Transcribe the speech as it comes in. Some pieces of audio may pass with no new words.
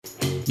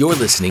You're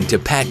listening to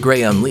Pat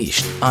Gray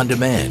Unleashed on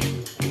demand.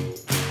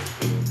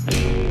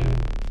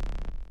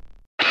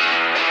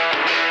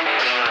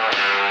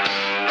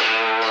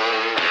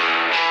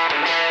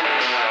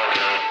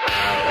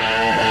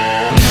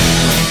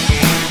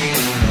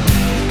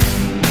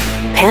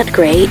 Pat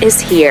Gray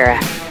is here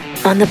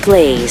on the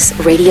Blaze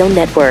Radio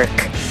Network.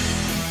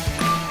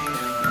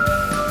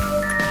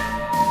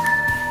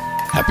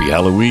 Happy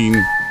Halloween.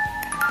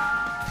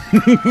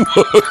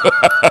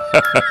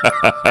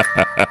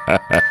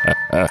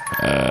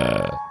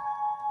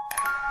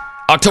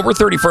 October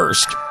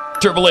 31st,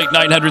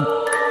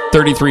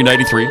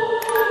 888-900-3393.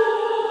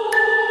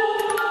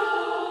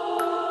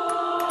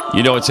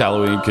 You know it's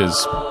Halloween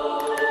because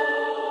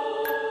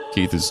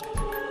Keith is,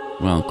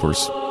 well, of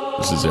course,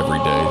 this is every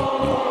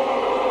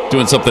day.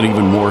 Doing something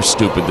even more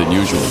stupid than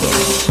usual, though.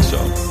 So,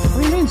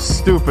 What do you mean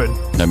stupid?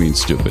 I mean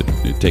stupid.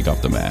 You take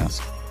off the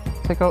mask.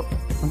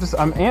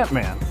 I'm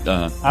Ant-Man.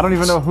 I don't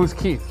even know who's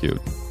Keith. Cute.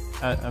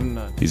 I'm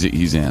not.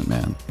 He's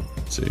Ant-Man.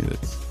 See,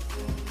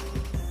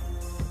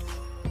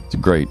 it's a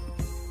great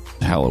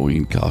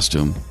Halloween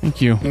costume.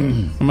 Thank you.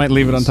 I might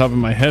leave it on top of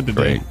my head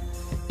today. Great.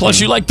 Plus,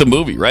 you liked the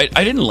movie, right?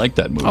 I didn't like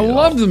that movie. I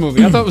loved the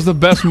movie. I thought it was the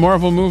best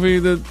Marvel movie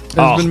that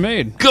has been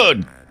made.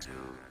 Good.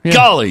 Yeah.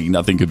 Golly,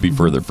 nothing could be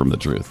further from the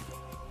truth.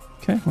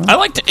 Okay. Well. I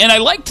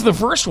liked the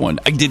first one.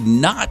 I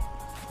didn't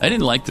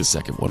like the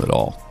second one at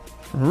all.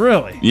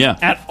 Really? Yeah.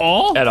 At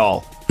all? At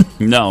all.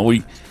 No,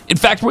 in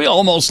fact, we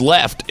almost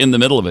left in the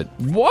middle of it.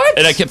 What?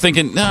 And I kept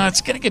thinking, no,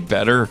 it's going to get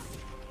better.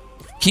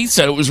 Keith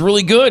said it was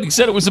really good. He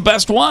said it was the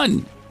best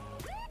one.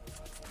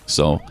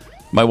 So,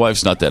 my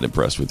wife's not that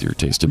impressed with your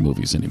taste in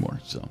movies anymore.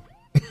 So,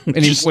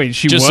 wait,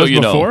 she was so you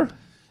before? Know.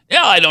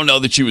 Yeah, I don't know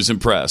that she was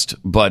impressed,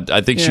 but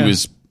I think she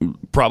was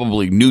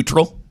probably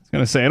neutral. I was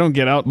going to say, I don't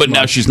get out But much.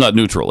 now she's not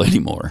neutral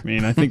anymore. I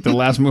mean, I think the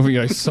last movie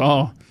I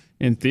saw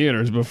in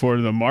theaters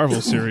before the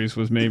Marvel series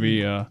was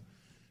maybe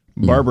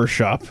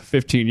Barbershop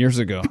 15 years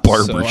ago.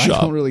 Barbershop. So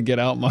I don't really get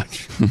out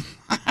much.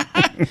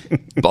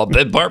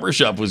 That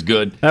Barbershop was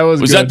good. That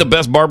was good. that the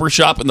best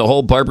Barbershop in the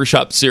whole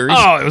Barbershop series?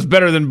 Oh, it was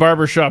better than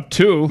Barbershop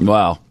 2.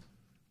 Wow.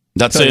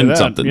 That's Tell you saying that,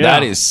 something. yeah.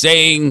 That is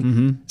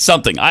saying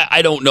something.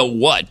 I don't know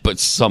what, but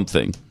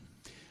something.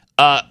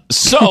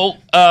 So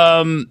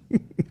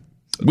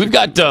we've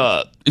got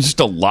just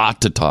a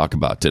lot to talk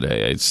about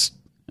today. It's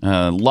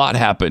a lot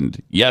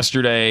happened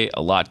yesterday.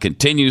 A lot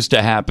continues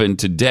to happen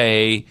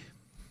today.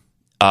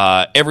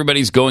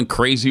 Everybody's going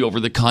crazy over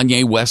the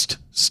Kanye West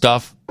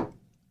stuff.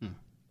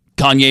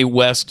 Kanye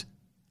West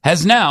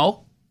has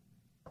now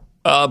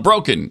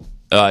broken,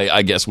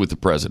 I guess, with the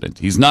president.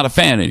 He's not a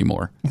fan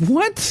anymore.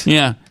 What?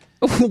 Yeah.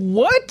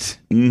 What?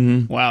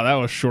 Mm-hmm. Wow, that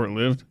was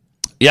short-lived.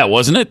 Yeah,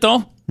 wasn't it,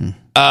 though?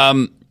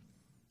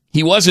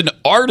 He was an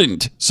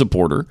ardent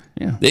supporter.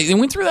 Yeah. They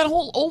went through that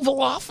whole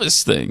Oval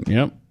Office thing.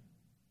 Yep.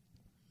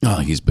 Oh,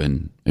 he's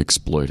been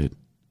exploited.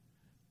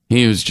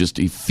 He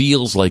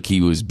feels like he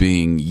was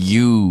being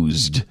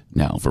used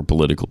now for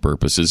political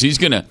purposes. He's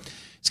gonna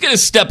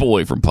step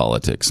away from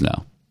politics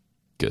now.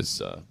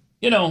 Because, I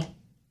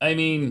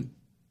mean,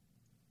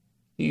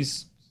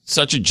 he's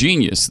such a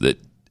genius that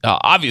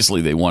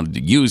obviously they wanted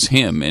to use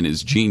him and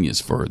his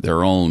genius for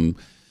their own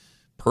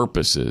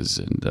purposes.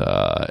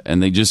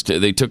 And they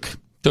took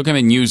him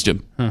and used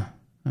him. Huh.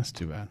 That's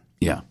too bad.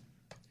 Yeah.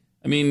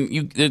 I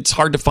mean, it's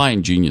hard to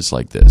find genius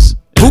like this.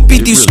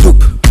 Poopity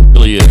scoop.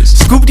 Really is.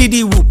 Scoop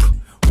dee whoop.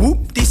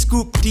 Whoop dee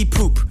scoop dee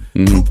poop.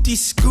 Poop dee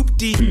scoop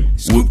dee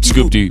Whoop,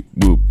 scoop dee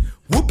whoop.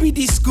 Whoopie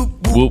dee scoop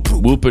Whoop,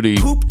 whoopity.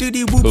 Poop dee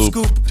dee whoop Poop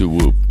scoop. to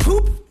whoop.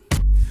 Poop.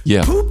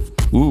 Yeah.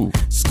 Poop. Ooh.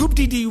 Scoop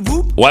dee dee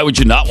whoop. Why would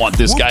you not want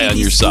this guy on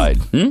your side?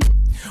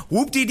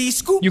 Whoop dee dee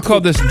scoop. You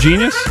call this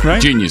genius, right?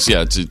 Genius,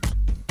 yeah. It's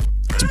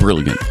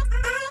brilliant.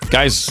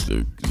 Guy's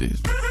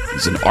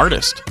he's an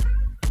artist.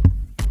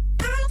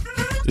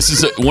 This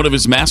is one of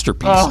his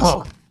masterpieces.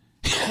 Oh.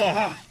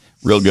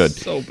 Real good.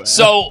 So bad.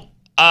 So,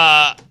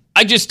 I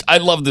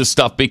love this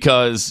stuff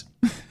because,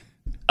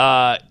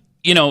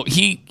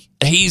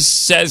 he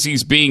says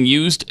he's being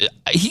used.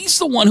 He's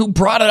the one who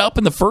brought it up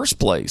in the first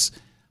place.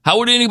 How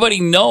would anybody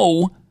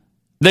know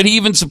that he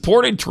even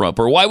supported Trump?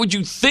 Or why would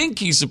you think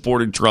he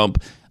supported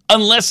Trump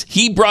unless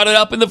he brought it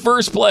up in the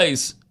first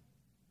place?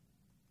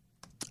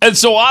 And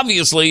so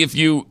obviously, if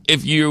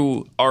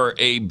you are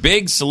a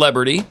big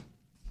celebrity,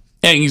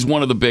 and he's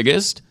one of the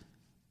biggest,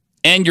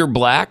 and you're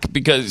black,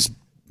 because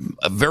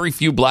very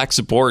few blacks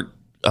support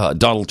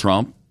Donald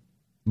Trump,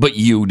 but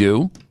you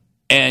do,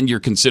 and you're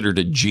considered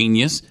a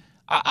genius,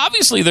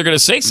 obviously they're going to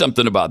say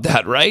something about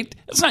that, right?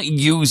 That's not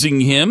using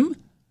him.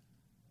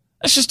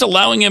 That's just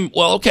allowing him,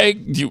 well, okay,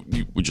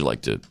 would you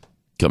like to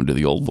come to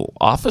the Oval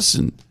Office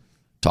and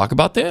talk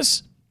about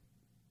this?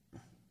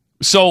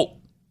 So,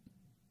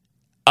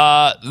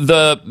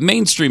 the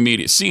mainstream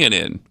media,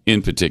 CNN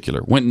in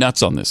particular, went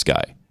nuts on this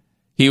guy.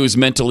 He was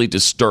mentally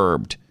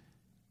disturbed.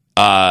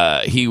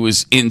 He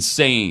was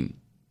insane.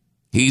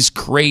 He's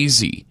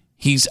crazy.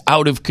 He's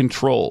out of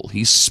control.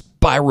 He's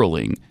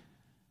spiraling.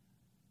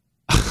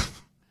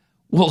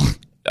 Well,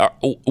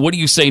 what do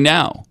you say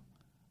now?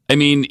 I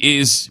mean,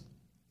 is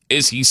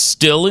is he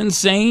still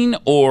insane,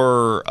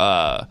 or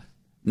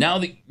now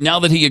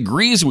that he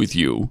agrees with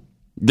you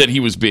that he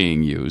was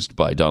being used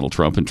by Donald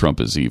Trump and Trump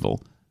is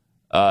evil,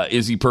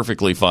 is he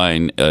perfectly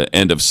fine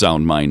and of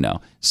sound mind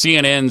now?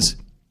 CNN's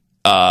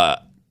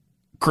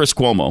Chris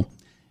Cuomo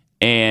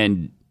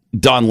and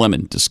Don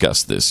Lemon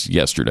discussed this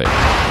yesterday.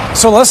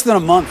 So less than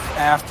a month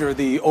after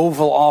the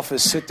Oval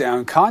Office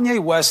sit-down, Kanye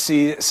West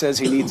says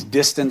he needs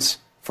distance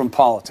from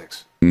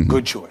politics.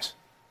 Good choice.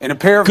 In a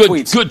pair of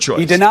tweets, good choice.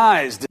 He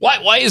denies...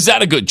 Why is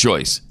that a good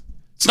choice?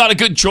 It's not a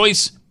good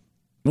choice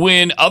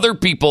when other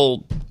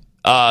people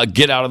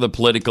get out of the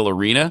political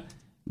arena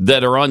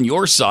that are on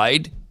your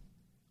side.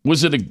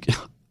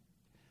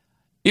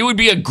 It would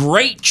be a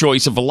great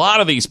choice if a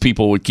lot of these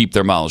people would keep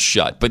their mouths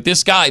shut. But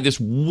this guy, this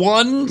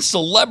one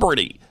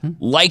celebrity,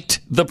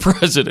 liked the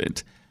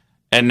president,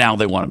 and now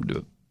they want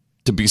him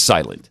to be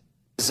silent.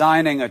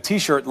 Designing a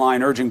T-shirt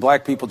line urging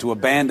black people to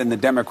abandon the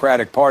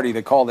Democratic Party.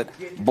 They called it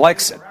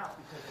Blexit.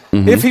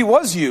 If he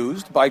was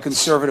used by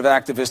conservative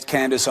activist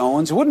Candace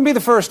Owens, it wouldn't be the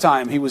first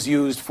time he was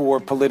used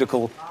for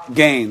political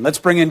gain. Let's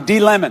bring in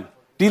D. Lemon.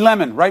 D.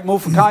 Lemon, right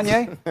move for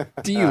Kanye?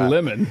 D.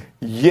 Lemon.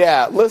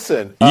 Yeah,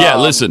 listen.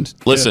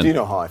 Listen. You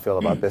know how I feel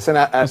about this. And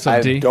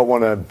I don't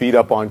want to beat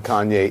up on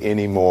Kanye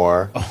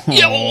anymore.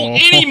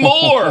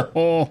 Anymore.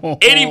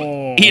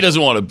 He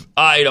doesn't want to.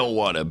 I don't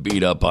want to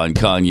beat up on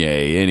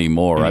Kanye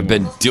anymore. I've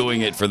been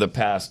doing it for the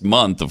past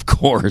month, of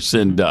course,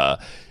 and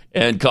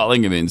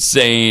calling him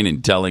insane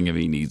and telling him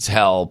he needs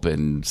help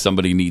and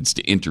somebody needs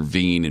to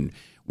intervene and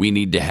we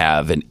need to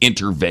have an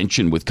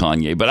intervention with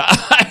Kanye. But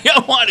I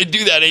don't want to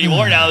do that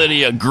anymore now that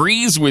he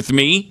agrees with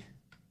me.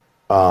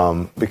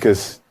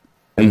 Because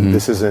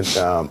this isn't,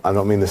 I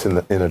don't mean this in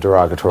a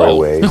derogatory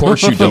way. Of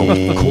course you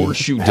don't. Of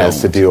course you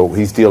don't.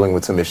 He's dealing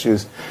with some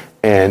issues.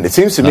 And it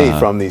seems to me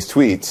from these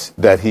tweets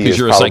that he is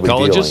probably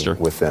dealing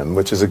with them,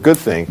 which is a good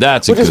thing.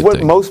 Which is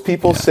what most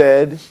people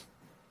said.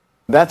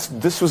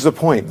 This was the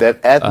point,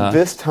 that at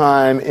this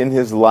time in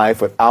his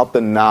life, without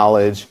the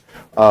knowledge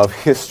of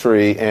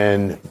history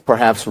and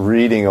perhaps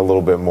reading a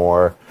little bit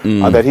more,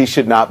 that he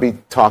should not be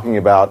talking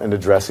about and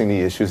addressing the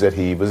issues that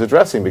he was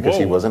addressing because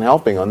he wasn't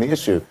helping on the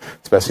issue,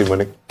 especially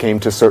when it came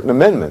to certain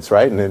amendments,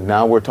 right? And then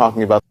now we're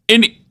talking about...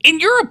 In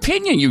your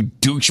opinion, you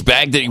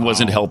douchebag, that he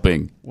wasn't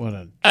helping. What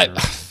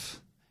a...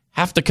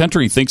 half the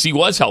country thinks he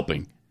was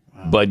helping,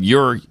 but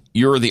you're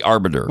the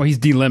arbiter. Well, he's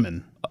D.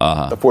 Lemon.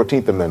 The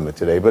 14th Amendment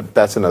today, but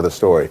that's another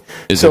story.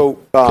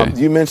 Okay.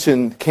 You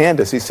mentioned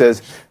Candace. He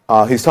says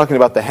he's talking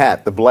about the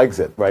hat, the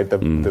Blexit, right?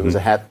 There was a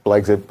hat,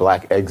 Blexit,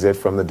 black exit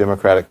from the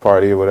Democratic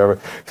Party or whatever.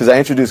 He says, I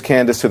introduced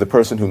Candace to the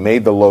person who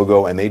made the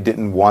logo, and they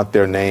didn't want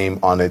their name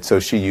on it, so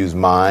she used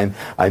mine.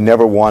 I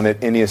never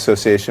wanted any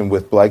association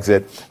with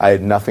Blexit. I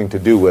had nothing to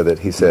do with it,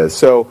 he says.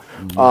 So,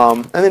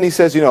 and then he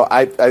says,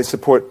 I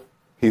support...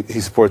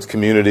 He supports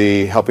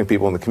community, helping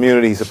people in the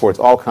community. He supports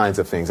all kinds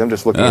of things. I'm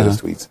just looking at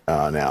his tweets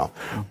now.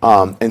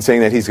 And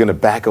saying that he's going to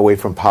back away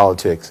from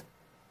politics.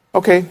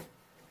 Okay,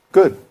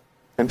 good.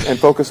 And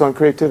focus on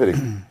creativity.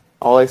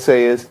 All I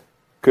say is,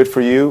 good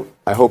for you.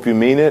 I hope you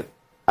mean it.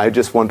 I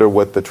just wonder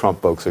what the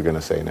Trump folks are going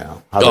to say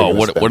now.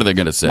 What are they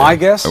going to say? My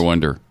guess? I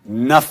wonder.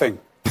 Nothing.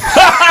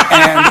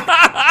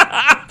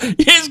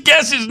 His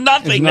guess is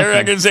nothing. They're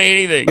not going to say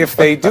anything. If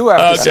they do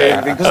have to say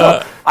anything,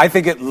 because I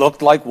think it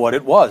looked like what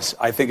it was.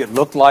 I think it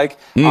looked like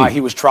he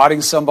was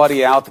trotting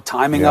somebody out. The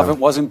timing of it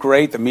wasn't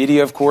great. The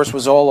media, of course,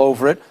 was all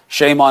over it.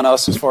 Shame on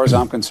us, as far as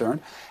I'm concerned.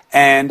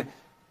 And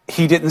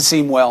he didn't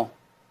seem well,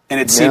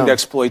 and it seemed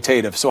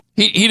exploitative. So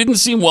he didn't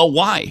seem well.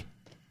 Why?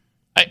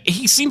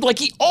 He seemed like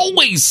he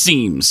always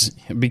seems.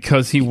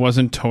 Because he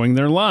wasn't towing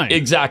their line.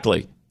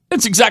 Exactly.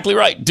 That's exactly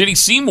right. Did he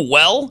seem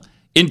well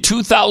in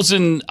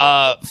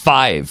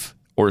 2005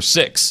 or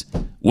 6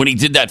 when he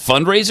did that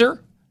fundraiser?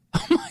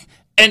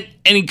 and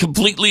he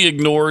completely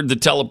ignored the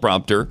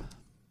teleprompter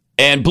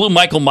and blew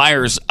Michael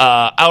Myers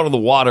out of the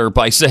water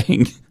by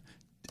saying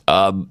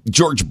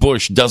George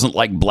Bush doesn't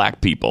like black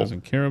people.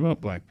 Doesn't care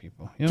about black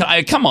people.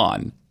 Yep. Come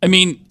on. I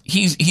mean,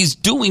 he's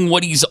doing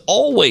what he's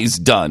always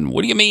done.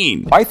 What do you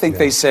mean? I think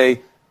they say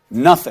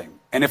nothing.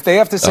 And if they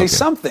have to say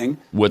something,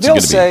 what's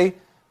they'll say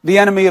the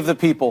enemy of the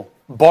people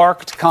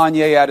barked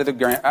Kanye out of the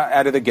game.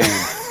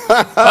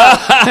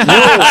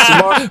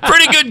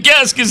 Pretty good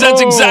guess, because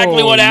that's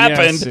exactly what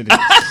happened. Yes, it is.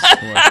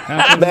 What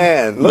happened?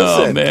 Man,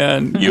 listen. Oh,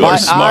 man, you my are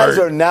smart. eyes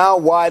are now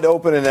wide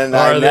open, and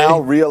I now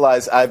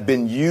realize I've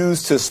been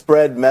used to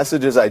spread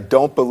messages I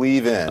don't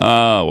believe in.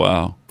 Oh,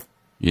 wow.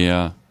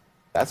 Yeah.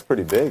 That's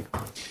pretty big.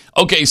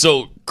 Okay,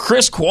 so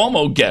Chris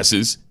Cuomo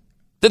guesses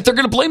that they're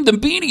going to blame the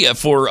media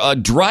for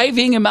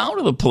driving him out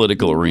of the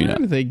political arena. Where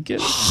do they get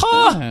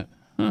that?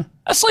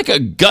 That's like a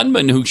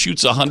gunman who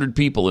shoots 100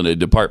 people in a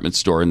department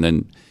store and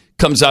then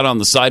comes out on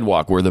the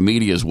sidewalk where the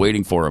media is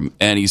waiting for him,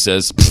 and he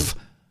says,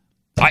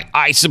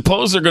 I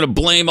suppose they're going to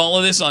blame all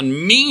of this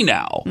on me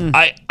now.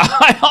 I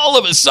all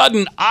of a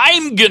sudden,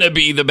 I'm going to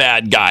be the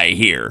bad guy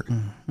here.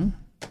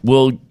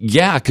 Well,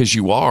 yeah, because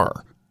you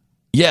are.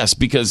 Yes,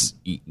 because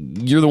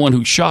you're the one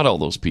who shot all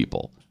those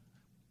people.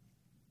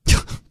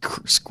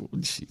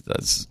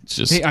 That's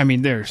just. I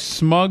mean, they're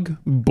smug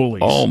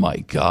bullies. Oh my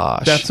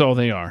gosh, that's all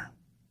they are.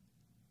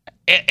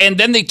 And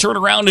then they turn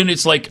around and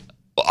it's like,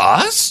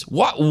 us?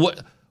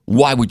 What?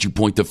 Why would you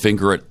point the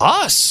finger at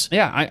us?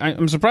 Yeah,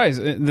 I'm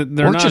surprised. They're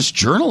We're not just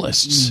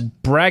journalists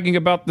bragging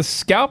about the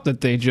scalp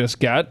that they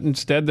just got.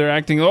 Instead, they're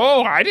acting,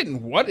 I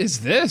didn't. What is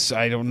this?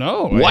 I don't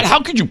know. What?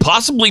 How could you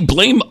possibly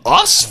blame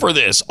us for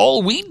this?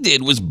 All we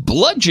did was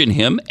bludgeon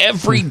him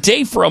every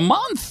day for a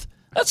month.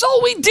 That's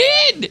all we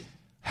did.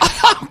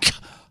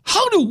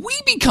 How do we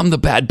become the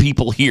bad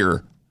people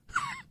here?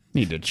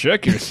 Need to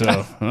check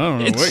yourself. I don't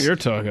know what you're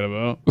talking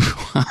about.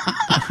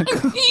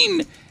 I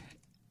mean,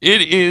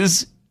 it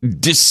is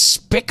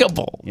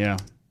despicable. Yeah.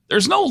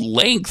 There's no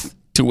length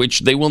to which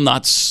they will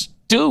not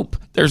stoop.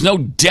 There's no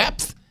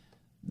depth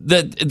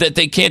that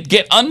they can't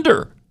get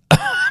under.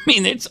 I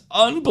mean, it's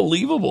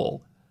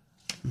unbelievable.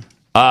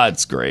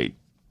 It's great.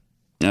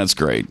 That's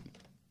great.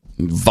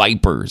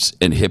 Vipers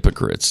and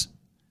hypocrites.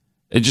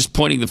 And just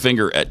pointing the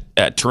finger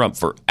at Trump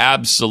for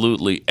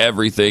absolutely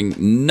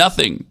everything.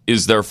 Nothing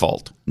is their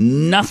fault.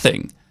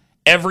 Nothing.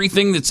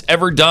 Everything that's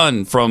ever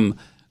done from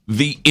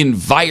the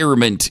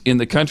environment in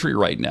the country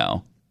right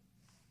now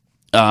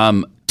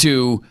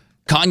to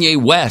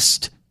Kanye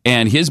West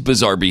and his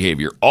bizarre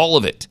behavior, all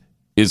of it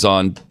is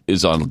on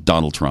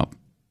Donald Trump.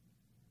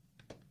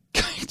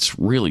 It's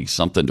really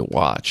something to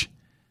watch.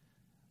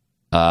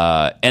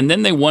 And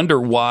then they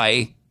wonder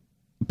why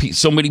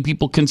so many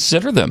people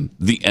consider them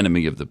the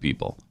enemy of the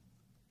people.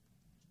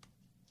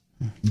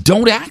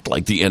 Don't act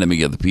like the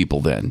enemy of the people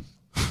then.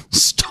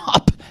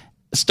 Stop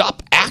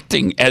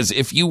acting as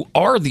if you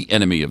are the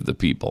enemy of the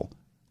people.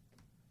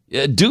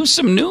 Do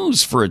some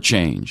news for a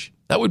change.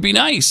 That would be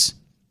nice.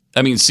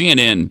 I mean,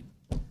 CNN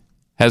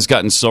has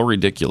gotten so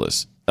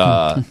ridiculous.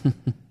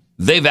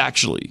 They've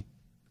actually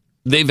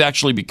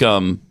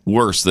become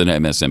worse than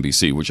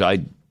MSNBC, which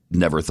I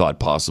never thought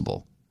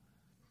possible.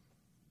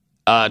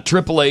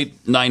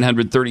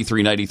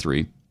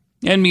 888-900-3393.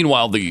 And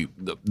meanwhile, the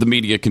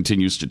media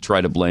continues to try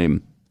to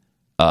blame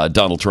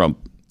Donald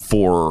Trump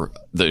for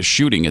the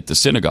shooting at the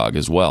synagogue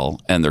as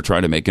well, and they're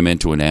trying to make him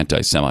into an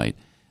anti-Semite.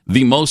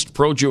 The most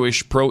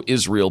pro-Jewish,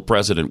 pro-Israel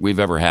president we've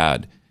ever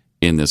had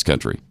in this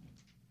country.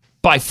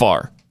 By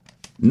far.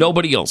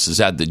 Nobody else has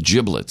had the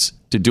giblets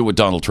to do what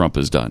Donald Trump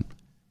has done.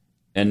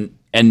 And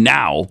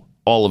now,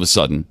 all of a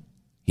sudden,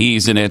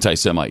 he's an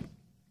anti-Semite.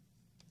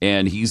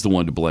 And he's the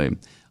one to blame.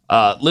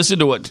 Listen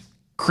to what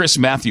Chris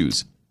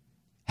Matthews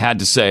had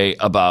to say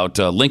about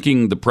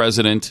linking the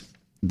president,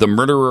 the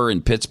murderer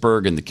in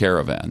Pittsburgh, and the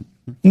caravan.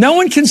 No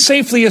one can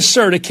safely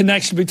assert a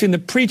connection between the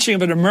preaching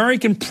of an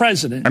American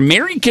president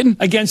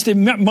against the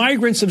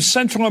migrants of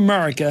Central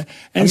America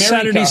and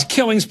Saturday's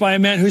killings by a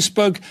man who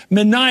spoke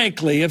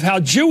maniacally of how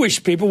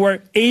Jewish people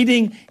were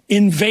aiding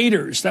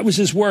invaders. That was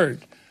his word.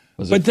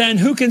 But then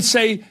who can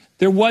say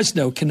there was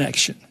no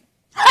connection?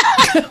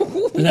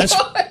 And that's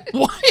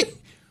what?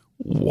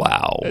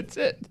 Wow. That's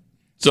it.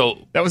 So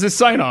that was his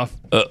sign-off.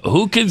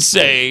 Who can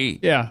say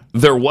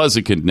there was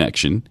a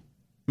connection?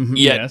 Mm-hmm,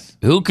 yet yes.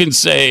 Who can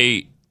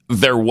say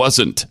there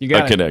wasn't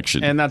a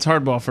connection? And that's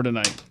hardball for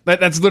tonight.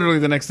 That's literally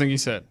the next thing he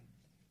said.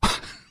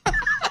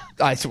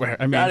 I swear.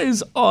 I mean, that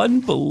is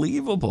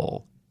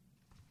unbelievable.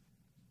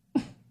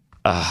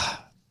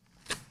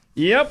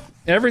 Yep.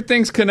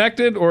 Everything's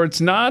connected or it's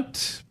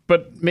not,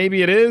 but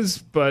maybe it is,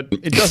 but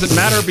it doesn't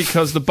matter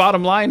because the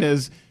bottom line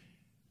is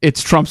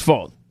it's Trump's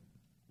fault.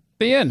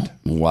 The end.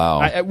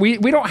 Wow. We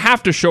don't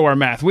have to show our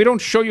math. We don't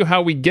show you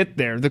how we get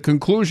there. The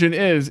conclusion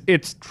is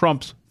it's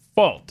Trump's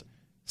fault.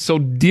 So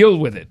deal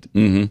with it.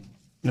 Mm-hmm.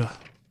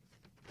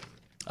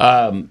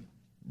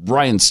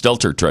 Brian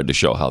Stelter tried to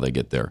show how they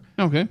get there.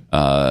 Okay.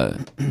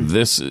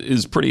 This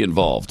is pretty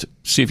involved.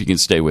 See if you can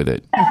stay with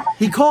it.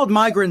 He called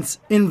migrants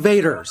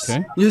invaders,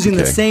 using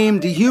the same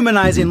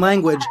dehumanizing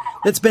language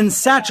that's been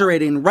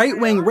saturating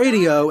right-wing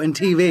radio and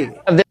TV.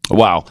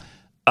 Wow.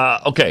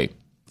 Okay.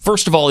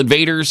 First of all,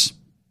 invaders,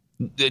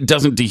 it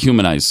doesn't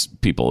dehumanize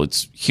people.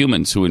 It's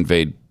humans who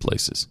invade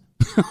places.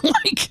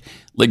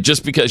 like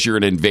just because you're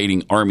an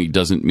invading army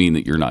doesn't mean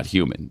that you're not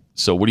human.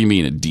 So what do you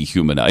mean it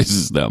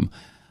dehumanizes them?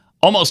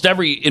 Almost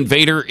every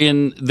invader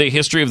in the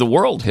history of the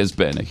world has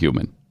been a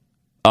human.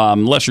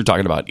 Unless you're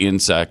talking about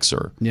insects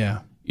or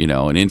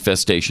an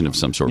infestation of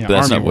some sort. Yeah, but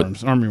that's army not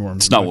worms. Army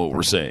worms. It's not what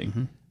we're saying.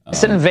 Mm-hmm.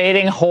 This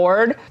invading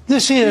horde.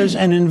 This is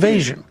an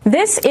invasion.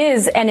 This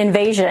is an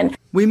invasion.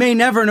 We may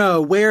never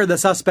know where the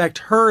suspect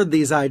heard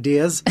these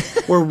ideas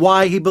or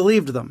why he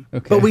believed them.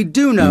 But we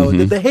do know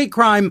that the hate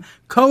crime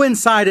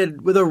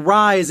coincided with a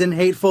rise in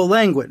hateful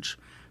language.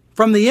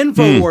 From the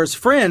InfoWars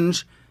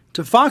fringe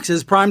to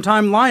Fox's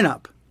primetime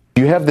lineup.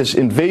 You have this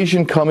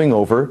invasion coming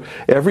over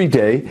every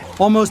day.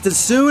 Almost as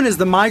soon as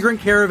the migrant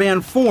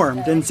caravan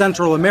formed in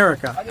Central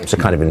America. It's a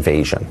kind of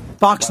invasion.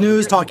 Fox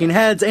News, talking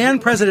heads,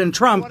 and President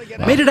Trump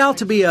made it out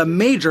to be a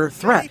major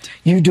threat.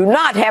 You do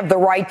not have the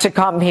right to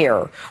come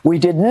here. We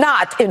did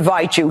not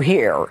invite you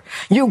here.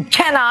 You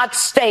cannot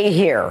stay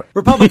here.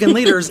 Republican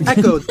leaders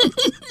echoed.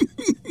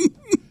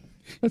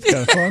 That's kind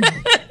of fun.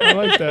 I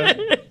like that.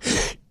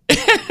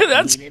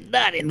 That's... We did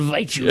not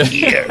invite you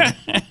here.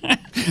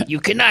 You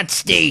cannot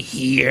stay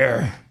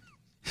here.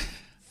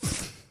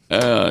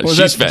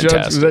 She's fantastic.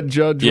 Was that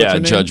Judge? Yeah,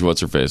 Judge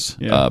what's her face?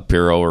 Yeah.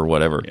 Pirro or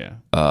whatever.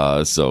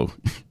 Yeah. So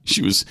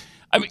she was.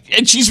 I mean,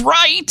 and she's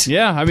right.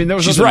 Yeah, I mean,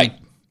 she's right.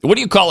 What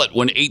do you call it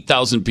when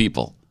 8,000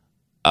 people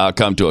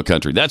come to a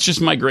country? That's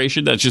just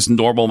migration. That's just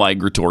normal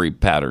migratory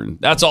pattern.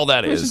 That's all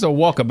that is. This is a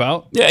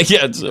walkabout. Yeah,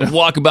 it's a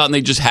walkabout, and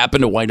they just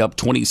happen to wind up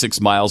 26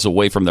 miles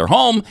away from their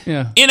home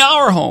in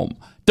our home.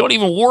 Don't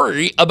even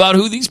worry about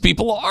who these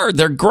people are.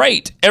 They're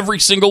great. Every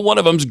single one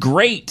of them's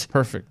great.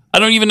 Perfect. I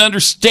don't even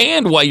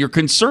understand why you're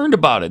concerned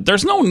about it.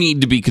 There's no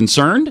need to be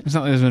concerned. It's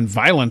not like there's been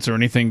violence or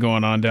anything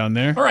going on down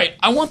there. All right,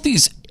 I want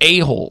these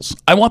a-holes.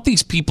 I want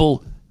these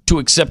people to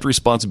accept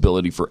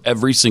responsibility for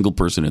every single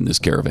person in this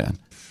caravan.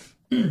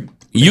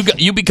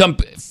 You become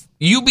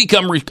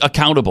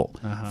accountable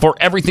for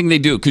everything they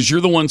do because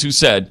you're the ones who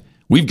said,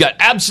 we've got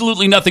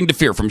absolutely nothing to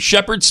fear, from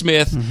Shepard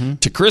Smith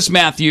to Chris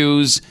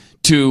Matthews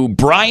to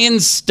Brian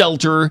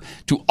Stelter,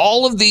 to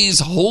all of these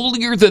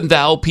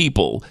holier-than-thou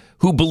people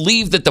who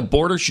believe that the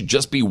border should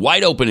just be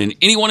wide open and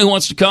anyone who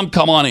wants to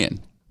come on in.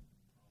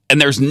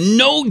 And there's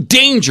no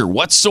danger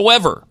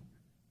whatsoever.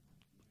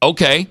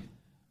 Okay,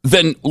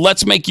 then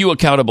let's make you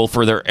accountable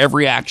for their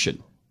every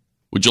action.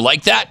 Would you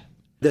like that?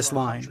 This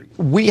line.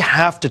 We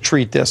have to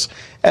treat this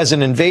as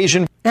an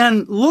invasion.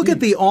 And look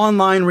at the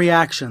online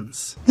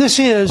reactions. This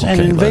is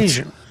an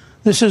invasion.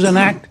 This is an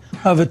act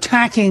of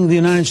attacking the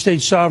United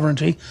States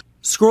sovereignty.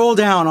 Scroll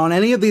down on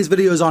any of these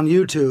videos on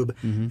YouTube,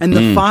 and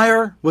the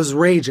fire was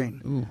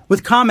raging,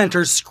 with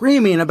commenters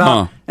screaming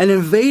about an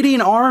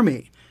invading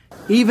army,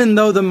 even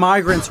though the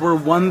migrants were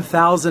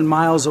 1,000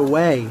 miles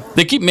away.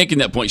 They keep making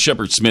that point.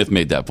 Shepard Smith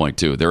made that point,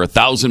 too. They're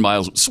 1,000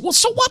 miles.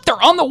 So what?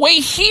 They're on the way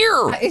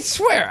here. I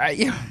swear.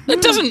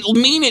 That doesn't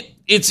mean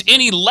it's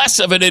any less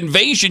of an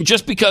invasion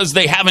just because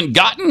they haven't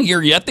gotten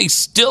here yet. They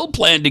still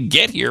plan to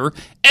get here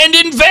and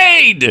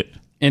invade.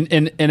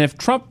 And if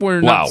Trump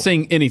were not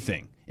saying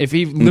anything, if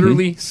he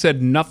literally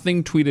said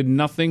nothing, tweeted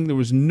nothing, there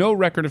was no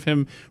record of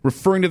him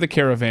referring to the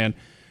caravan,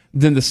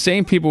 then the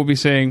same people will be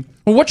saying,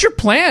 well, what's your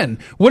plan?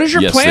 What is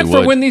your plan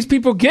for when these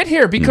people get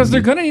here? Because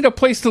they're going to need a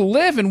place to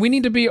live, and we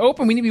need to be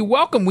open. We need to be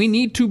welcome. We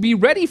need to be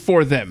ready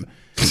for them.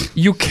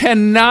 You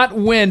cannot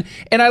win.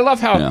 And I love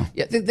how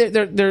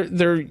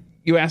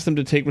you ask them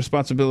to take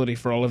responsibility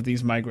for all of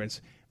these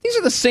migrants. These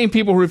are the same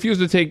people who refuse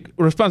to take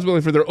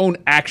responsibility for their own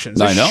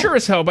actions. I know. Sure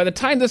as hell, by the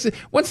time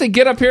once they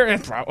get up here,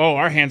 and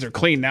our hands are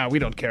clean now. We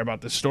don't care about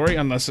this story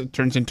unless it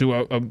turns into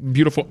a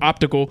beautiful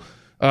optical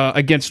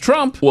against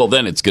Trump. Well,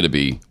 then it's going to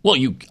be,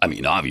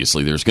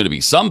 obviously there's going to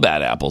be some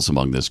bad apples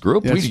among this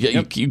group.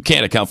 You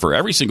can't account for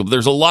every single,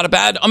 there's a lot of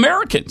bad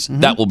Americans.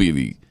 That'll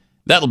be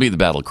the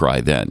battle cry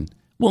then.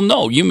 Well,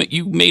 no, you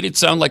made it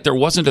sound like there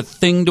wasn't a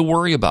thing to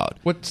worry about.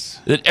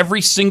 That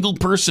every single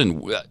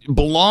person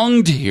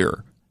belonged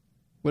here.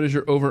 What is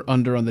your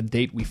over-under on the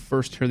date we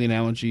first heard the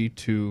analogy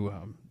to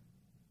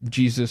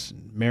Jesus,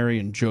 Mary,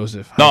 and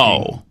Joseph?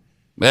 No.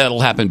 That'll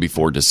happen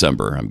before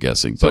December, I'm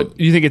guessing. So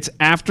you think it's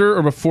after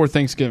or before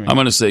Thanksgiving? I'm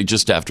going to say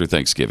just after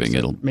Thanksgiving.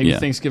 Maybe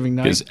Thanksgiving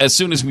night? Because as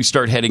soon as we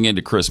start heading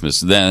into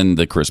Christmas, then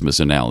the Christmas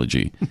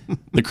analogy,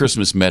 the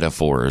Christmas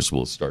metaphors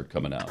will start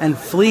coming out. And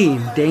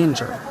fleeing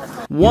danger.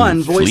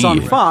 One voice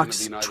on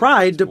Fox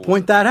tried to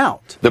point that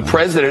out. The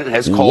president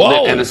has called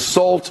it an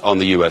assault on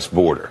the U.S.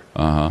 border.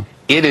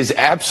 It is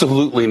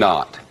absolutely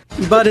not.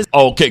 But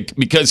okay,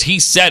 because he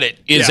said it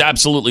is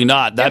absolutely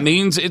not. That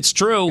means it's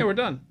true. Yeah, we're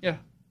done. Yeah.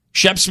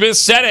 Shep Smith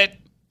said it,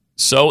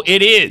 so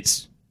it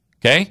is.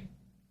 Okay?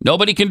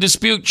 Nobody can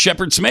dispute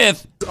Shepard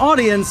Smith. The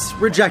audience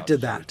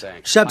rejected that.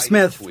 Shep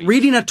Smith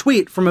reading a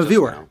tweet from a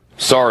viewer.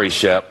 Sorry,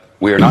 Shep.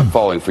 We are not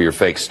falling for your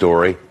fake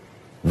story.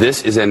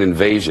 This is an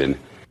invasion.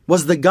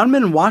 Was the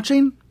gunman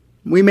watching?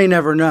 We may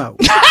never know.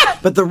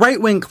 But the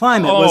right-wing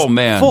climate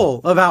was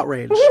full of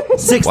outrage.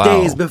 6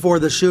 days before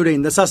the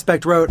shooting, the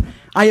suspect wrote,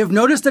 I have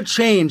noticed a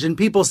change in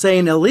people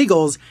saying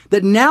illegals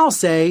that now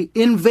say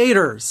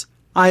invaders.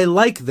 I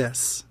like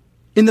this.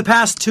 In the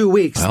past 2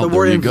 weeks, the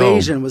word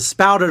invasion was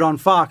spouted on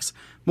Fox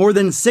more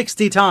than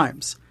 60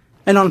 times.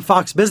 And on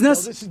Fox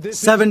Business,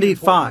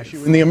 75.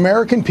 And the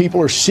American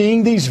people are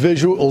seeing these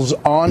visuals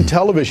on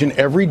television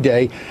every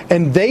day,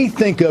 and they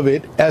think of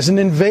it as an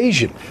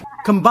invasion.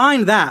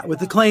 Combine that with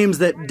the claims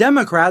that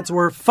Democrats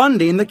were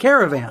funding the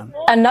caravan.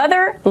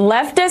 Another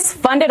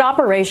leftist-funded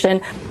operation.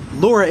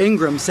 Laura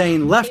Ingraham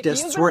saying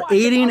leftists were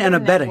aiding and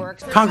abetting.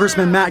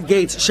 Congressman Matt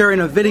Gaetz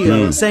sharing a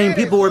video saying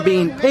people were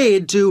being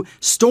paid to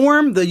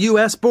storm the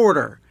U.S.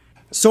 border.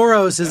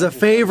 Soros is a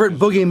favorite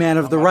boogeyman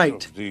of the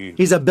right.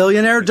 He's a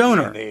billionaire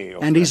donor,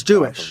 and he's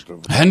Jewish.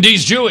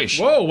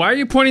 Whoa, why are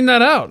you pointing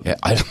that out? Yeah,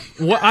 I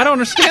don't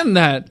understand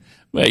that.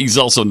 Well, he's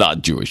also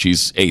not Jewish.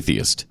 He's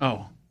atheist.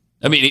 Oh.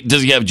 I mean,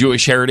 does he have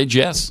Jewish heritage?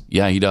 Yes.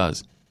 Yeah, he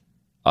does.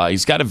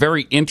 He's got a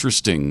very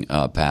interesting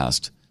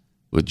past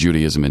with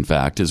Judaism, in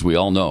fact, as we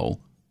all know.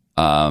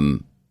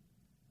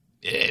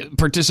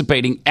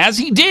 Participating, as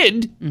he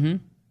did,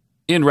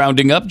 in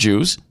rounding up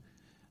Jews.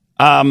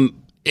 And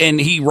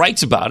he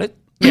writes about it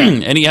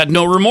and he had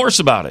no remorse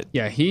about it.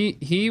 Yeah,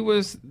 he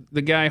was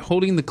the guy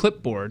holding the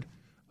clipboard,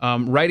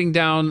 writing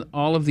down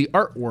all of the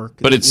artwork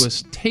that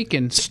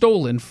was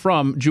stolen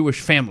from Jewish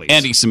families.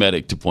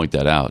 Anti-Semitic to point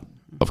that out,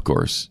 of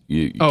course.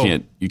 You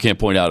can't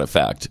point out a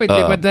fact. Wait,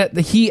 but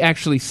he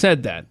actually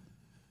said that.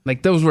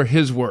 Like, those were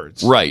his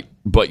words. Right,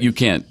 but you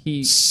can't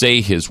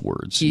say his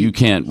words. You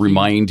can't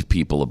remind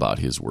people about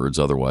his words,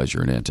 otherwise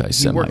you're an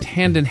anti-Semite. He worked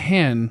hand in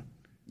hand.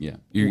 Yeah,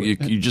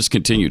 you just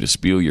continue to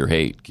spew your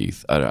hate,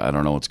 Keith. I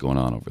don't know what's going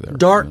on over there.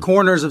 Dark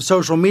corners of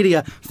social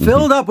media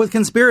filled up with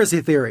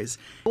conspiracy theories,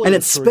 and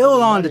it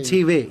spilled onto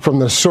TV. From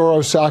the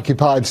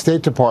Soros-occupied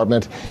State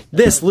Department.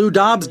 This Lou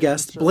Dobbs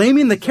guest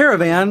blaming the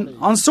caravan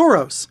on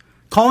Soros,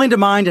 calling to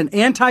mind an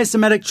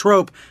anti-Semitic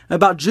trope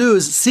about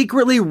Jews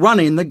secretly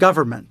running the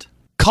government.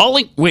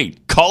 Calling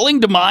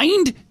to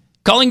mind?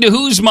 Calling to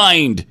whose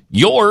mind?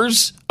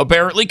 Yours,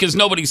 apparently, because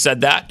nobody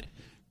said that.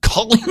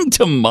 Calling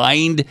to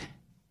mind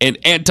an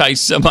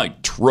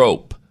anti-Semite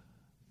trope.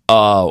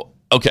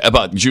 Okay,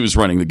 about Jews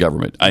running the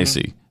government. I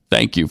see.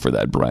 Thank you for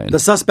that, Brian. The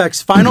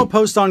suspect's final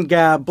post on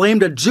Gab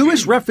blamed a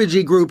Jewish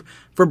refugee group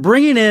for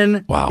bringing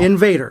in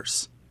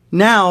invaders.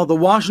 Now, the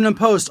Washington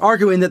Post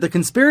arguing that the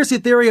conspiracy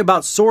theory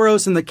about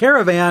Soros and the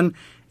caravan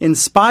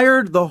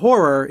inspired the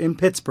horror in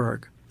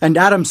Pittsburgh. And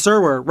Adam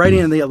Serwer, writing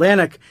in The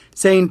Atlantic,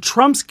 saying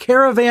Trump's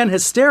caravan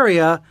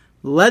hysteria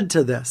led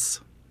to this.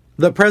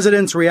 The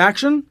president's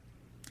reaction?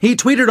 He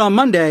tweeted on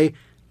Monday,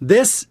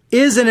 "This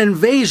is an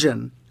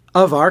invasion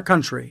of our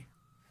country."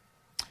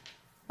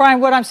 Brian,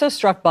 what I'm so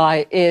struck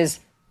by is,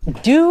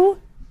 do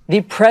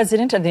the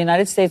President of the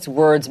United States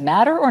words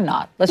matter or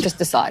not? Let's just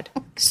decide.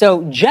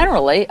 So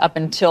generally, up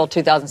until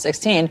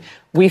 2016,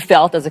 we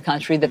felt as a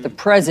country that the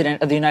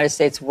President of the United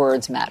States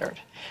words mattered.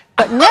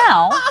 But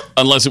now...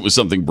 Unless it was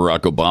something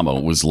Barack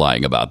Obama was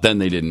lying about, then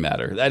they didn't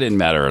matter. That didn't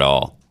matter at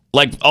all.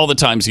 Like all the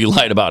times he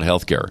lied about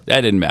healthcare,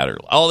 that didn't matter.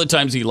 All the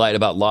times he lied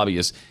about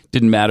lobbyists,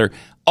 didn't matter.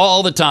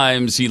 All the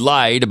times he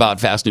lied about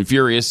Fast and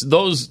Furious,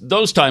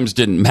 those times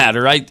didn't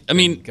matter. I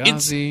mean,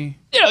 Benghazi.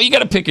 It's, you got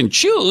to pick and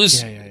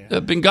choose.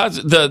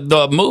 Benghazi,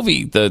 the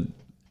movie, the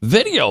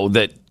video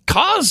that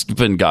caused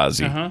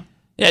Benghazi.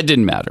 Yeah, it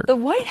didn't matter. The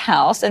White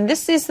House, and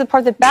this is the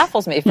part that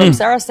baffles me, from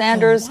Sarah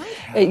Sanders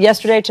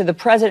yesterday to the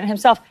president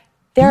himself,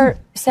 they're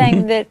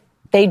saying that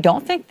they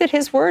don't think that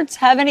his words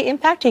have any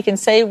impact. He can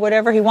say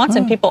whatever he wants,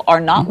 and people are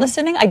not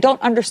listening. I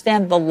don't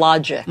understand the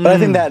logic. But I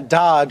think that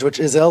dodge, which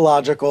is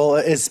illogical,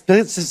 is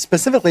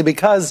specifically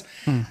because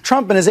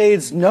Trump and his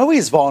aides know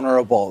he's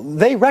vulnerable.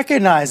 They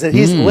recognize that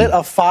he's lit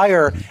a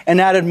fire and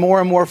added more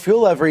and more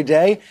fuel every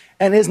day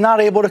and is not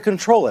able to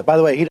control it. By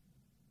the way, he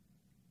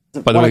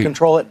doesn't want to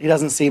control it. He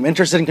doesn't seem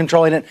interested in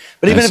controlling it.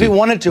 But even if he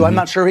wanted to, I'm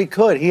not sure he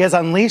could. He has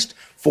unleashed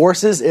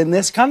forces in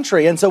this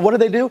country. And so what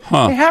do?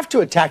 They have to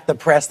attack the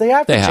press. They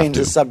have to change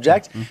the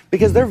subject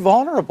because they're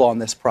vulnerable on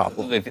this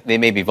problem. They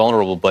may be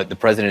vulnerable, but the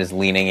president is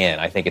leaning in.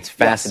 I think it's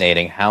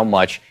fascinating how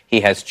much he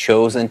has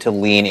chosen to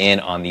lean in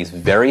on these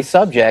very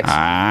subjects.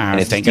 And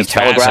it's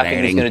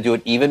telegraphing he's going to do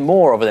it even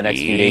more over the next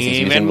few days. He's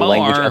using the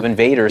language of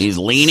invaders. He's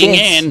leaning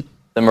in.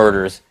 The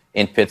murders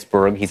in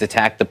Pittsburgh. He's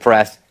attacked the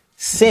press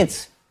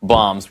since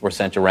bombs were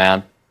sent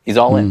around. He's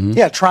all in.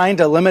 Yeah, trying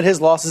to limit his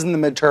losses in the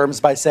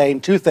midterms by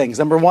saying two things.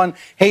 Number one,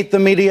 hate the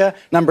media.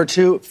 Number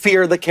two,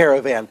 fear the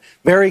caravan.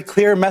 Very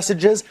clear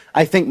messages.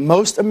 I think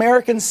most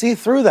Americans see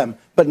through them,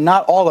 but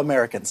not all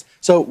Americans.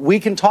 So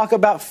we can talk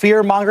about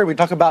fear-mongering. We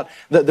talk about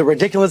the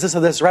ridiculousness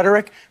of this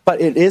rhetoric,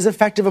 but it is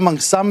effective among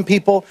some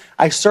people.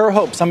 I sure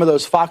hope some of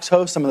those Fox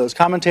hosts, some of those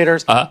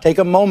commentators take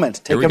a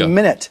moment, take a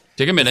minute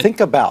to think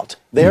about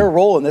their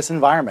role in this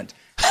environment.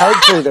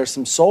 Hopefully there's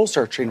some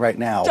soul-searching right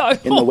now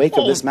in the wake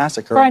of this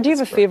massacre. Brian, do you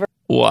have a fever?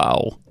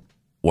 Wow,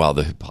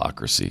 the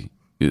hypocrisy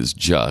is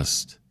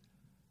just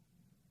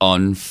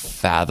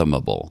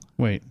unfathomable.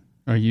 Wait,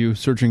 are you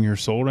searching your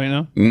soul right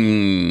now?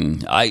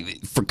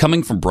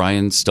 Coming from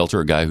Brian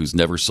Stelter, a guy who's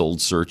never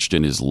soul-searched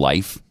in his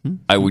life,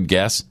 I would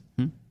guess.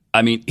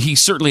 I mean, he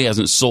certainly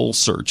hasn't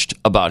soul-searched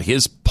about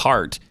his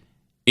part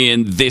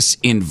in this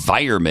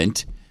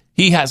environment.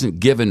 He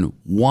hasn't given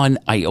one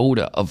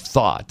iota of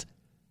thought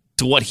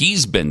to what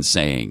he's been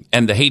saying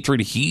and the hatred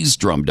he's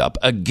drummed up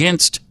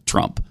against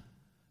Trump. I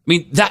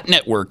mean, that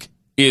network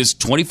is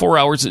 24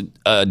 hours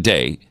a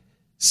day,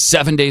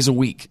 7 days a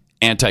week,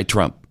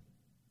 anti-Trump.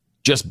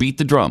 Just beat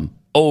the drum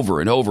over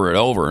and over and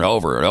over and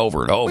over and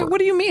over and over. Wait, what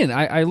do you mean?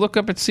 I look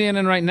up at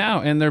CNN right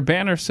now, and their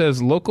banner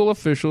says local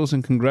officials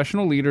and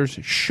congressional leaders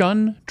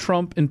shun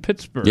Trump in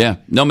Pittsburgh. Yeah,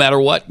 no matter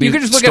what the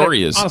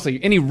story is.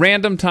 Honestly, any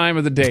random time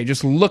of the day,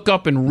 just look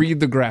up and read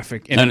the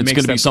graphic. And it's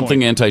going to be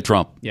something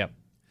anti-Trump. Yep.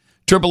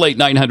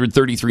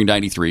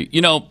 888-900-3393.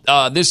 You know,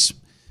 this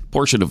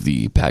portion of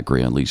the Pat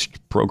Gray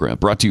Unleashed program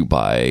brought to you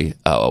by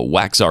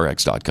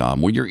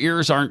waxrx.com. When your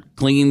ears aren't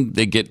clean,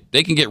 they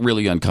can get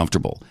really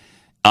uncomfortable.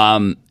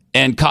 And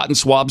cotton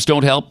swabs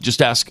don't help.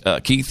 Just ask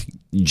Keith.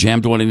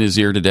 Jammed one in his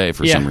ear today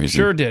for some reason.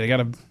 Sure did. I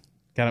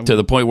got to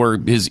the point where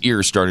his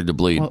ear started to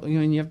bleed. Well,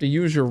 you have to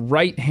use your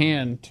right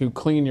hand to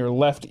clean your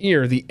left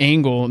ear. The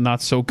angle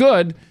not so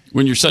good.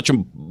 When you're such a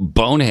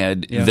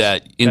bonehead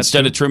that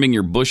instead of trimming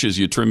your bushes,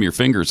 you trim your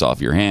fingers off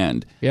your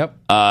hand. Yep.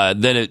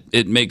 Then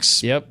it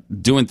makes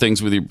doing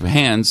things with your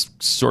hands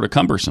sort of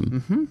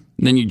cumbersome. Mm-hmm.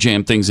 And then you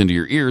jam things into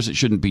your ears that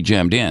shouldn't be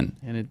jammed in.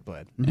 And it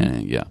bled.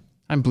 Mm-hmm. Yeah.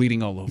 I'm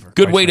bleeding all over.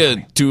 Good way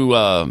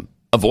to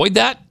avoid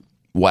that?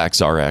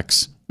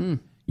 WaxRx.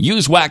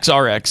 Use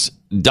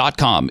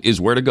WaxRx.com is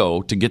where to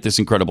go to get this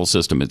incredible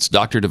system. It's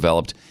doctor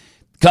developed.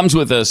 Comes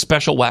with a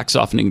special wax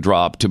softening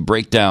drop to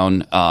break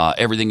down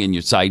everything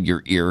inside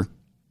your ear,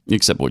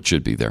 except what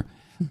should be there.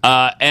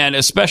 And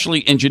a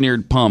specially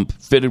engineered pump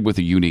fitted with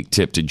a unique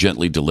tip to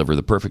gently deliver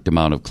the perfect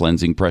amount of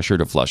cleansing pressure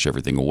to flush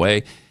everything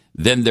away.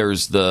 Then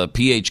there's the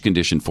pH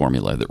conditioned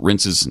formula that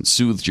rinses and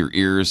soothes your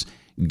ears.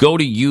 Go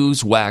to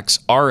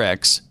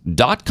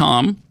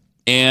usewaxrx.com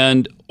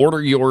and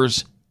order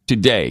yours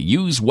today.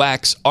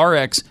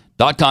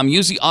 Usewaxrx.com.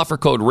 Use the offer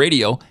code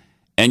radio,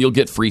 and you'll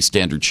get free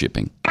standard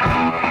shipping.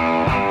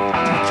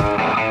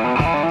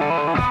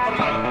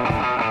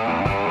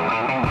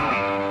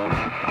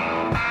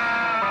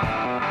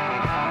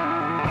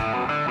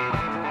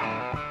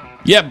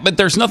 Yeah, but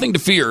there's nothing to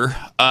fear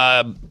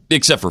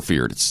except for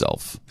fear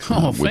itself.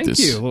 Oh, thank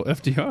you. A little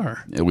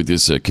FDR. With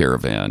this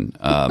caravan.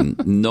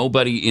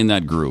 Nobody in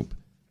that group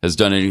has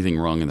done anything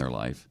wrong in their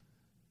life.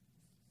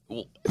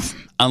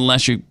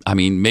 Unless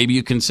maybe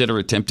you consider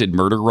attempted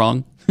murder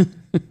wrong.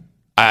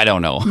 I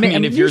don't know.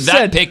 Man, if you're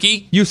that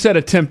picky. You said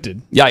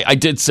attempted. Yeah, I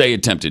did say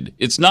attempted.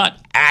 It's not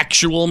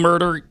actual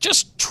murder.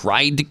 Just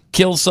tried to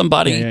kill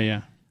somebody.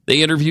 Yeah.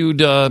 They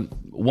interviewed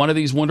one of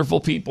these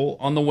wonderful people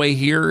on the way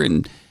here,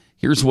 and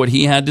here's what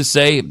he had to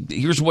say.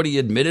 Here's what he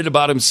admitted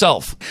about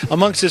himself.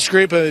 Amongst this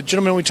group, a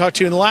gentleman we talked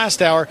to in the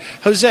last hour,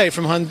 Jose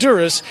from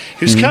Honduras,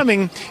 who's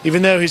coming,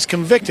 even though he's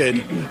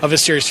convicted of a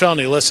serious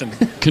felony. Listen.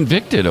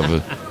 Convicted of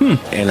a...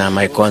 In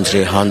my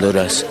country,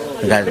 Honduras,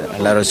 got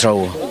a lot of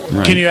trouble.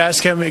 Right. Can you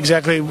ask him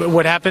exactly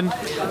what happened?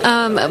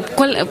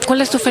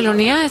 ¿Cuál es tu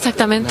felonía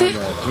exactamente?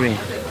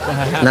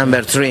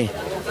 Number 3.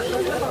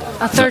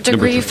 A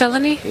third-degree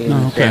felony?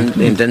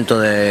 Intento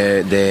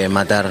de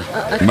matar.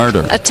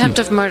 Murder. Attempt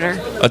of murder.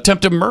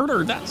 Attempt of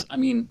murder. That's,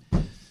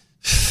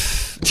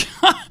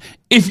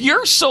 if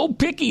you're so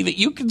picky that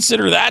you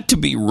consider that to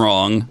be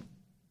wrong,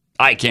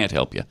 I can't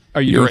help you.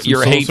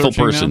 You're a hateful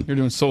person. Now? You're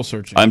doing soul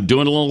searching. I'm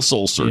doing a little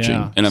soul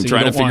searching, and I'm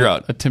trying to figure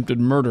out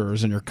attempted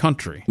murderers in your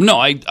country. No,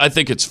 I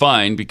think it's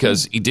fine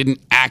because he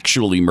didn't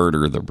actually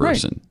murder the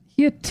person. Right.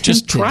 He attempted.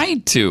 Just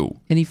tried to,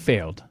 and he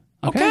failed.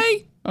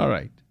 Okay. All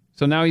right.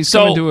 So now he's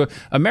coming to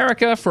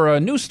America for a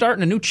new start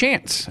and a new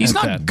chance. He's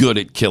not good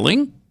at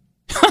killing.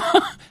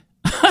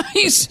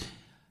 He's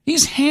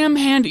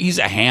ham-handed. He's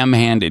a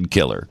ham-handed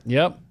killer.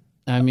 Yep.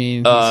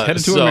 He's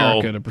headed to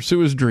America to pursue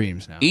his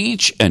dreams now.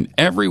 Each and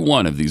every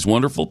one of these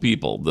wonderful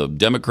people, the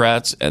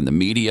Democrats and the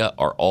media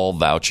are all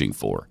vouching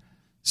for.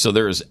 So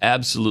there is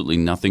absolutely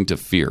nothing to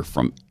fear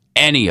from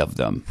any of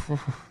them.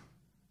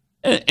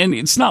 And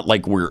it's not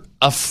like we're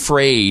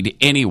afraid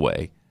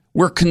anyway.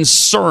 We're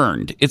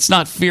concerned. It's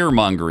not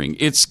fear-mongering.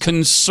 It's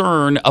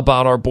concern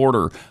about our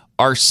border,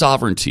 our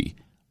sovereignty,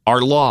 our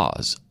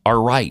laws,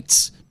 our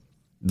rights,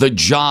 the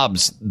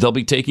jobs they'll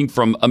be taking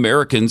from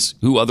Americans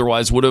who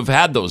otherwise would have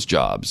had those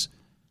jobs,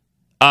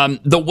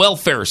 the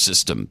welfare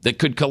system that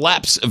could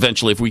collapse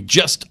eventually if we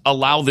just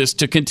allow this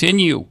to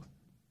continue.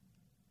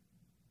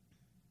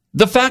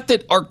 The fact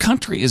that our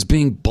country is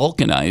being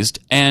balkanized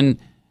and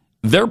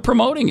they're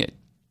promoting it.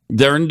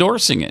 They're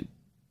endorsing it.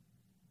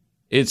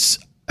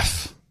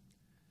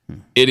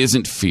 It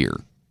isn't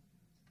fear.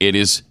 It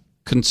is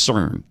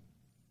concern.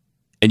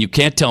 And you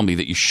can't tell me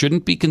that you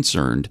shouldn't be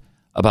concerned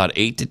about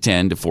 8 to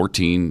 10 to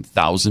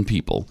 14,000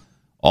 people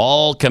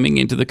all coming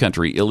into the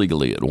country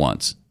illegally at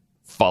once,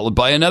 followed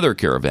by another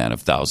caravan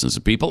of thousands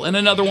of people and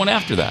another one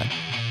after that.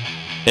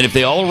 And if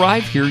they all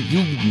arrive here,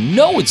 you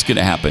know it's going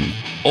to happen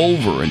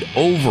over and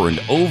over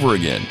and over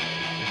again.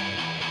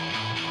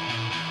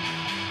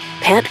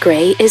 Pat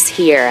Gray is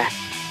here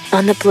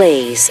on the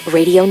Blaze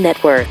Radio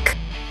Network.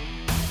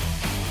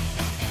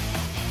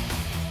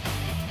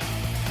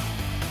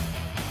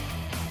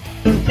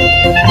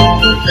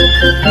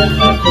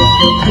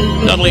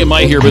 Not only am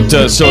I here, but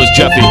so is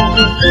Jeffy.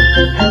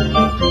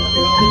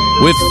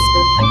 With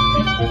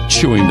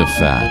Chewing the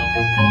Fat.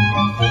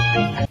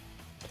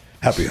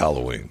 Happy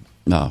Halloween.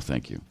 No,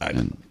 thank you.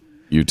 And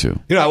you too.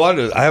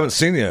 I haven't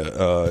seen you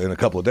in a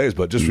couple of days,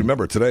 but just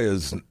remember, today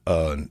is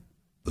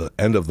the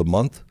end of the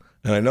month.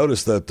 And I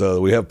noticed that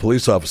we have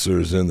police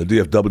officers in the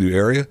DFW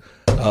area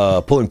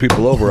pulling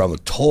people over on the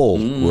toll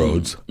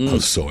roads. I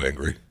was so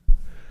angry.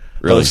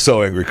 Really? I was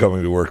so angry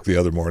coming to work the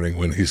other morning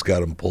when he's got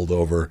them pulled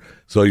over.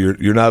 So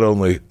you're not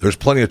only, there's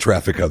plenty of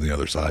traffic on the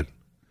other side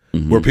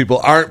where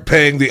people aren't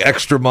paying the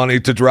extra money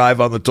to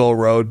drive on the toll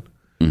road.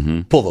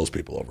 Pull those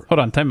people over. Hold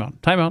on, time out.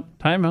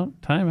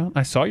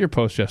 I saw your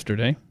post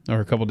yesterday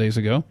or a couple days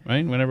ago,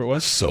 right? Whenever it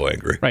was. So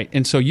angry. Right.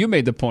 And so you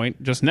made the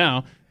point just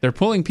now They're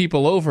pulling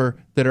people over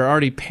that are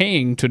already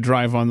paying to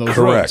drive on those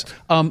Correct.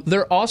 roads.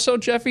 They're also,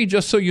 Jeffy,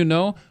 just so you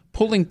know,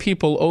 pulling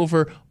people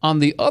over on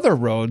the other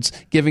roads,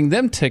 giving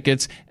them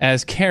tickets,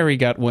 as Carrie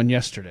got one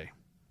yesterday.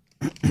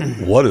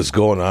 What is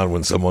going on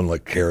when someone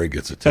like Carrie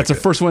gets a ticket? That's the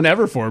first one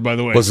ever for her, by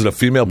the way. Was it a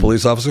female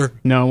police officer?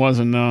 No, it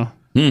wasn't, no.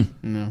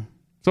 No.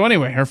 So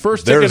anyway, her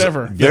first ticket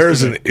ever.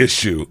 There's an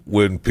issue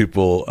when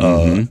people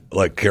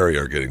like Carrie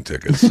are getting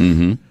tickets.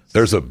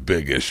 There's a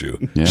big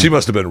issue. Yeah. She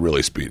must have been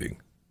really speeding.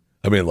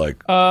 I mean,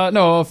 like,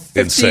 no, a 50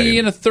 insane.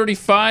 and a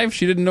 35.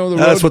 She didn't know the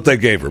road. That's what they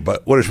gave her,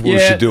 but what was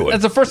she doing?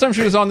 That's the first time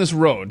she was on this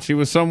road. She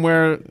was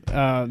somewhere.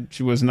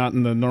 She was not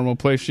in the normal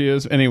place she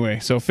is. Anyway,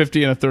 so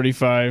 50 and a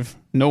 35.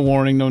 No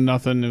warning, no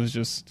nothing. It was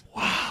just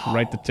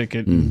write the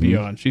ticket and be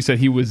on. She said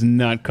he was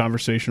not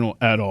conversational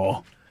at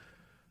all.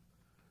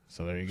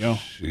 So there you go.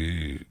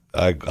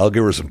 I'll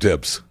give her some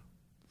tips.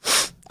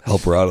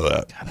 Help her out of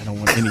that. God, I don't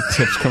want any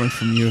tips coming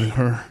from you and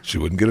her. She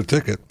wouldn't get a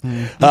ticket.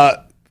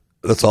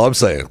 That's all I'm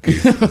saying,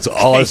 Keith. That's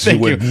all. She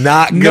would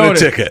not get a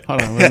ticket.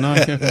 Hold on.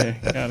 Got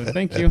it.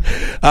 Thank you.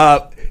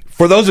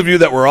 For those of you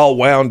that were all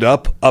wound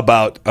up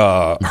about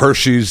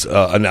Hershey's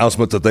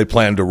announcement that they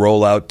plan to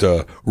roll out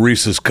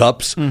Reese's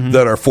cups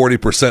that are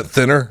 40%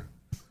 thinner,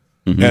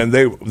 and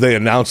they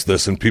announced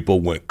this, and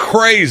people went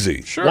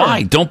crazy. Sure.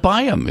 Why? Don't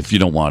buy them if you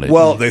don't want it.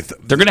 Well, they're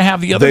going to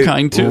have the other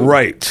kind too.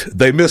 Right.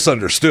 They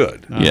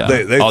misunderstood. Yeah.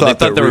 They thought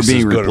they were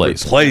being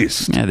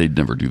replaced. Yeah, they'd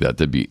never do that.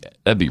 That'd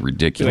be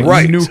ridiculous.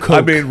 Right.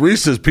 I mean,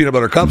 Reese's peanut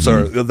butter cups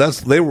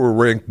they were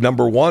ranked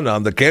number 1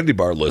 on the candy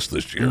bar list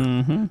this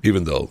year,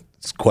 even though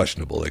it's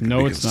questionable they can be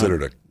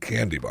considered a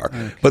candy bar.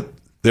 Okay. But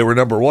they were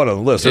number 1 on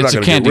the list. They're not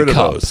going to get rid of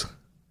those.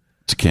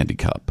 It's a candy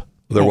cup.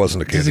 There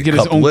wasn't a candy cup. Does it get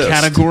its own list.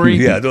 category?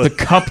 Yeah, the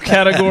cup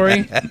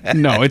category?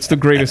 No, it's the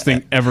greatest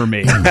thing ever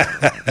made.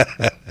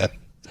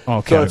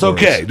 So it's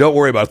okay. Don't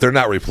worry about it. They're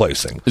not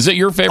replacing. Is it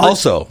your favorite?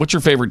 Also, what's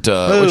your favorite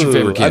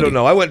candy? I don't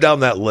know. I went down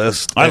that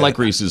list. I like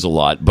Reese's a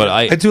lot, but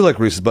I do like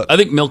Reese's, but I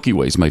think Milky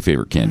Way is my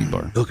favorite candy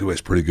bar. Milky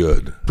Way's pretty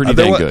good. Pretty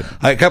dang good.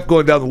 I kept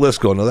going down the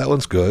list going, no, that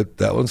one's good.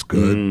 That one's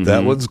good.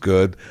 That one's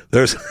good.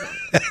 There's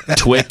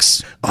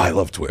Twix. I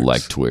love Twix. I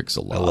like Twix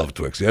a lot. I love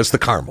Twix. Yeah, it's the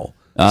caramel.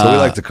 So we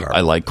like the caramel.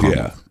 I like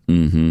caramel. Yeah.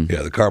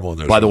 Yeah, the caramel.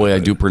 By the way, I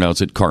do pronounce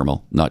it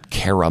caramel, not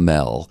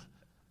caramel.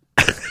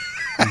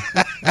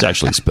 It's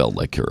actually spelled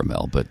like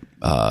caramel, but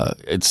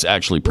it's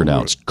actually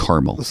pronounced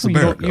caramel.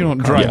 You don't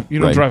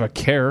drive a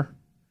Care.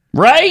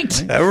 Right.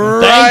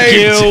 Thank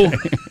you.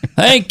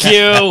 Thank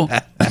you.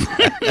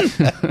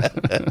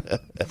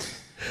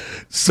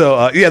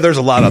 So, there's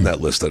a lot on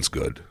that list that's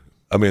good.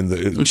 I mean,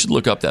 we should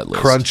look up that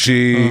list.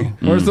 Crunchy.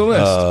 Where's the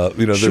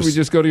list? Should we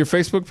just go to your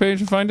Facebook page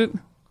and find it?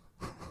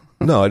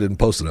 No, I didn't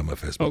post it on my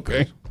Facebook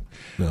page.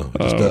 No,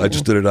 I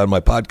just did it on my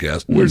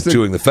podcast,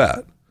 Chewing the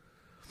Fat.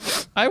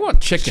 I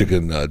want chicken.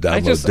 Chicken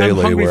download daily.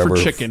 I'm hungry wherever.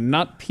 for chicken,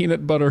 not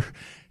peanut butter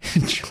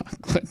and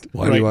chocolate.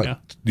 Why do you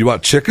want? You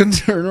want chicken?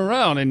 Turn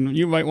around, and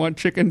you might want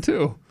chicken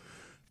too.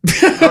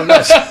 Hold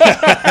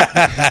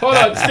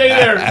on, stay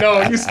there.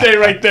 No, you stay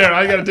right there.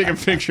 I got to take a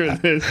picture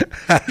of this.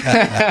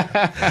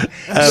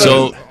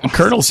 So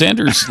Colonel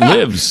Sanders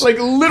lives. Like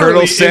literally,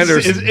 Colonel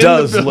Sanders is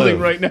does in the building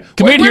live right now.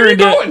 Come in here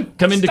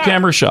come into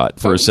camera shot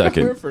for a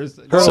second.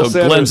 Colonel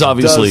So Glenn's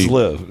obviously does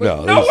live.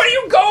 No, where are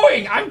you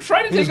going? I'm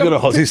trying to take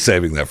He's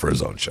saving that for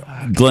his own show.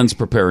 Glenn's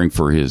preparing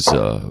for his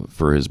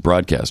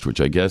broadcast, which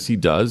I guess he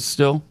does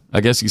still.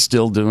 I guess he's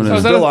still doing it.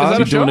 Is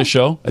he doing a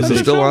show? Is he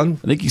still on?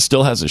 I think he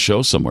still has a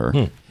show somewhere.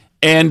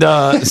 And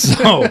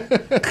so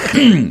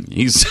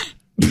he's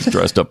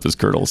dressed up as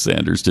Colonel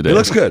Sanders today. He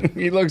looks good.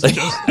 He looks good.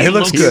 He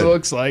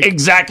looks like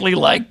exactly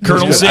like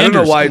Colonel Sanders. I don't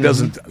know why he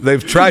doesn't.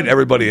 They've tried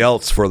everybody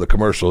else for the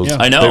commercials. Yeah.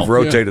 I know. They've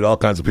rotated all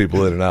kinds of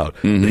people in and out.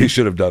 He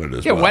should have done it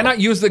as well. Yeah, why not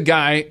use the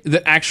guy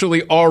that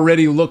actually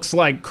already looks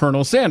like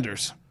Colonel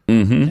Sanders?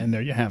 And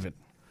there you have it.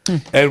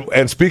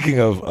 And speaking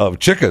of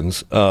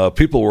chickens,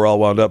 people were all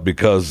wound up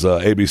because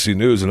ABC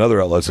News and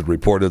other outlets had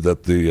reported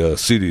that the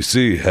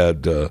CDC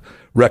had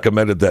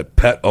recommended that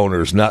pet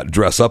owners not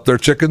dress up their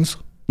chickens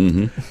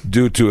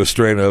due to a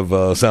strain of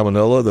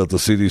salmonella that the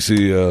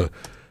CDC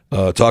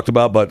talked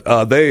about.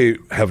 But they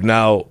have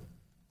now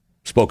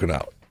spoken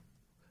out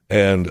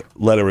and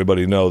let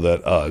everybody know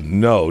that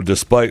no,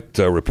 despite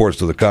reports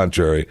to the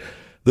contrary,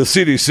 the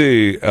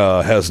CDC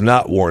has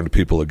not warned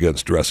people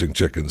against dressing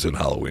chickens in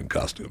Halloween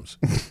costumes.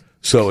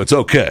 So it's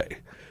okay.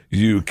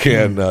 You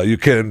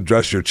can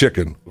dress your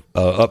chicken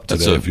up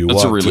today if you want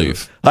to. That's a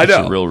relief. I know.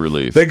 That's a real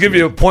relief. They give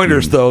you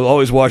pointers, though.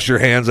 Always wash your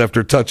hands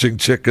after touching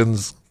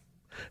chickens.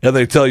 And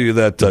they tell you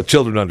that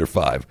children under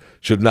 5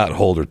 should not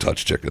hold or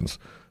touch chickens.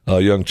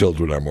 Young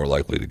children are more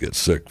likely to get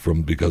sick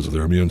because of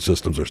their immune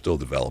systems are still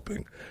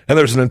developing. And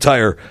there's an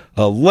entire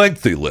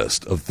lengthy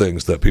list of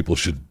things that people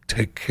should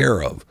take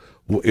care of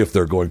if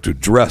they're going to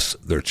dress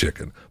their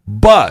chicken.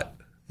 But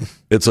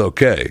it's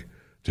okay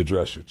to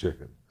dress your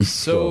chicken.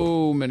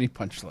 So many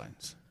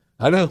punchlines.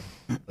 I know.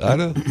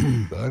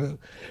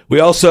 We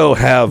also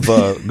have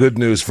good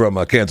news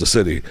from Kansas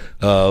City.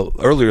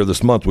 Earlier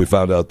this month, we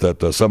found out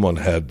that someone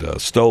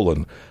had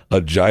stolen a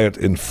giant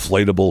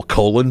inflatable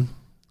colon,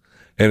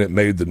 and it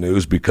made the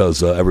news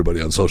because everybody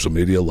on social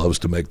media loves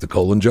to make the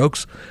colon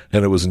jokes,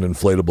 and it was an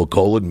inflatable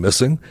colon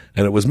missing,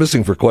 and it was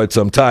missing for quite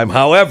some time.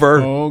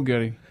 However,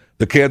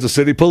 the Kansas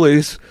City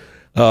Police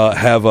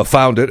have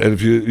found it, and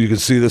if you can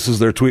see, this is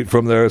their tweet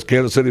from their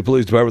Kansas City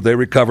Police Department. They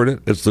recovered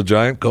it. It's the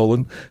giant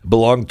colon. It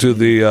belonged to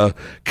the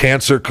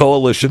Cancer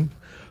Coalition,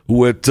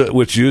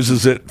 which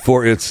uses it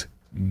for its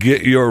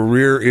Get Your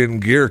Rear in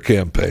Gear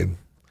campaign.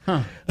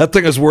 That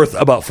thing is worth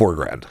about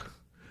 $4,000.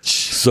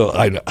 So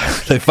I know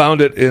they found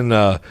it in.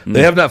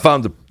 They have not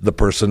found the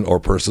person or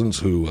persons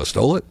who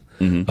stole it,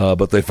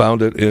 but they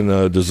found it in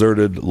a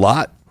deserted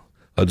lot,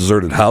 a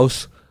deserted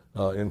house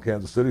in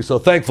Kansas City. So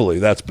thankfully,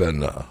 that's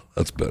been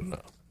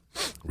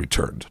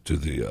returned to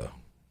the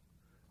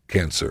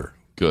cancer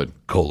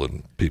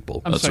colon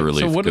people. That's a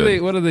relief. So what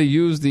do they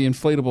use the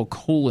inflatable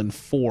colon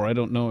for? I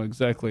don't know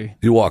exactly.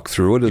 You walk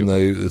through it, and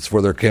it's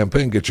for their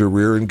campaign. Get Your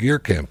Rear in Gear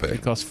campaign.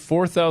 It costs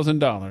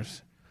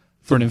 $4,000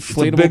 for an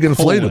inflatable. It's a big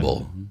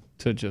inflatable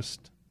to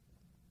just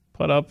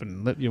put up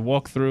and let you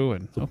walk through.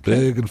 And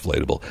big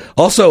inflatable.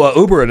 Also,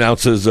 Uber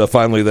announces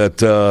finally that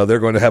they're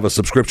going to have a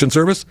subscription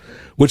service,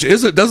 which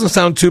doesn't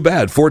sound too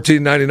bad.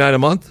 $14.99 a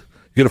month.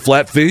 You get a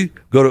flat fee.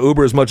 Go to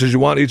Uber as much as you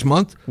want each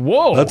month.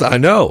 Whoa! I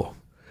know.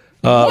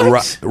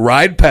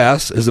 Ride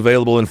Pass is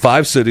available in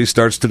 5 cities.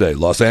 Starts today: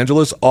 Los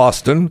Angeles,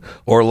 Austin,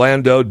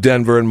 Orlando,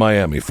 Denver, and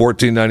Miami.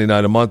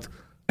 $14.99 a month,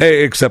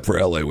 except for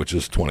LA, which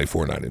is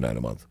 $24.99 a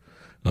month.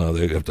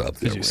 They have to up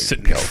the rate.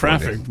 Sit in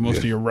traffic most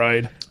of your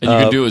ride, and you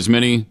can do as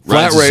many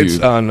flat rates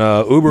on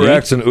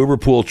UberX and Uber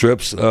Pool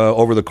trips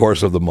over the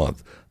course of the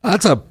month.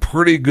 That's a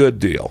pretty good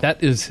deal.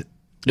 That is,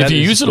 if you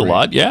use it a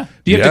lot, yeah.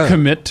 Do you have to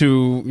commit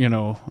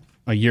to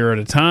a year at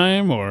a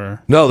time,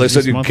 or no? They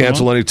said you can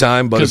cancel any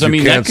time, but if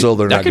you cancel,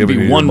 they're not giving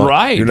you one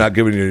ride. You're not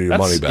giving you your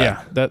money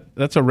back. Yeah,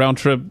 that's a round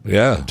trip.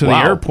 Yeah, to the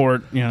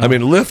airport. I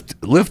mean,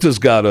 Lyft has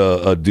got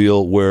a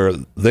deal where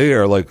they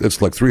are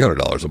it's like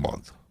 $300 a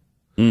month.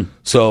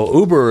 So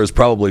Uber is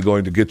probably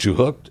going to get you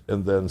hooked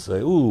and then say,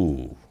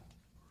 "Ooh,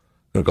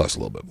 it costs a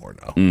little bit more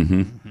now."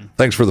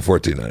 Thanks for the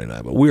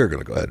 $14.99, but we are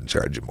going to go ahead and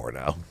charge you more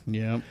now.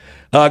 Yeah.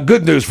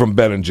 Good news from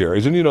Ben and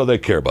Jerry's, and they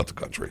care about the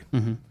country.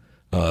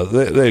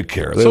 They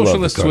care. They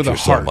Socialists love the country with a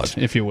heart, so much,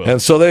 if you will.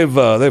 And so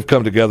they've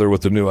come together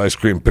with the new ice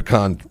cream,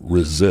 Pecan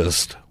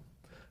Resist,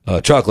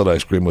 chocolate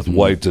ice cream with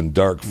white and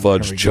dark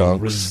fudge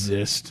chunks.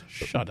 Resist.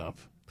 Shut up.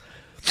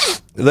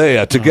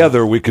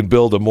 Together we can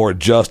build a more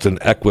just and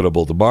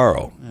equitable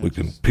tomorrow. We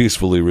can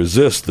peacefully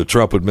resist the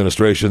Trump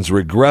administration's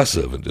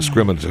regressive and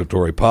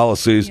discriminatory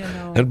policies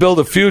and build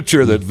a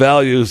future that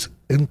values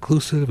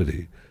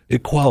inclusivity,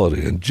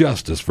 equality, and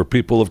justice for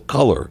people of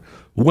color,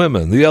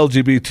 women, the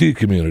LGBT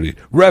community,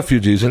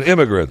 refugees, and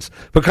immigrants.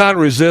 Pecan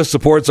Resist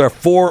supports our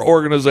 4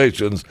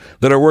 organizations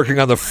that are working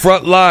on the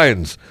front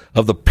lines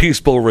of the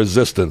peaceful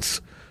resistance,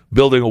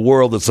 building a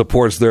world that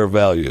supports their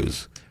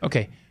values.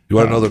 Okay. You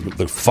want to know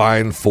the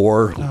fine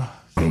 4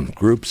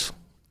 groups?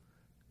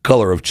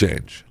 Color of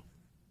Change.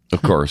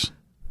 Of course.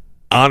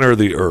 Honor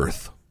the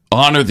Earth.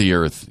 Honor the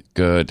Earth.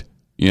 Good.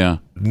 Yeah.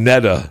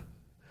 Neta.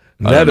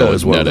 Neta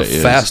is one of the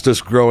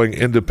fastest growing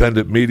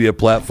independent media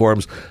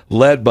platforms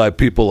led by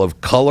people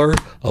of color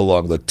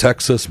along the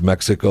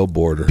Texas-Mexico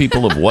border.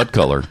 People of what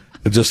color?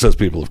 It just says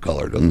people of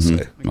color, doesn't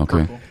say.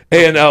 Okay.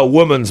 And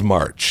Women's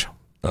March,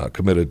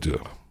 committed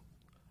to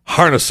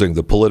harnessing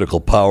the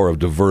political power of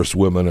diverse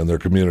women and their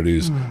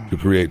communities to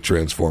create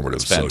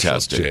transformative social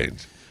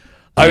change.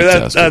 I mean,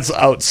 that's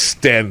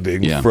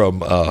outstanding from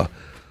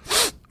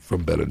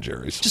Ben and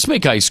Jerry's. Just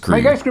make ice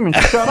cream. Make ice cream and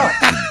shut up.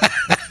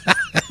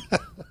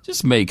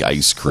 Just make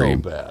ice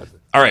cream. So bad.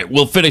 All right,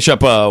 we'll finish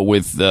up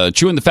with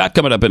Chewing the Fat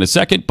coming up in a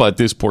second, but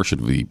this portion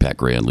of the Pat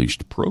Gray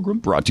Unleashed program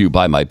brought to you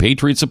by My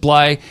Patriot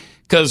Supply,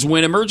 because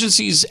when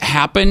emergencies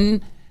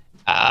happen,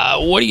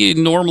 what do you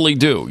normally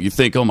do? You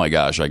think, oh my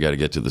gosh, I got to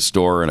get to the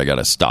store and I got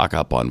to stock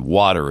up on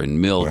water and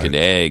milk and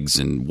eggs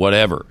and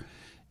whatever.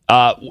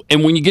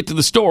 And when you get to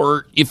the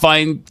store, you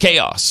find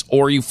chaos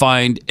or you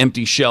find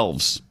empty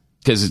shelves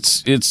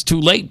because it's too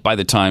late by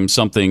the time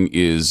something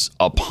is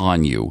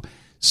upon you.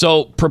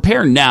 So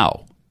prepare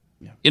now.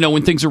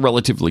 When things are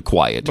relatively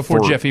quiet. Before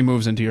Jeffy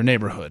moves into your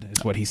neighborhood,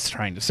 is what he's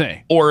trying to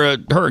say. Or a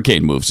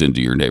hurricane moves into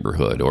your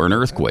neighborhood, or an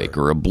earthquake,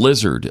 or a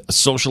blizzard, a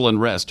social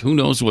unrest. Who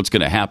knows what's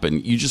going to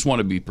happen? You just want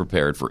to be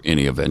prepared for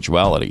any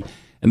eventuality.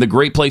 And the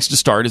great place to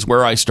start is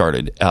where I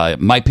started,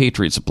 My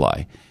Patriot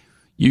Supply.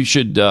 You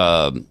should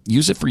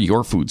use it for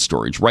your food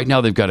storage. Right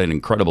now, they've got an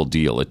incredible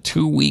deal, a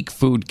 2-week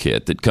food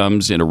kit that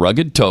comes in a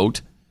rugged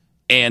tote.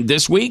 And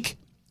this week,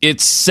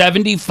 it's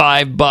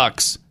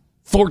 $75.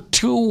 For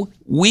 2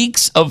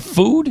 weeks of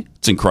food?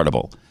 It's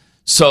incredible.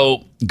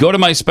 So go to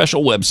my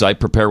special website,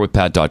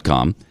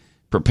 preparewithpat.com,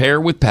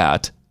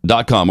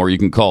 preparewithpat.com, or you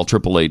can call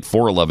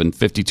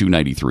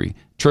 888-411-5293,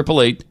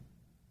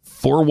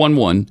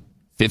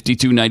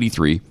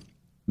 888-411-5293.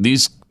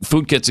 These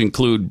food kits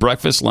include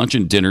breakfast, lunch,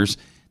 and dinners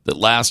that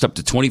last up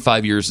to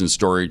 25 years in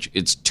storage.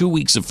 It's 2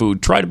 weeks of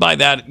food. Try to buy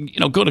that.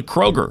 Go to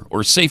Kroger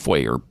or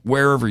Safeway or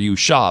wherever you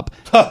shop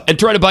and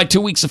try to buy 2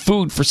 weeks of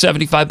food for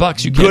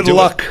 $75. You can't Good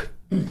luck.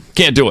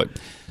 Can't do it.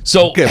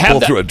 So you can't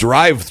pull through a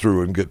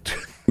drive-through and get.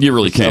 You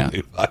really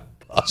can't.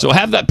 So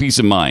have that peace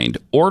of mind.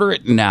 Order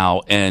it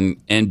now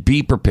and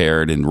be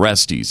prepared and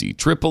rest easy.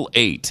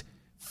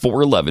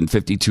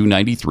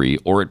 888-411-5293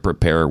 or at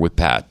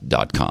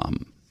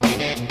preparewithpat.com.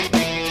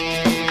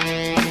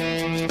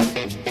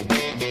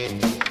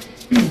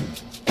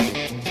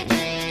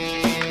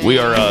 We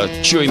are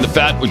chewing the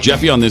fat with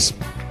Jeffy on this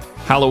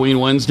Halloween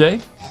Wednesday.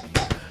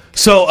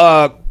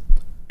 So,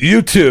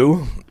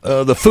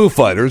 U2, the Foo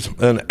Fighters,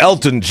 and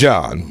Elton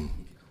John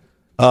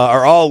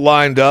are all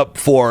lined up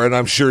for, and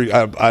I'm sure,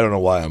 I don't know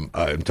why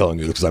I'm telling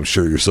you this, because I'm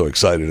sure you're so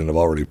excited and have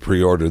already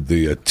pre-ordered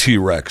the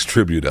T-Rex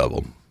tribute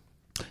album.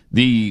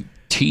 The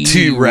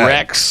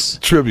T-Rex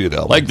tribute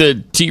album. Like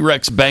the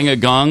T-Rex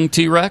Bang-A-Gong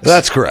T-Rex?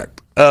 That's correct.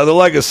 The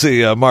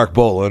legacy, Mark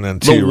Bolan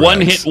and T-Rex. The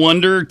one-hit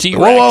wonder T-Rex?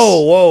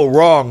 Whoa,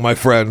 wrong, my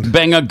friend.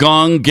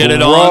 Bang-A-Gong, get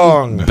it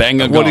wrong. on?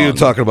 Bang-A-Gong. What are you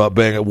talking about,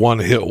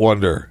 one-hit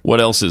wonder? What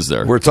else is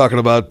there? We're talking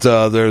about,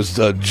 there's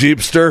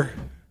Jeepster.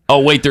 Oh,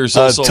 wait, there's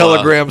also...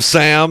 Telegram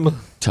Sam.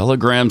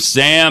 Telegram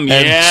Sam, yeah.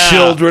 And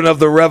Children of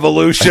the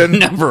Revolution.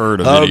 Never heard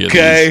of any of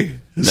these.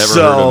 Never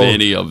heard of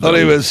any of them. Don't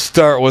even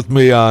start with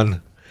me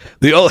on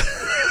the old...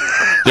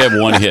 They have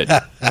one hit.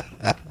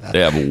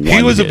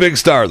 He was a big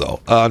star,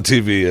 though, on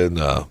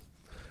TV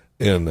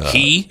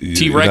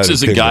T-Rex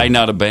is a guy,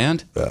 not a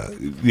band?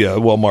 Yeah,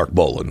 well, Mark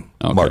Bolan.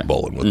 Okay. Mark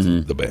Bolan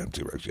with the band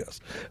T-Rex, yes.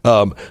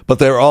 But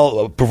they're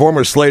all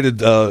performers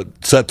slated,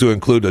 set to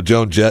include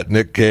Joan Jett,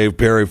 Nick Cave,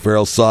 Perry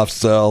Farrell, Soft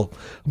Cell,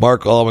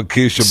 Mark Allman,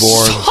 Keisha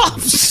Bourne.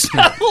 Soft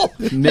Cell?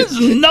 This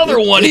is another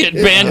one-hit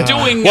band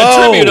doing a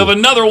tribute of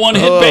another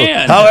one-hit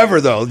band. However,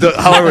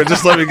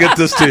 just let me get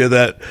this to you,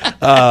 that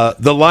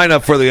the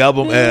lineup for the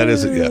album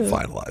isn't yet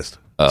finalized.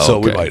 So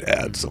we might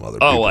add some other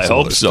people. Oh, I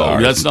hope so.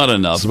 That's not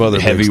enough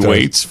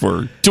heavyweights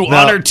to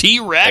honor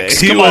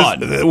T-Rex. Come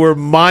on. Were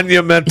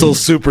monumental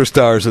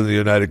superstars in the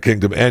United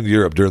Kingdom and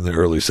Europe during the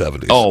early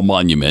 70s. Oh,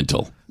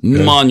 monumental.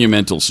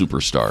 Monumental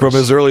superstars. From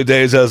his early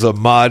days as a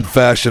mod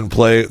fashion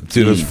play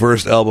to his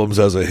first albums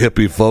as a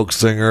hippie folk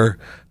singer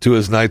to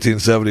his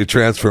 1970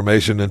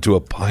 transformation into a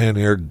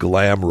pioneer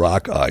glam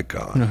rock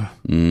icon.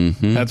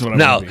 That's what I'm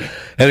now.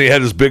 And he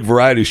had his big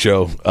variety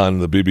show on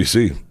the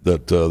BBC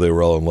that they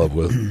were all in love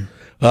with.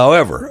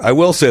 However, I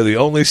will say the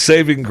only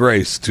saving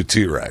grace to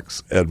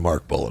T-Rex and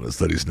Mark Bolan is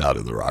that he's not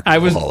in the Rock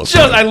and Roll Hall of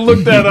Fame. I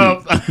looked that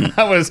up.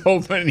 I was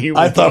hoping he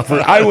was.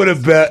 I would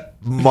have bet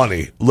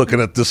money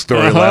looking at this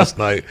story last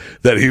night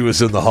that he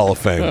was in the Hall of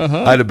Fame.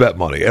 I'd have bet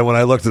money. And when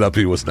I looked it up,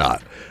 he was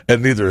not.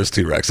 And neither is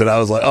T-Rex. And I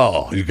was like,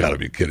 oh, you got to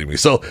be kidding me.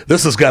 So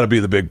this has got to be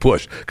the big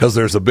push because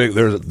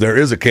there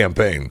is a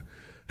campaign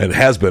and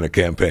has been a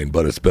campaign,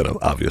 but it's been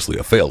obviously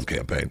a failed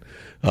campaign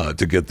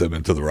to get them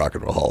into the Rock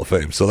and Roll Hall of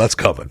Fame. So that's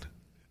coming.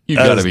 You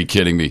got to be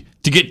kidding me.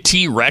 To get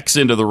T-Rex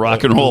into the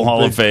Rock and Roll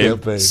Hall of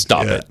Fame?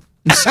 Stop it.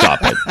 Stop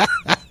it.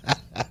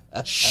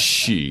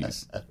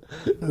 Jeez.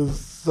 It's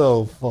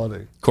so funny.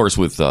 Of course,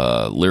 with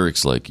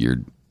lyrics like "You're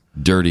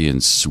dirty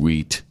and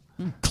sweet,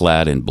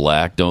 clad in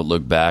black, don't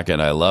look back,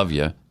 and I love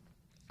you."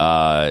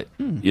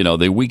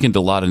 They weakened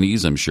a lot of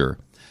knees, I'm sure.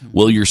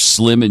 Well, you're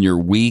slim and you're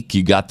weak.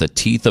 You got the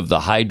teeth of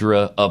the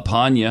Hydra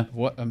upon you.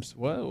 What?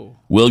 Whoa.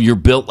 Well, you're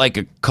built like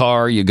a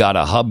car. You got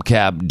a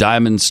hubcap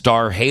diamond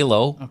star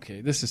halo. Okay,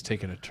 this is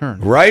taking a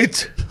turn.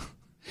 Right?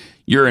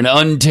 You're an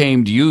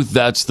untamed youth.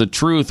 That's the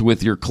truth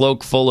with your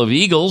cloak full of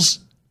eagles.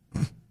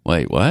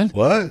 Wait, what?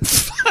 What?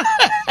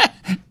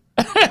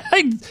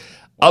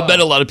 I'll bet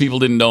a lot of people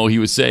didn't know he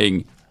was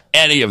saying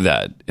any of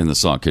that in the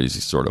song because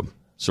he sort of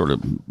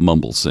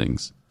mumble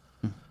sings.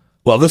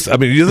 Well, this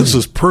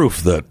is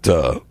proof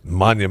that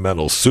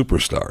monumental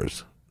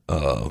superstars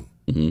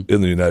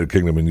in the United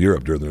Kingdom and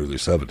Europe during the early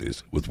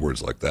 70s with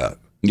words like that.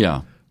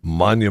 Yeah.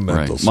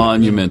 Monumental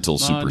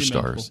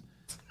superstars.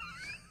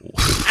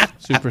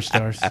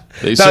 Superstars.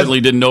 They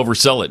certainly didn't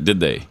oversell it, did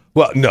they?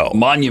 Well, no.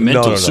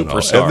 Monumental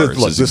superstars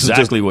Look, is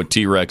exactly what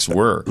T-Rex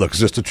were. Look, it's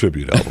just a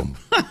tribute album.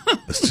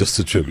 It's just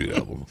a tribute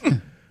album.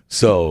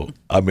 So,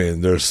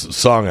 there's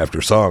song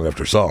after song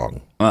after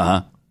song.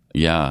 Uh-huh.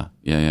 Yeah.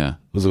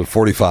 Was it a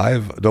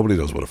 45? Nobody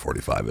knows what a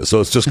 45 is.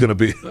 So it's just going to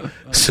be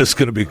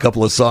a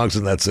couple of songs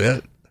and that's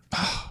it.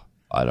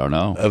 I don't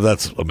know.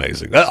 That's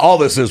amazing. All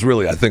this is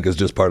really, I think, is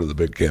just part of the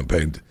big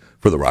campaign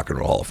for the Rock and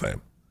Roll Hall of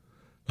Fame.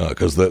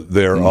 Because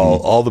they're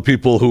all the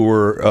people who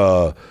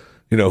were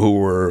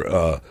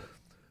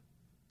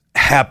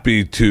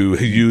happy to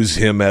use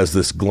him as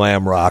this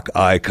glam rock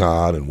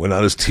icon and went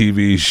on his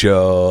TV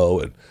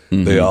show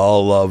and they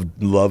all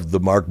loved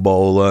the Mark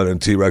Bolan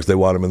and T-Rex. They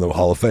want him in the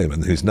Hall of Fame,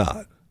 and he's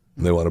not.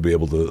 And they want to be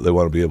able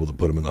to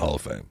put him in the Hall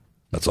of Fame.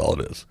 That's all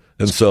it is.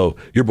 And so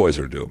your boys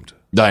are doomed.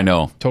 I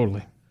know.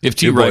 Totally. If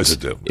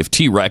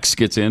T-Rex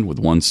gets in with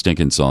one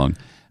stinking song.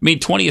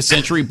 20th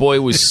Century Boy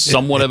was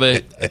somewhat of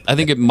I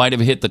think it might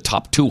have hit the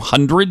top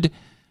 200.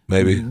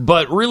 Maybe.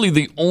 But really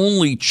the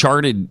only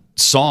charted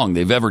song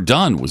they've ever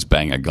done was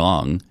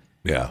Bang-A-Gong.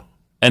 Yeah.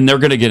 And they're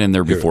going to get in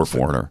there before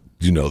Foreigner.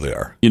 You know they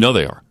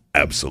are.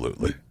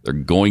 Absolutely. They're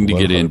going to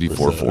get in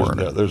before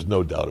Foreigner. There's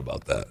no doubt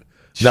about that.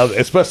 Now,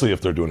 especially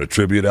if they're doing a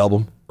tribute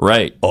album.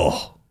 Right.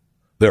 Oh,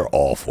 They're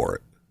all for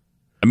it.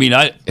 I mean,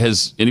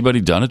 has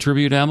anybody done a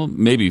tribute album?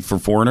 Maybe for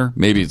Foreigner.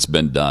 Maybe it's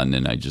been done,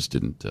 and I just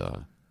didn't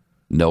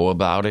know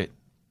about it.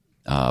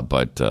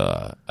 But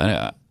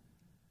how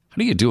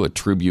do you do a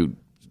tribute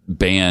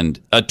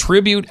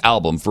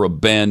album for a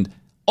band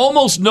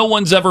almost no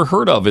one's ever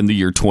heard of in the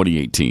year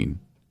 2018?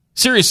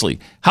 Seriously,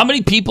 how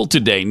many people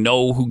today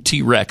know who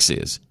T-Rex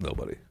is?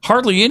 Nobody.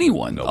 Hardly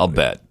anyone, I'll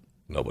bet.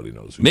 Nobody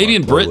knows who Maybe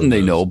Mark in Britain Boland they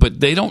is. know, but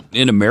they don't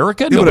in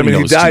America. Yeah, Nobody but,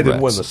 knows he died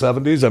T-Rex.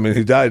 in the 70s. I mean,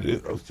 he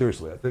died.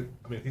 Seriously,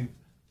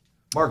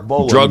 Mark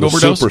Boland, drug the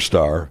overdose?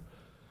 superstar.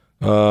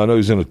 No,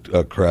 he's in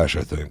a crash,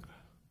 I think.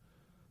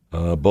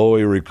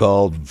 Bowie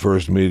recalled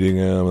first meeting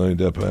him.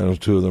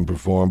 Two of them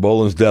performed.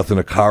 Boland's death in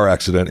a car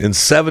accident in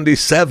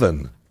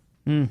 1977.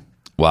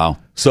 Wow.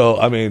 So,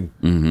 I mean,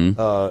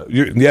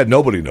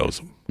 nobody knows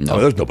him. No. I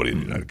mean, there's nobody in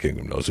the United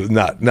Kingdom knows him.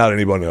 Not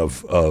anyone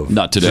of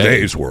not today.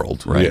 Today's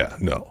world. Right. Yeah,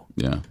 no.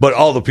 Yeah. But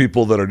all the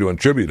people that are doing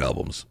tribute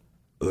albums,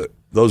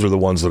 those are the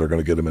ones that are going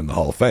to get him in the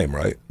Hall of Fame,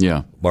 right?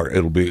 Yeah. Mark,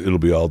 it'll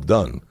be all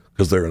done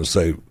because they're going to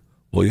say,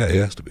 well, yeah, he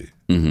has to be.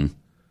 Mm-hmm.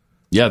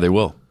 Yeah, they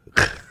will.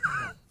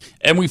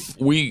 And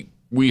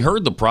we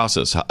heard the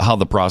process, how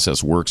the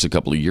process works a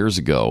couple of years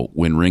ago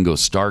when Ringo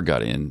Starr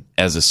got in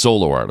as a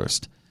solo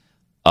artist.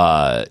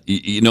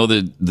 You know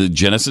the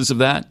genesis of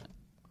that?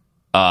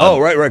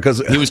 Right,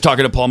 because he was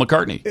talking to Paul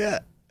McCartney. Yeah.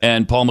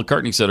 And Paul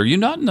McCartney said, Are you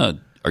not in?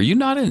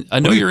 I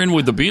know you're in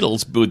with the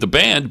Beatles, with the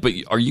band, but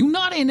are you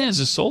not in as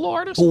a solo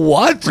artist?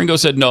 What? Ringo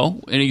said no.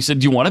 And he said,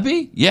 Do you want to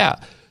be? Yeah.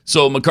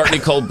 So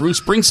McCartney called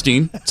Bruce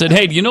Springsteen, said,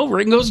 Hey, do you know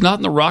Ringo's not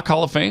in the Rock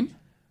Hall of Fame?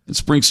 And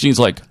Springsteen's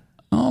like,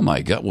 Oh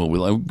my God, well,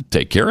 we'll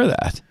take care of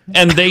that.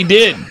 And they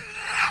did.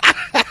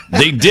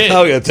 They did.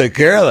 Oh, yeah, take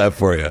care of that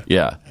for you.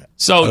 Yeah.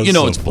 So, That's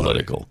it's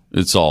political.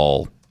 It's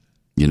all,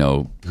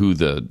 who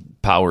the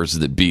powers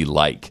that be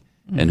like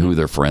and who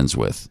they're friends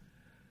with.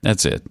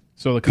 That's it.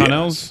 So the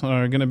Connells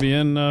are going to be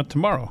in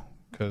tomorrow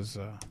because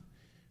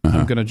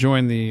I'm going to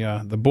join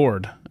the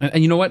board.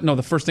 And you know what? No,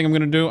 the first thing I'm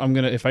going to do,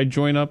 if I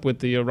join up with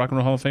the Rock and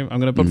Roll Hall of Fame,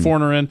 I'm going to put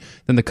Foreigner in.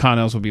 Then the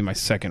Connells will be my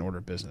second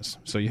order business.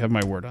 So you have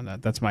my word on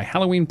that. That's my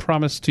Halloween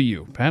promise to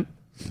you, Pat.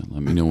 Yeah,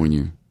 let me know when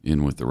you're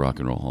in with the Rock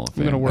and Roll Hall of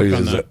Fame. I'm going to work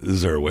on that.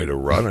 Is there a way to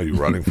run? Are you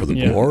running for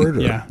the board?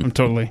 Or? Yeah, I'm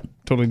totally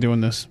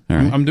doing this.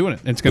 Right. I'm doing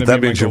it. It's going to be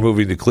that means you're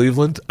moving to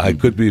Cleveland? I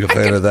could be a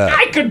fan of that.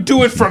 I could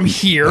do it from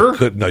here.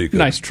 No, you could.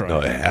 Nice try. No,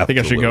 I think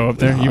I should go up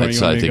there.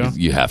 I think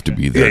you have to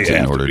be there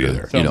in order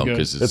to,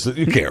 because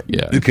you can't.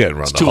 Yeah, you can't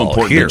run. It's the too hall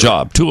important. here. The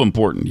job too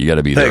important. You got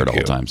to be there at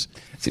all times.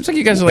 Seems like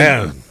you guys are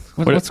like.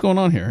 What's going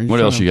on here?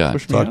 What else you got?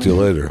 Talk to you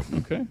later.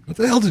 Okay. What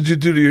the hell did you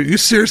do to you? You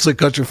seriously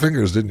cut your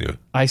fingers, didn't you?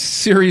 I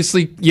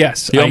seriously,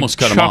 yes. He almost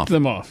cut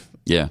them off.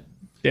 Yeah.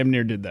 Damn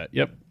near did that.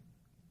 Yep.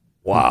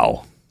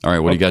 Wow. All right,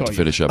 what do you got to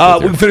finish up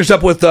with? We can finish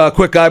up with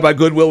Quick Guy by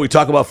Goodwill. We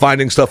talk about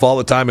finding stuff all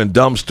the time in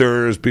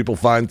dumpsters. People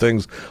find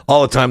things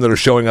all the time that are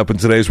showing up in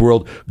today's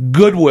world.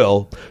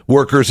 Goodwill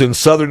workers in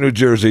southern New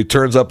Jersey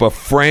turns up a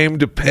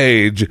framed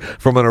page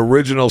from an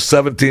original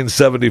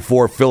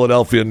 1774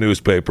 Philadelphia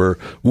newspaper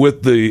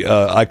with the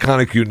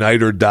iconic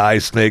Unite or Die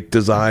snake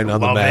design on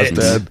the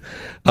masthead.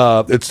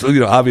 It's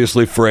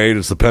obviously frayed.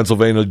 It's the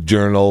Pennsylvania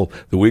Journal,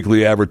 the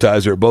Weekly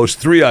Advertiser. It boasts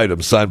 3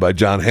 items signed by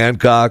John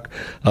Hancock,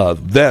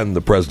 then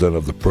the president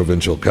of the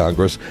Provincial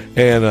Congress,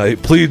 and he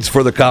pleads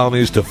for the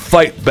colonies to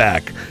fight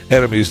back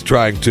enemies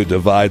trying to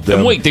divide them.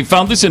 And wait, they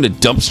found this in a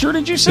dumpster,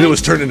 did you say? It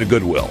was turned into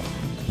Goodwill.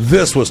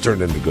 This was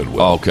turned into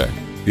Goodwill. Oh, okay.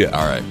 Yeah.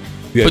 All right.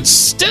 Yeah. But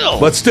still.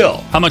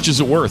 How much is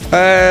it worth?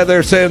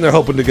 They're saying they're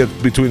hoping to get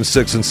between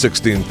 $6,000 and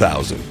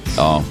 $16,000.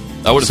 Oh.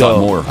 I would have thought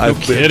more. I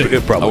would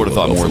have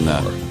thought more than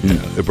that.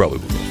 Yeah, it probably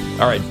would.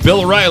 All right,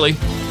 Bill O'Reilly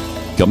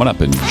coming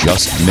up in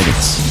just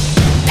minutes.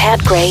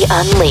 Pat Gray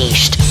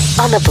Unleashed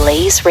on the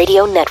Blaze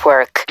Radio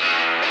Network.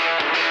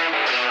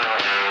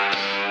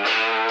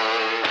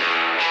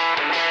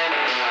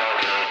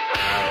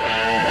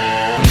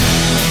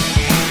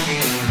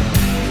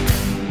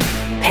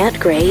 Pat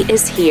Gray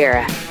is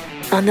here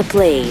on the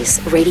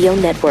Blaze Radio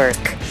Network.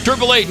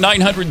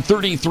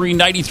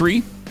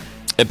 888-933-93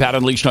 at Pat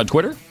Unleashed on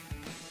Twitter.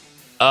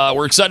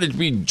 We're excited to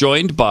be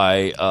joined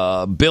by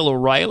Bill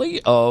O'Reilly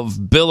of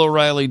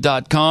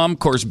BillO'Reilly.com. Of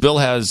course, Bill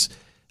has,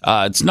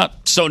 it's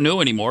not so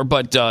new anymore,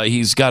 but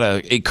he's got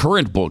a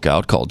current book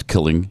out called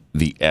Killing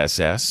the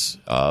SS,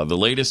 the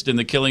latest in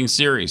the Killing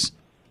series.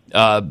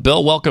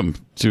 Bill, welcome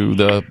to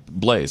the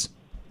Blaze.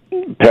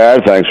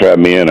 Pat, thanks for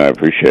having me in. I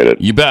appreciate it.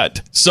 You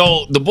bet.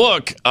 So the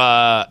book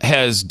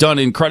has done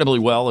incredibly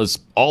well, as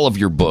all of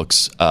your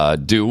books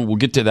do. We'll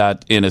get to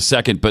that in a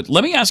second. But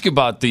let me ask you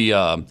about the,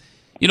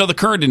 the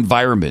current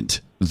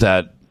environment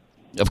that,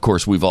 of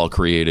course, we've all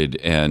created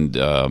and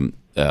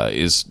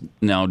is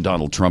now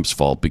Donald Trump's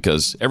fault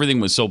because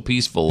everything was so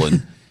peaceful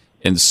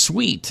and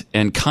sweet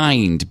and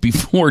kind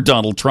before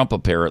Donald Trump,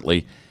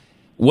 apparently.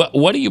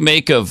 What do you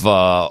make of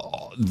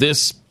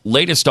this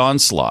latest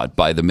onslaught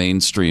by the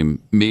mainstream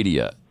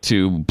media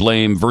to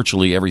blame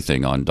virtually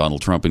everything on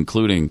Donald Trump,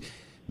 including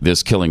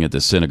this killing at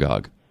the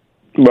synagogue?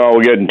 Well,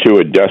 we're getting to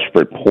a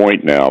desperate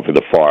point now for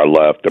the far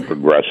left, the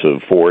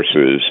progressive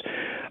forces.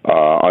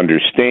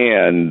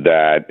 understand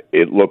that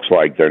it looks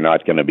like they're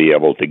not going to be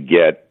able to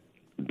get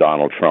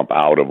Donald Trump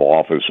out of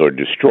office or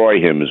destroy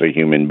him as a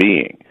human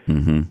being.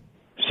 Mm-hmm.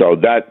 So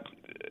that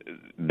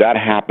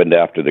happened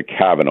after the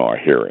Kavanaugh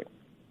hearing.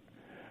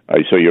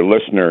 So your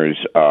listeners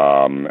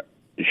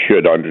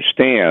should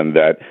understand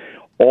that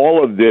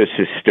all of this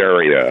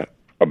hysteria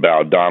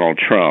about Donald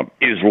Trump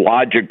is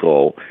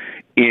logical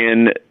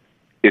in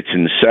its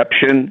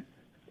inception.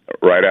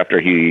 Right after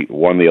he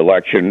won the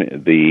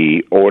election,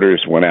 the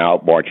orders went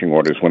out, marching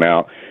orders went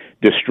out,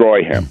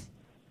 destroy him.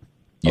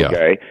 Yeah.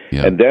 Okay?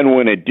 Yeah. And then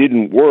when it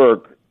didn't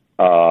work,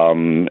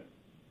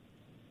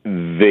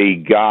 they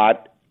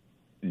got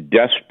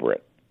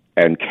desperate.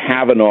 And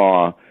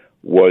Kavanaugh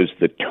was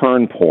the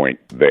turn point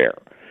there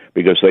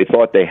because they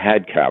thought they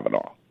had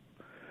Kavanaugh.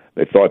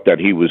 They thought that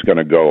he was going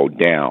to go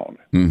down,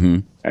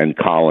 and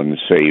Collins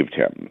saved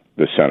him,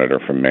 the senator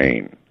from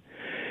Maine.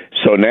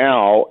 So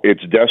now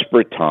it's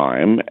desperate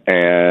time,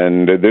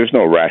 and there's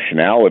no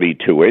rationality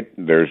to it.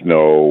 There's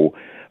no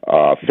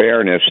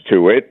fairness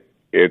to it.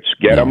 It's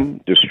get them,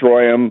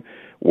 destroy them.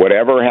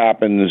 Whatever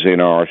happens in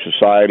our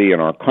society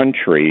and our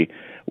country,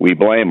 we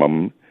blame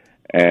them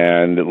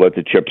and let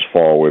the chips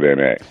fall where they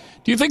may.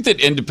 Do you think that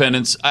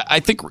independents? I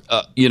think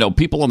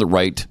people on the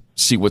right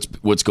see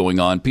what's going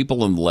on.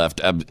 People on the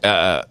left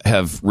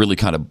have really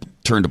kind of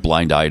turned a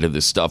blind eye to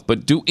this stuff.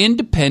 But do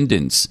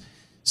independents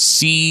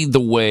see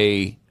the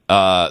way?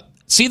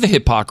 See the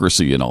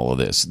hypocrisy in all of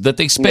this? That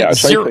they spent I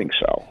think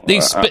so. They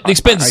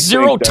spent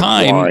zero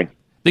time.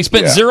 They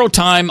spent zero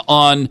time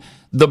on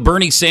the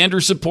Bernie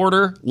Sanders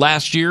supporter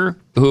last year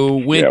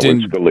who went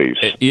with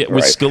Scalise.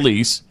 With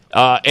Scalise.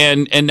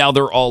 And now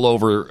they're all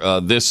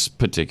over this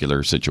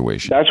particular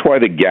situation. That's why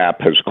the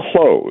gap has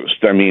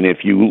closed. I mean, if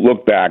you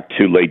look back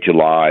to late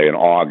July and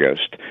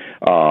August,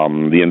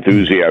 the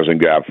enthusiasm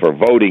gap for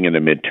voting in the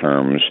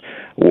midterms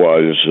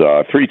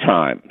was 3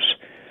 times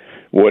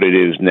what it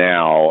is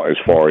now as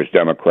far as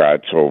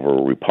Democrats over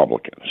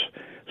Republicans.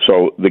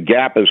 So the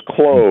gap is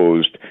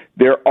closed.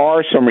 There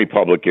are some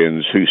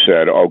Republicans who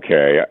said,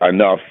 okay,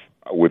 enough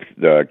with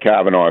the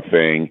Kavanaugh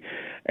thing,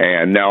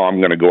 and now I'm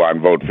going to go out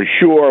and vote for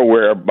sure,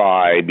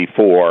 whereby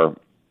before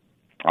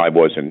I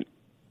wasn't,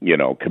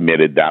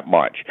 committed that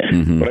much.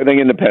 Mm-hmm. But I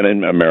think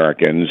independent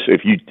Americans,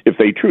 if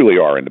they truly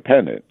are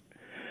independent,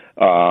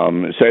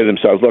 say to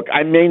themselves, look,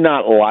 I may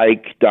not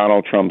like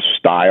Donald Trump's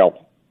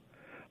style.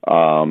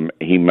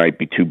 He might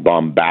be too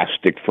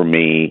bombastic for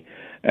me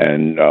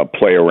and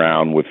play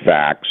around with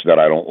facts that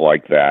I don't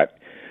like that.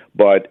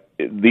 But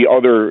the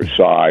other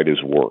side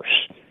is worse.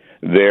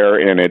 They're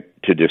in it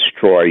to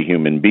destroy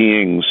human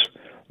beings.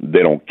 They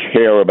don't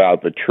care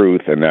about the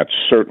truth, and that's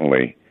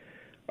certainly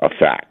a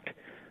fact.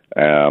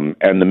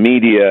 And the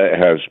media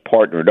has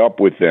partnered up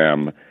with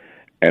them,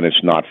 and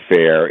it's not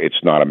fair,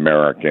 it's not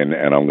American,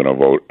 and I'm going to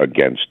vote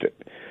against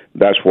it.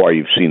 That's why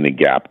you've seen the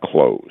gap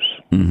close.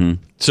 Mm-hmm.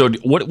 So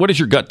what does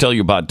your gut tell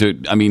you about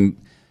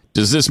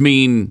does this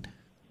mean,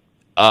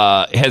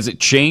 has it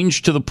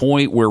changed to the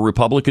point where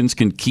Republicans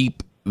can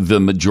keep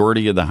the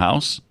majority of the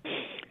House?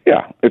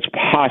 Yeah, it's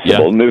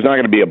possible. And there's not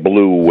going to be a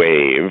blue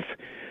wave.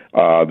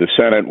 The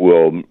Senate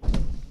will,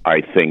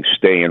 I think,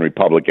 stay in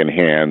Republican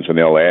hands, and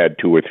they'll add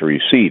 2 or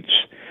 3 seats.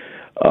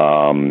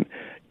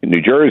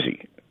 New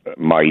Jersey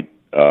might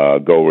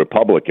go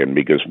Republican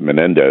because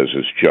Menendez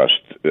is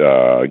just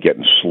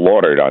getting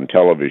slaughtered on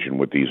television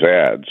with these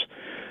ads.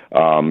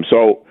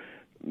 So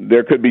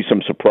there could be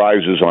some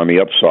surprises on the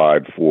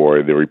upside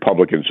for the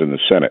Republicans in the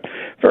Senate.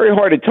 Very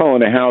hard to tell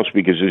in the House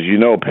because, as you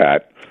know,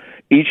 Pat,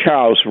 each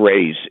House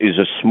race is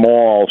a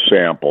small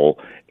sample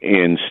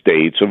in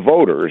states of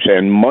voters,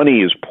 and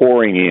money is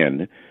pouring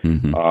in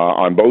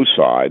on both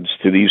sides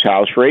to these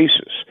House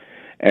races.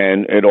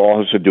 And it all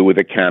has to do with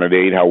the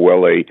candidate, how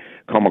well they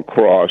come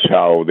across,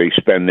 how they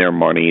spend their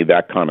money,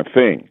 that kind of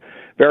thing.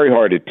 Very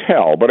hard to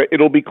tell, but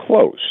it'll be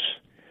close,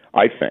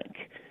 I think.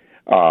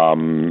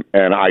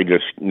 And I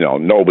just,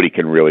 nobody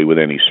can really with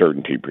any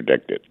certainty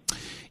predict it.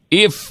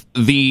 If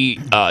the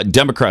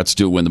Democrats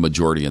do win the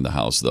majority in the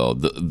House, though,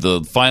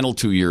 the final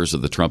 2 years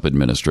of the Trump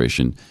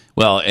administration,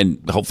 well, and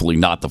hopefully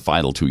not the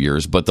final 2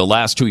 years, but the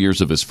last 2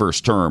 years of his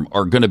first term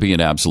are going to be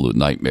an absolute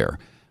nightmare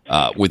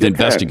with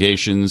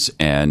investigations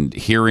and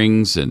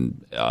hearings.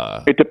 And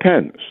it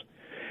depends.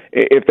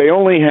 If they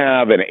only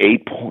have an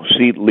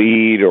 8-seat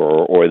lead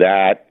or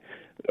that,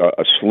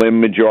 a slim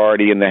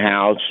majority in the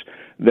House,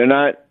 they're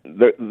not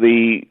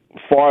the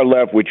far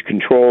left, which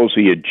controls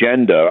the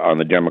agenda on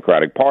the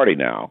Democratic Party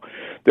now.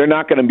 They're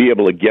not going to be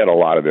able to get a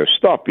lot of their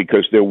stuff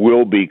because there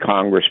will be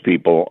Congress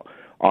people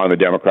on the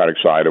Democratic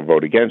side who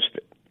vote against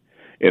it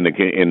in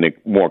the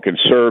more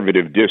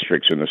conservative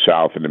districts in the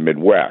South and the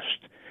Midwest.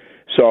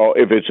 So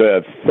if it's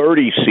a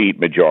 30-seat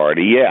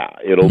majority,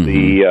 it'll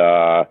be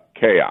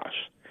chaos.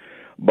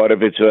 But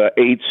if it's a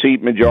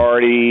 8-seat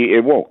majority,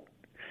 it won't.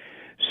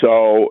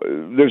 So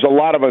there's a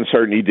lot of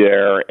uncertainty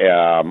there.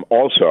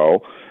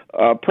 Also,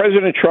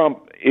 President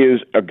Trump is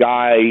a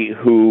guy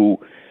who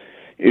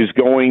is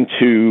going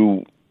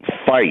to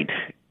fight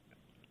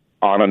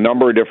on a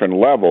number of different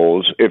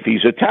levels if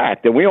he's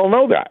attacked, and we all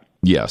know that.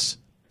 Yes.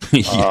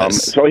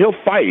 Yes. So he'll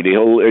fight.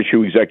 He'll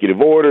issue executive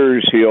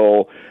orders.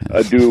 He'll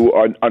do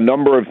a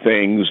number of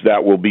things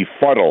that will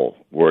befuddle,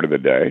 word of the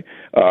day,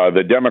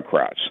 the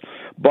Democrats.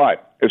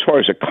 But as far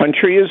as the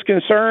country is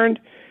concerned,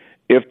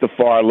 if the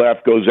far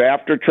left goes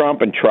after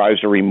Trump and tries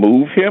to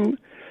remove him,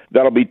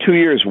 that'll be 2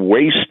 years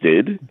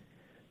wasted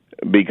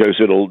because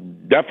it'll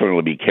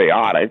definitely be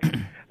chaotic.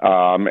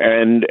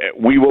 And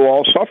we will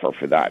all suffer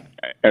for that.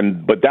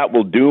 But that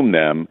will doom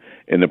them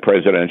in the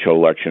presidential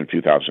election of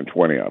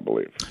 2020, I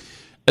believe.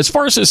 As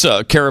far as this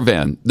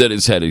caravan that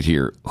is headed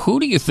here,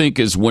 who do you think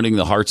is winning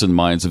the hearts and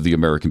minds of the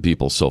American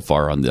people so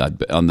far on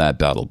that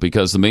battle?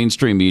 Because the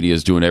mainstream media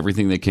is doing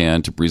everything they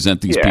can to present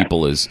these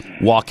people as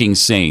walking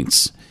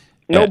saints.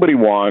 Nobody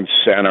wants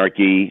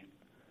anarchy.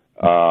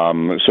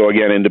 So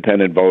again,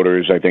 independent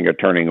voters, I think, are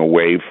turning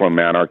away from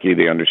anarchy.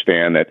 They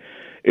understand that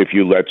if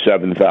you let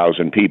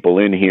 7,000 people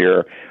in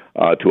here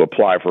to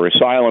apply for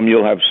asylum,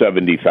 you'll have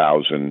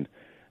 70,000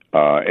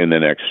 in the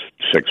next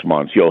 6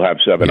 months. You'll have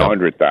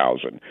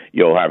 700,000.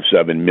 You'll have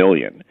 7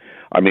 million.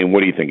 I mean,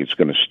 what do you think? It's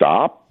going to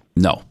stop?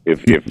 No.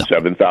 If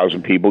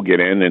 7,000 people get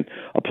in and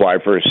apply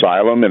for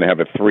asylum and have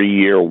a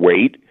 3-year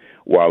wait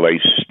while they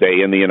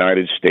stay in the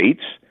United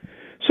States?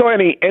 So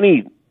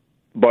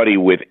anybody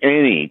with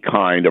any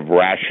kind of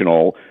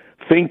rational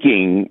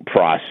thinking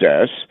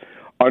process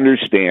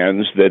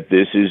understands that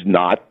this is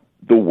not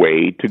the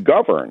way to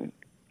govern.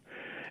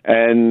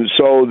 And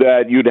so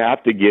that you'd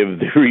have to give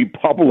the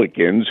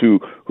Republicans who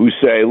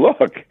say,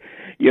 look,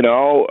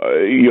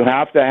 you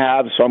have to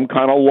have some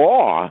kind of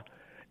law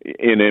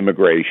in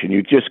immigration.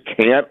 You just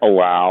can't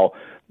allow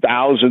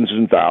thousands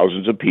and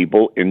thousands of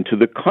people into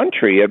the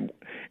country.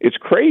 It's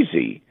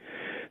crazy.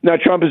 Now,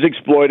 Trump is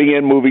exploiting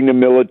it, moving the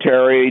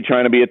military,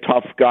 trying to be a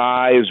tough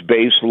guy. His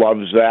base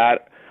loves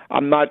that.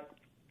 I'm not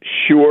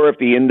sure if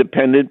the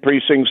independent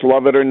precincts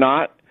love it or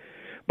not,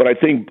 but I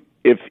think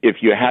if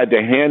you had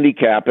to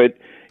handicap it,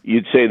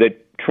 you'd say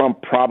that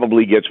Trump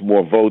probably gets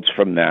more votes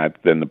from that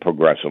than the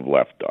progressive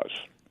left does.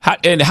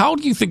 How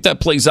do you think that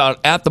plays out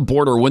at the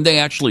border when they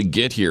actually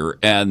get here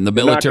and the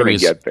military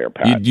is... Not going to get there,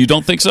 Pat. You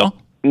don't think so?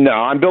 No,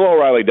 on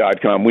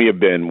BillO'Reilly.com, we have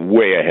been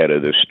way ahead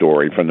of this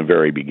story from the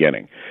very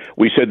beginning.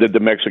 We said that the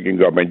Mexican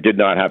government did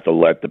not have to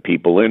let the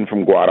people in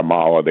from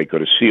Guatemala. They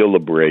could have sealed the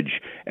bridge,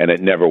 and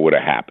it never would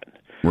have happened.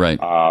 Right.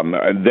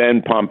 And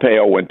then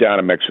Pompeo went down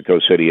to Mexico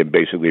City and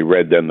basically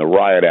read them the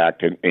riot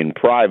act in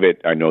private.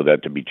 I know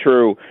that to be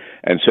true,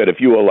 and said if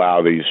you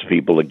allow these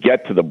people to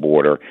get to the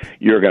border,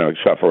 you're going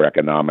to suffer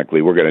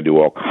economically. We're going to do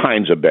all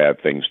kinds of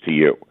bad things to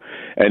you.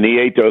 And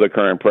Nieto, the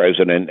current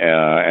president,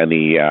 and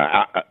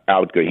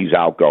he's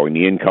outgoing,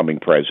 the incoming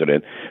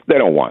president, they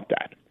don't want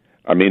that.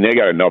 I mean, they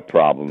got enough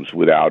problems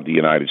without the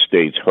United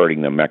States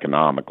hurting them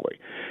economically.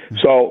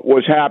 So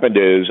what's happened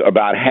is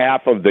about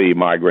half of the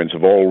migrants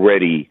have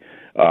already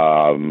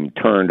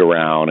turned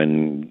around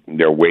and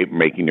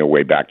making their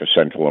way back to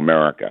Central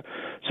America.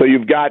 So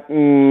you've got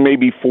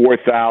maybe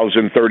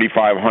 4,000,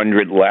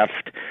 3,500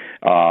 left.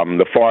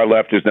 The far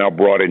left has now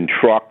brought in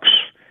trucks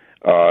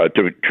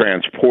to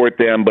transport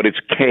them, but it's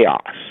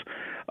chaos.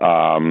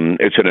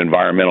 It's an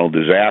environmental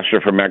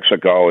disaster for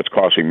Mexico. It's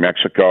costing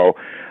Mexico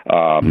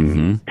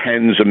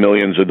tens of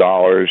millions of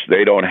dollars.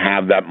 They don't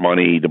have that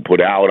money to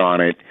put out on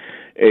it.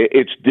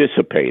 It's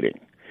dissipating.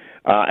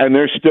 And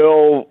they're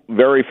still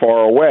very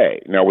far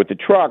away. Now, with the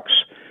trucks,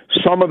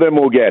 some of them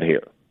will get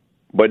here,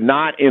 but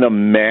not in a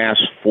mass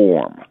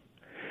form.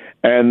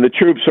 And the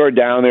troops are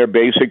down there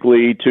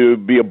basically to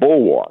be a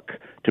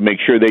bulwark, to make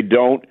sure they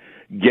don't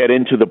get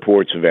into the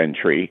ports of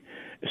entry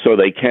so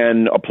they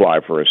can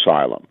apply for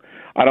asylum.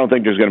 I don't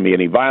think there's going to be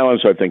any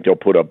violence. I think they'll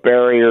put up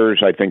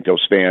barriers. I think they'll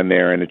stand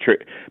there and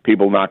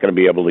people are not going to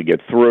be able to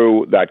get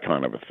through, that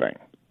kind of a thing.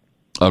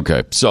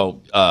 Okay,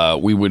 so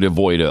we would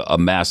avoid a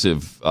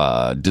massive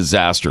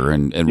disaster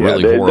and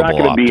really horrible optics. There's not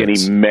going to be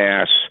any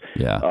mass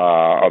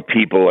of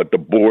people at the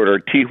border.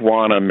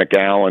 Tijuana,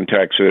 McAllen,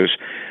 Texas,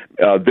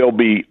 there'll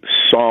be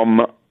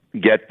some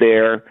get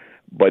there,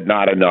 but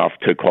not enough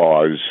to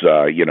cause,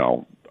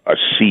 a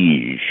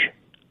siege.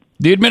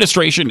 The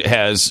administration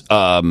has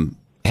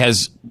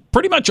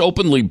pretty much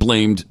openly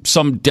blamed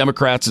some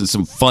Democrats and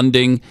some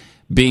funding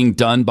being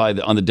done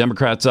on the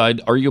Democrat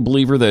side. Are you a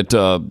believer that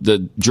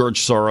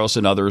George Soros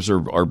and others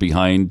are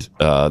behind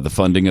the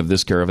funding of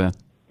this caravan?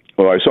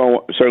 Well, I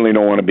certainly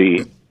don't want to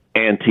be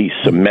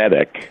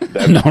anti-Semitic.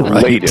 That's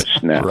the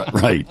latest now.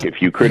 Right.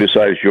 If you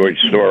criticize George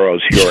Soros,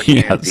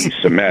 you're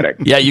anti-Semitic.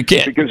 Yeah, you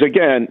can't. Because,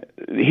 again,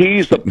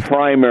 he's the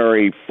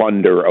primary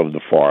funder of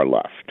the far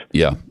left.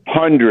 Yeah.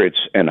 Hundreds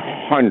and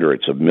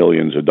hundreds of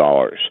millions of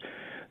dollars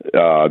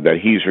that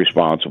he's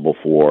responsible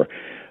for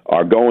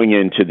are going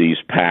into these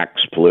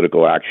PACs,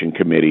 political action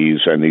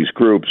committees, and these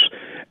groups.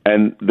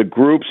 And the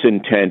group's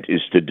intent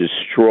is to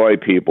destroy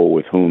people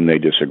with whom they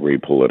disagree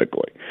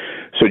politically.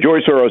 So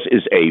George Soros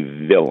is a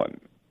villain,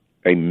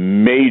 a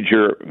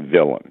major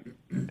villain.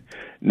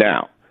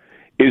 Now,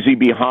 is he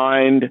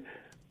behind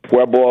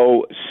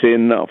Pueblo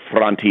Sin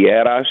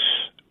Fronteras,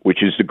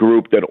 which is the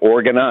group that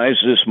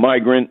organized this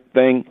migrant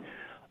thing?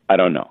 I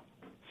don't know.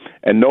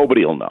 And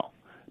nobody will know,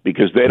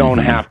 because they don't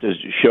have to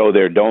show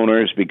their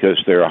donors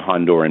because they're a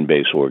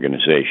Honduran-based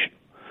organization.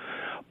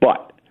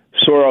 But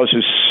Soros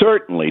has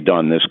certainly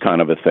done this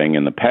kind of a thing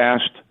in the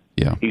past.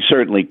 Yeah. He's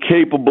certainly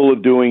capable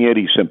of doing it.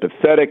 He's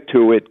sympathetic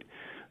to it.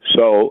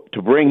 So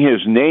to bring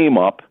his name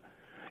up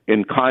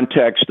in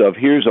context of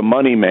here's a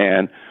money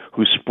man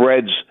who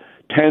spreads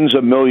tens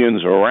of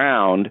millions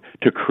around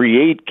to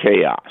create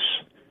chaos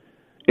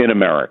in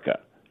America,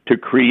 to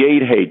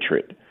create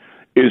hatred,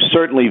 is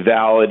certainly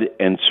valid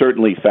and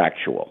certainly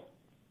factual.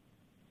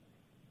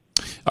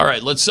 All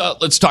right, let's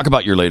talk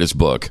about your latest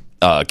book,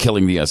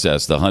 Killing the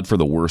SS, The Hunt for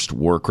the Worst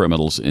War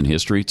Criminals in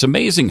History. It's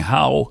amazing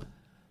how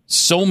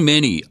so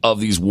many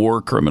of these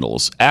war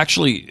criminals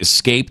actually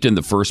escaped in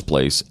the first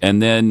place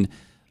and then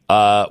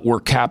were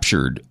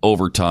captured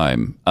over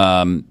time.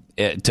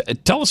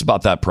 Tell us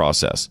about that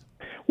process.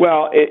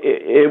 Well,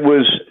 it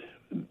was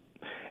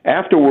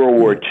after World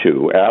War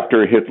II,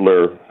 after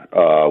Hitler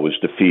was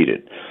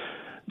defeated.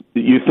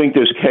 You think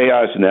there's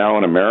chaos now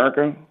in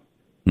America?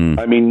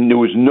 I mean, there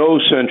was no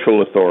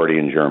central authority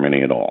in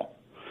Germany at all.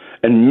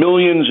 And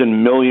millions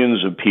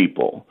of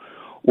people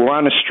were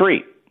on the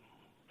street.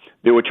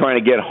 They were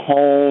trying to get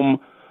home.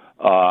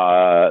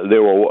 They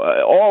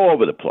were all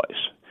over the place.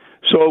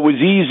 So it was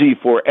easy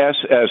for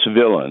SS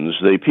villains,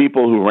 the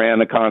people who ran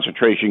the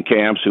concentration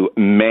camps, who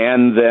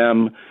manned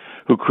them,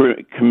 who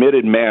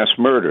committed mass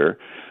murder,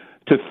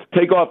 to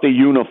take off their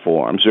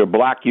uniforms, their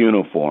black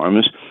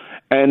uniforms,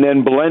 and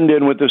then blend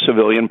in with the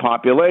civilian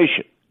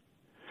population.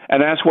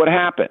 And that's what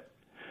happened.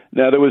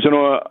 Now, there was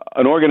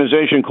an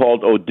organization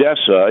called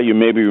Odessa. You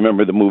maybe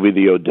remember the movie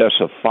The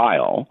Odessa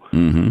File,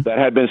 that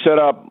had been set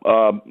up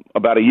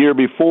about a year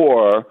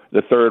before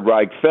the Third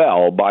Reich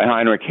fell by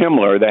Heinrich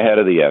Himmler, the head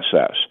of the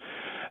SS.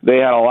 They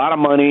had a lot of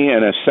money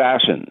and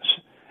assassins,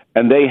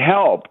 and they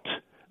helped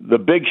the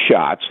big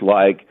shots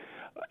like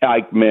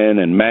Eichmann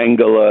and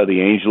Mengele, the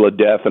Angel of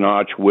Death in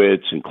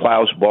Auschwitz, and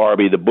Klaus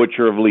Barbie, the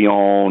Butcher of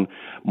Lyon,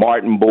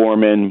 Martin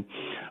Bormann,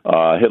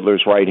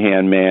 Hitler's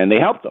right-hand man. They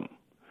helped them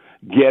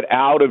get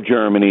out of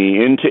Germany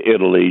into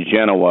Italy,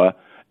 Genoa,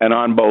 and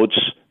on boats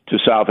to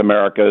South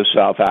America,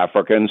 South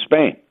Africa, and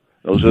Spain.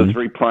 Those are the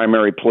three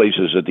primary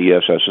places that the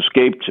SS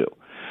escaped to.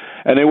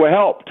 And they were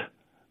helped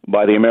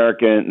by the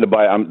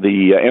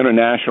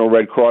International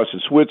Red Cross in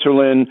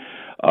Switzerland.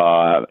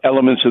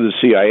 Elements of the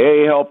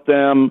CIA helped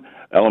them,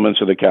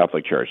 elements of the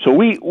Catholic Church. So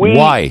we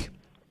Why?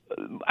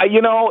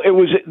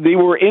 They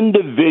were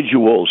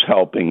individuals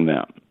helping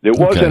them. It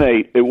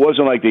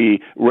wasn't like the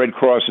Red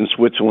Cross in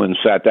Switzerland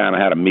sat down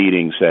and had a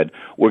meeting, said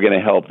we're going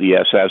to help the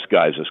SS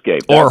guys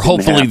escape. Or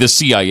hopefully the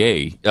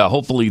CIA,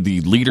 hopefully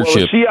the leadership.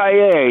 Well, the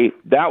CIA,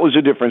 that was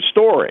a different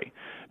story,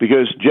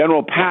 because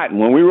General Patton,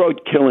 when we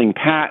wrote Killing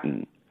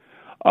Patton,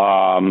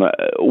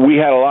 we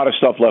had a lot of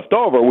stuff left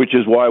over, which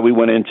is why we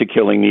went into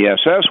Killing the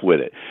SS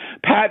with it.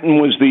 Patton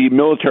was the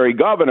military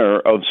governor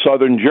of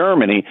southern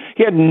Germany.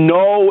 He had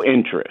no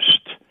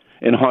interest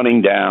in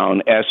hunting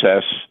down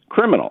SS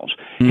criminals.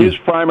 His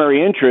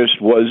primary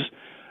interest was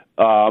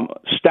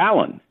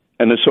Stalin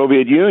and the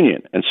Soviet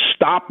Union and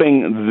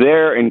stopping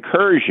their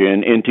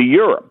incursion into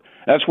Europe.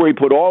 That's where he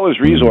put all his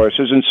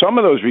resources, and some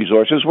of those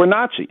resources were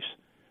Nazis.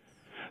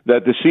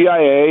 That the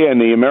CIA and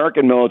the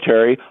American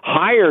military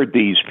hired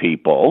these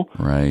people,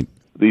 right?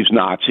 These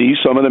Nazis,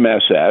 some of them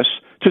SS,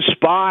 to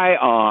spy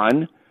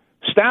on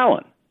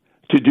Stalin,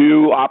 to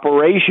do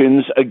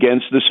operations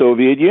against the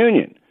Soviet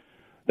Union.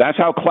 That's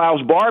how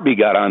Klaus Barbie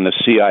got on the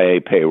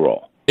CIA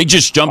payroll. They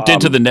just jumped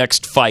into the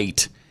next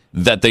fight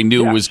that they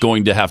knew was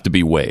going to have to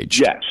be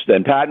waged. Yes,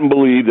 then Patton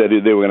believed that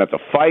they were going to have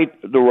to fight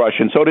the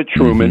Russians. So did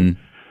Truman.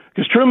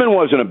 Because Truman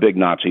wasn't a big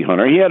Nazi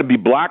hunter. He had to be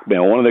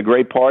blackmailed. One of the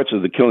great parts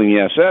of the Killing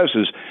the SS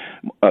is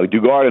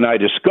Dugard and I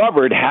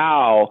discovered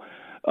how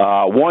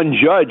one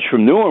judge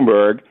from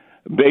Nuremberg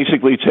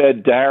basically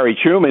said to Harry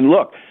Truman,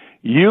 look,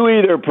 you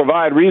either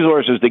provide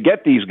resources to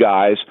get these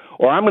guys,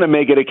 or I'm going to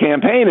make it a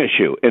campaign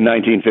issue in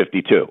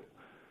 1952.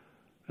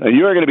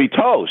 You're going to be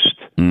toast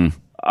in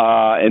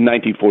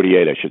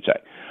 1948, I should say,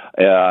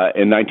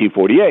 in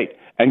 1948.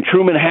 And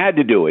Truman had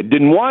to do it,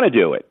 didn't want to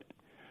do it,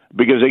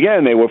 because,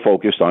 again, they were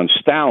focused on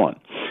Stalin.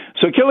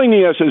 So Killing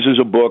the SS is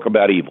a book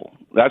about evil.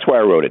 That's why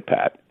I wrote it,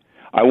 Pat.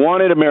 I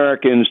wanted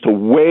Americans to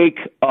wake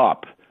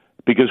up,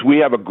 because we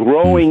have a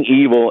growing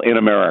evil in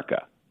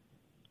America,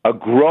 a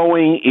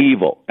growing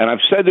evil. And I've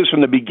said this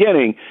from the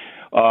beginning,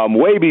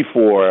 way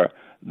before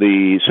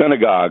the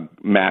synagogue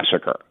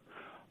massacre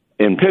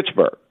in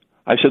Pittsburgh.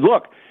 I said,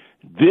 look,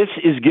 this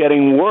is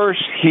getting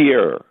worse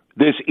here,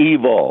 this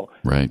evil.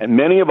 Right. And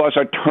many of us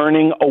are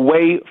turning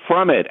away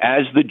from it,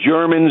 as the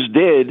Germans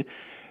did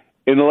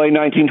in the late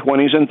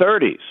 1920s and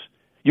 30s.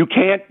 You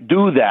can't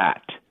do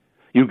that.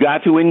 You've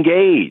got to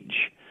engage.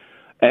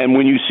 And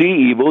when you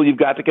see evil, you've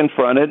got to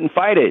confront it and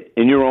fight it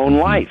in your own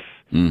life.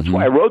 That's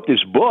why I wrote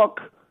this book.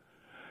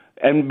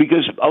 And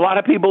because a lot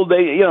of people,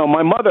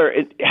 my mother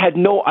had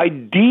no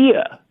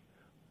idea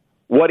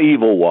what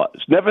evil was,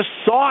 never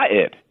saw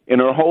it in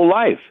her whole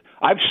life.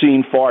 I've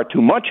seen far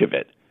too much of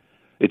it.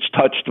 It's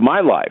touched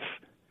my life.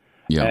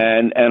 Yeah.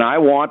 And I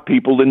want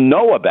people to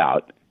know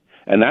about.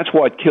 And that's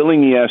what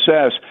Killing the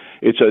SS.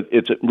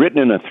 It's written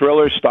in a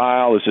thriller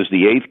style. This is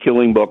the 8th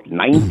Killing book.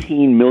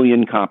 19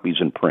 million copies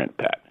in print,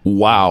 Pat.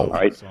 Wow! All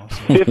right,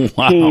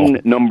 15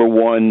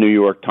 #1 New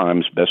York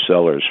Times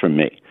bestsellers from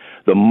me.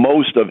 The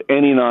most of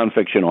any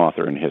nonfiction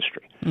author in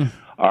history.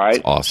 All right,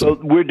 that's awesome. So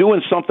we're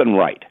doing something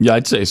right. Yeah,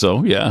 I'd say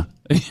so. Yeah,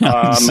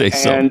 I'd say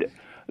so. And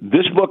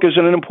this book is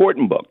an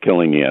important book,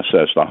 Killing the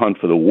SS, the hunt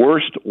for the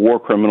worst war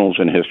criminals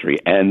in history,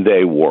 and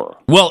they were.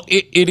 Well,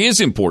 it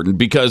is important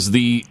because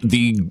the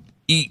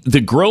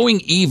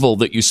growing evil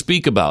that you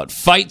speak about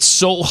fights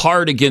so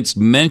hard against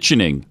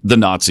mentioning the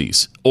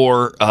Nazis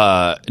or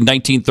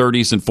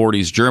 1930s and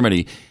 40s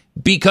Germany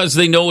because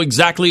they know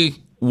exactly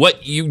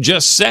what you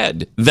just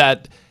said,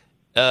 that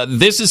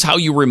this is how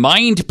you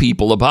remind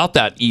people about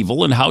that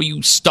evil and how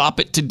you stop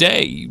it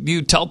today.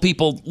 You tell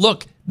people,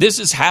 look, this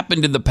has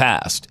happened in the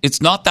past. It's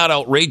not that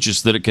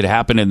outrageous that it could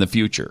happen in the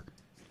future.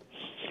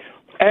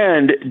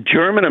 And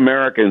German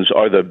Americans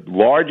are the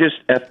largest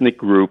ethnic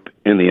group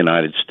in the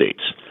United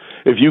States.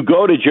 If you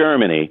go to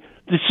Germany,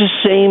 it's the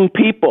same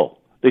people.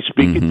 They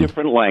speak a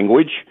different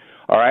language,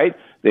 all right?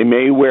 They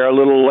may wear a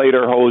little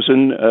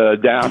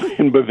lederhosen down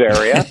in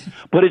Bavaria,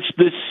 but it's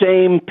the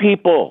same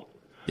people.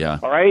 Yeah.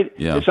 All right?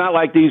 Yeah. It's not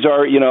like these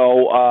are,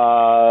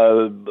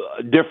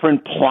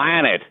 different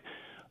planet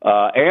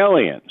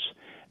aliens.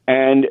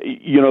 And,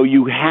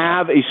 you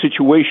have a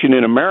situation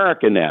in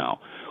America now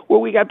where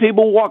we got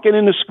people walking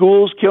into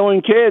schools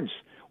killing kids,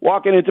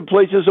 walking into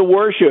places of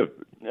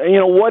worship.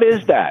 What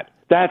is that?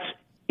 That's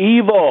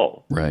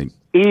evil. Right.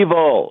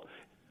 Evil.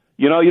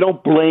 You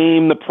don't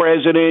blame the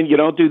president. You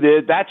don't do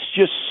this. That's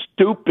just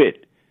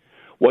stupid.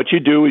 What you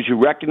do is you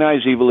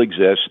recognize evil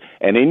exists,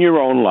 and in your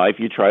own life,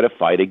 you try to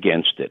fight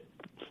against it.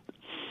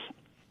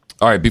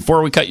 All right,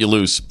 before we cut you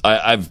loose,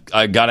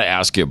 I got to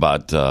ask you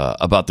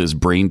about this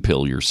brain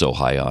pill you're so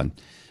high on.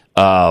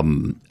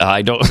 I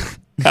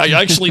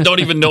actually don't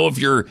even know if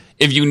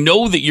you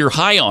know that you're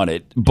high on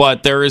it,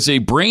 but there is a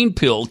brain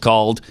pill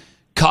called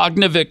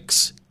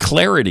Cognivix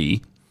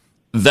Clarity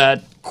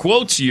that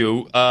quotes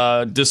you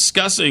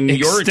discussing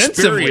your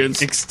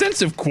experience.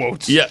 Extensive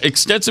quotes. Yeah,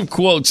 extensive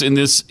quotes in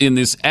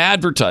this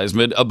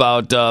advertisement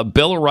about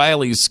Bill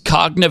O'Reilly's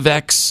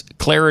Cognivix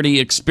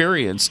Clarity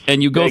experience,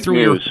 and you go Fake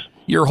through news.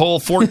 your whole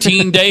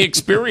 14-day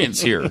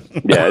experience here.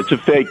 Yeah, it's a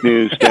fake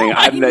news thing.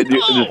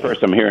 This is the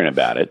first I'm hearing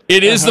about it.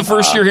 It is the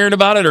first you're hearing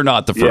about it, or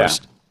not the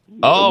first? Yeah.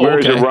 Oh, Where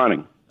okay. is it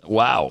running?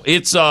 Wow,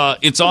 it's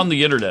on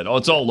the internet. Oh,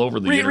 it's all over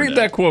the internet. Read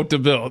that quote to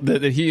Bill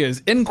that he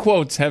is in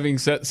quotes having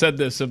said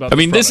this about. I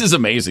mean, this is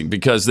amazing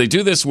because they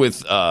do this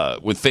with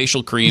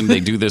facial cream.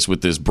 They do this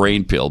with this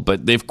brain pill,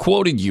 but they've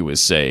quoted you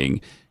as saying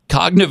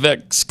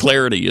Cognivix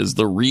Clarity is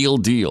the real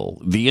deal.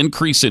 The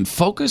increase in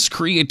focus,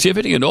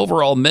 creativity, and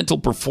overall mental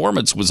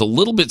performance was a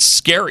little bit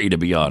scary, to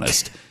be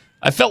honest.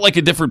 I felt like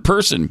a different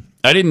person.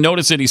 I didn't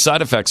notice any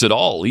side effects at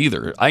all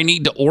either. I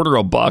need to order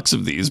a box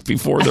of these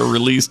before they're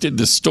released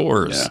into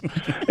stores.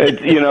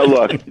 Yeah.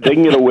 Look, they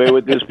can get away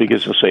with this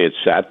because they'll say it's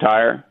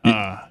satire.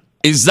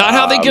 Is that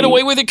how they get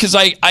away with it? Because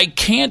I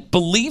can't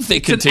believe they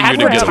continue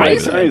to get away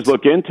with it. Please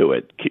look into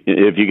it.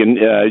 If you can,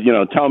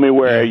 tell me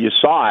where you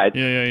saw it.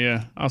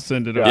 Yeah. I'll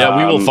send it over. Yeah,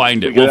 we will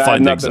find it. We'll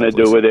find it. Nothing to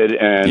do with it,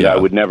 and I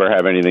would never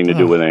have anything to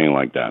do with anything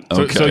like that.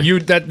 So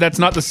that's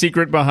not the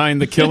secret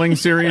behind the Killing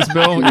series,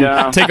 Bill?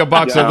 Yeah. Take a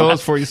box of those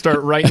before you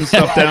start writing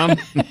stuff down?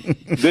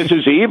 This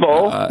is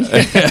evil.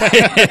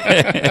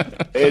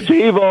 It's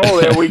evil.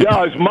 There we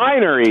go. It's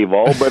minor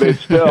evil, but it's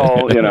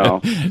still,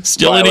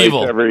 still an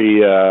evil.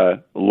 Every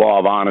law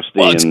of honesty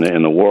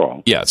in the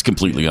world. Yeah, it's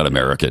completely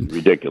un-American.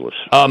 Ridiculous.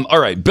 All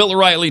right,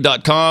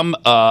 BillO'Reilly.com,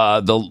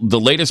 the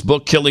latest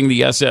book, Killing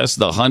the SS,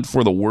 The Hunt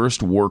for the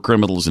Worst War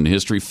Criminals in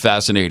History.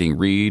 Fascinating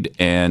read.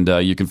 And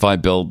you can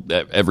find Bill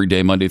every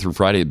day, Monday through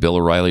Friday, at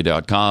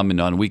BillO'Reilly.com,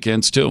 and on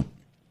weekends, too.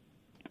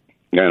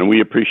 And we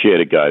appreciate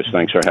it, guys.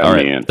 Thanks for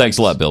having me in. Thanks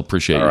a lot, Bill.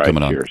 Appreciate you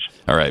coming on. Cheers.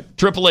 All right.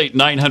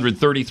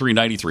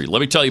 888-900-3393. Let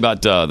me tell you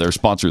about their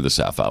sponsor this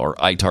half hour,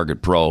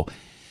 iTarget Pro.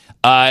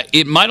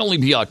 It might only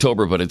be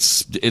October, but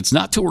it's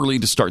not too early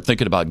to start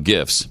thinking about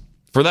gifts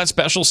for that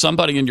special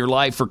somebody in your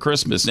life for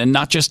Christmas, and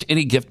not just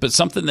any gift, but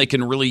something they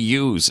can really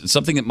use,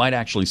 something that might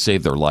actually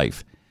save their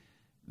life.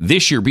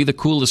 This year, be the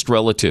coolest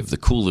relative, the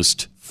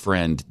coolest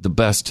friend, the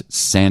best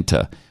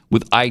Santa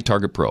with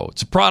iTarget Pro.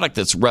 It's a product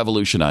that's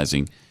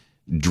revolutionizing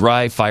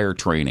dry fire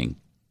training.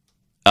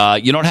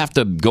 You don't have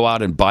to go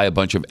out and buy a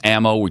bunch of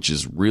ammo, which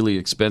is really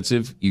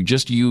expensive. You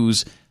just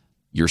use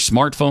your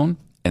smartphone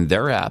and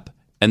their app.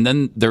 And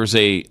then there's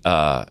a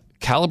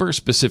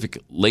caliber-specific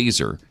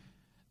laser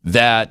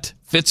that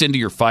fits into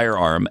your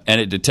firearm, and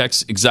it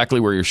detects exactly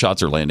where your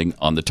shots are landing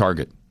on the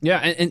target. Yeah,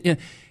 and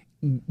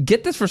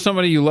get this for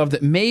somebody you love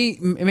that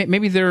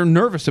maybe they're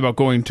nervous about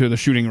going to the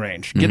shooting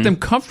range. Get them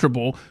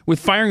comfortable with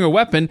firing a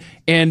weapon,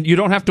 and you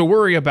don't have to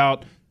worry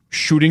about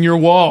shooting your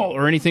wall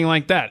or anything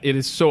like that. It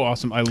is so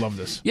awesome. I love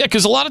this. Yeah,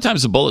 because a lot of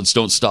times the bullets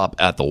don't stop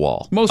at the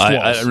wall. Most walls.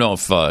 I don't know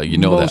if you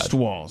know that. Most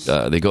walls.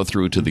 They go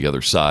through to the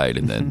other side,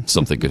 and then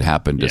something could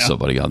happen to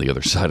somebody on the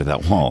other side of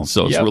that wall.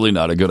 So it's really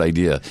not a good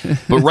idea.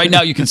 But right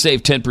now you can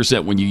save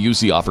 10% when you use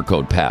the offer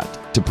code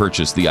PAT to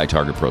purchase the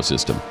iTarget Pro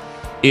system.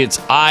 It's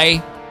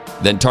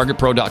then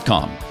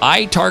targetpro.com.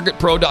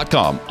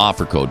 itargetpro.com,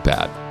 offer code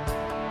PAT.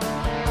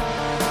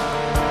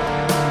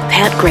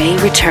 Pat Gray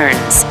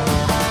returns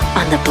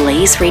on the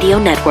Blaze Radio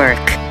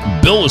Network.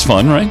 Bill was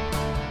fun, right?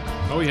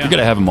 Oh, yeah. We're going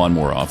to have him on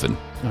more often.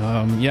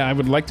 Yeah, I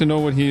would like to know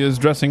what he is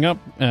dressing up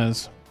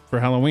as for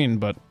Halloween,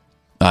 but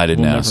I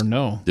didn't we'll ask. Never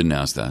know. Didn't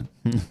ask that.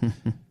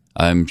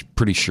 I'm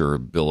pretty sure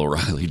Bill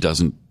O'Reilly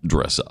doesn't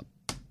dress up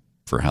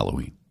for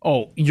Halloween.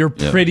 Oh, you're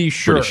pretty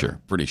sure?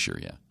 Pretty sure,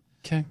 yeah.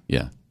 Okay.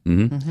 Yeah.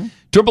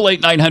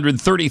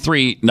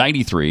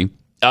 888-900-3393.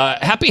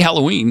 Happy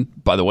Halloween,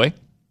 by the way.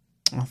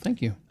 Oh,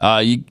 thank you.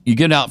 You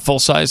get out full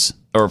size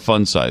or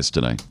fun size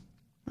tonight?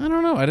 I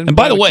don't know. I didn't. And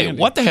by the way,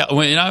 candy. What the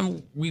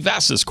hell? We've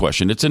asked this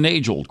question. It's an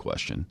age-old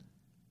question.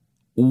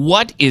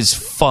 What is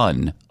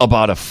fun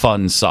about a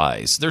fun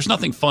size? There's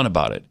nothing fun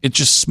about it. It's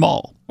just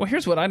small. Well,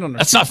 here's what I don't understand.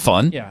 That's not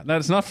fun. Yeah,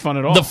 that's not fun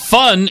at all. The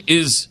fun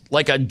is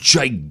like a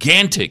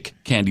gigantic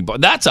candy bar.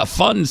 That's a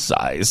fun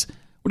size.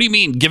 What do you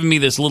mean giving me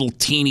this little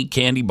teeny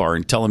candy bar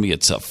and telling me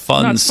it's a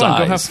fun size?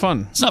 Fun. Go have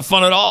fun. It's not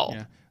fun at all.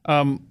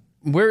 Yeah.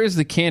 Where is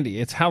the candy?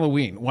 It's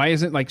Halloween. Why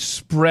isn't it like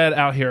spread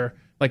out here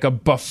like a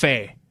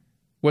buffet?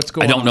 What's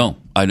going on?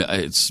 I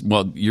don't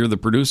know. You're the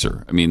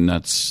producer. I mean,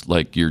 that's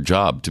like your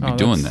job to be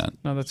doing that.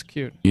 No, that's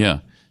cute. Yeah.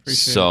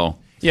 Appreciate so. It.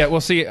 Yeah,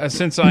 well, see,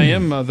 since I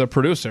am the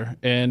producer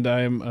and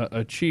I'm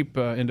a cheap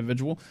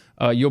individual,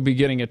 you'll be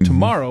getting it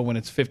tomorrow when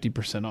it's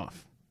 50%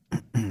 off.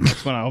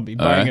 That's when I'll be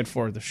buying it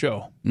for the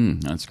show.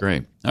 That's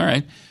great. All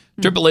right.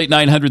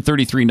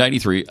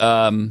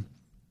 888-900-3393.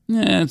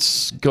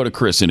 Let's go to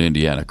Chris in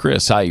Indiana.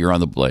 Chris, hi, you're on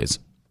the Blaze.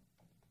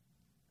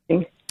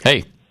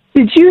 Hey.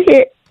 Did you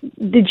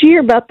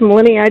hear about the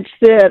millennials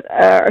that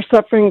are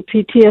suffering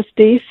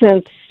PTSD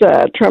since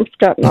Trump's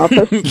got in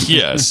office?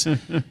 Yes.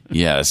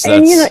 Yes.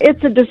 And,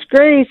 it's a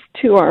disgrace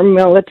to our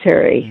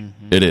military.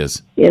 It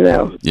is.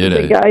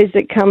 The guys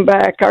that come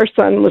back. Our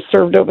son was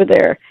served over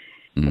there,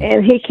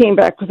 and he came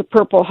back with a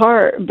Purple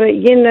Heart. But,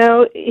 he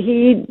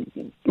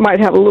might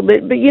have a little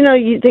bit. But,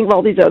 you think of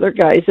all these other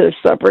guys that have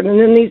suffered, and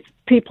then these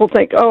people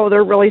think, oh,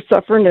 they're really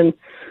suffering, and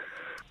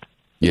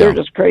they're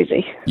just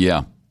crazy.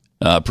 Yeah.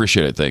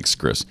 Appreciate it. Thanks,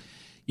 Chris.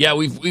 Yeah,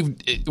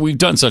 we've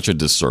done such a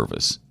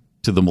disservice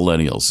to the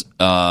millennials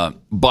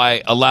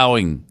by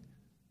allowing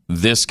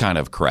this kind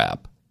of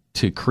crap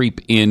to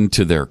creep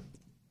into their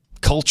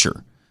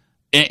culture,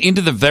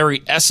 into the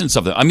very essence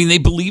of it. I mean, they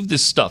believe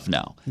this stuff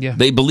now. Yeah.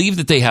 They believe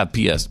that they have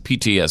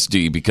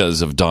PTSD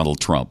because of Donald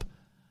Trump.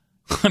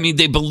 I mean,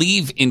 they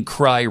believe in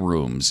cry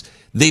rooms.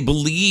 They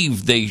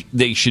believe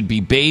they should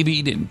be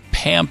babied and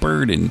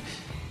pampered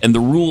and the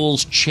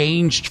rules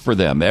changed for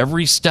them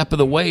every step of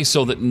the way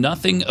so that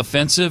nothing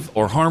offensive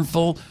or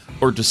harmful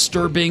or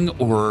disturbing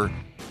or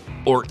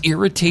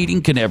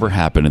irritating can ever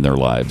happen in their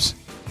lives.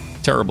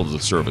 Terrible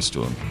disservice to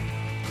them.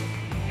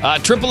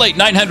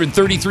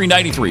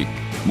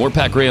 888-900-3393. More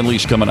Pat Gray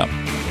Unleashed coming up.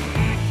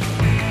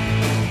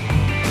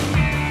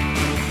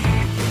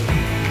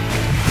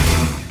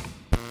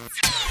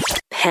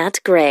 Pat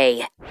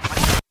Gray.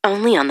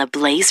 Only on the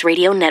Blaze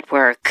Radio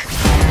Network.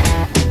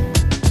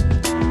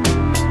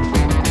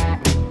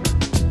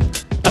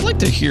 I'd like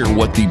to hear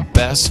what the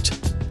best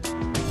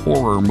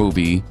horror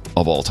movie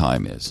of all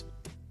time is.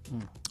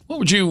 What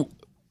would you...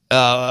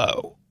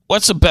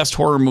 what's the best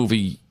horror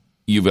movie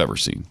you've ever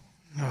seen?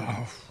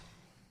 Oh.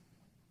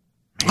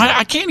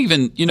 I can't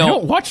even, I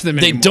don't watch them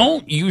anymore. They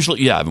don't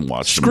usually... Yeah, I haven't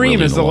watched them Scream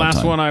really is in a the long last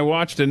time. one I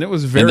watched, and it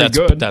was very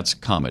good. But that's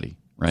comedy,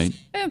 right?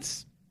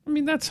 That's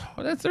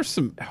there's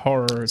some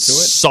horror to it.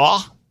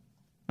 Saw?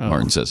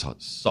 Martin says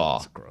Saw.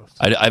 That's gross.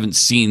 I haven't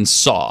seen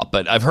Saw,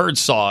 but I've heard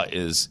Saw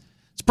is...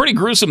 It's pretty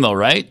gruesome, though,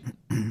 right?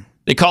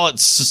 They call it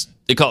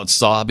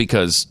Saw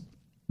because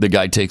the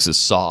guy takes a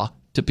saw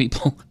to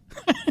people,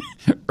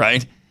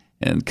 right?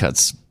 And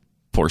cuts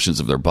portions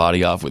of their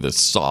body off with a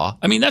saw.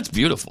 I mean, that's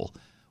beautiful.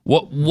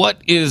 What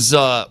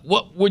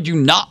would you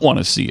not want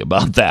to see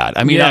about that?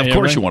 I mean, of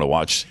course you want to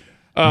watch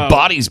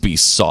bodies be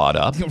sawed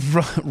up.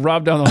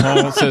 Rob down the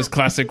hall says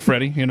classic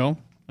Freddy, Friday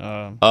the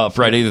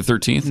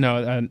 13th?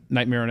 No,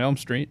 Nightmare on Elm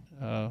Street.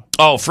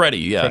 Freddy,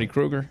 yeah. Freddy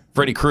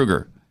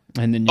Krueger.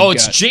 And then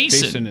it's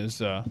Jason.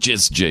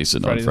 It's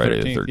Jason on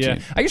Friday the 13th. Yeah.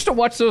 I used to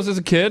watch those as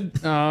a kid,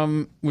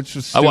 which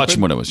was stupid. I watched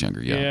them when I was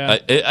younger, yeah.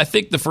 I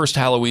think the first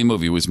Halloween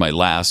movie was my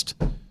last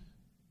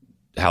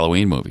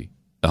Halloween movie.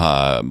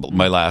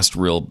 My last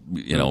real,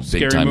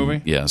 big time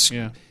movie. Yes.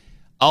 Yeah.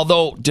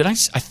 Although, I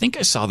think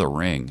I saw The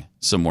Ring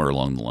somewhere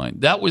along the line.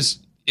 That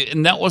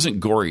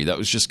wasn't gory. That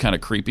was just kind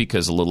of creepy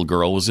because a little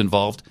girl was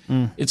involved.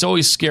 It's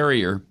always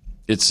scarier,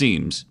 it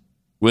seems,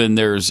 when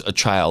there's a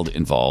child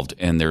involved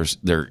and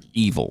they're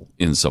evil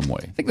in some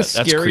way. I think the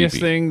scariest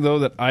thing, though,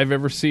 that I've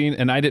ever seen,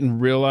 and I didn't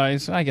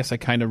realize, I guess I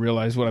kind of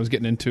realized what I was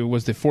getting into,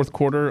 was the fourth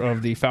quarter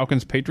of the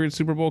Falcons-Patriots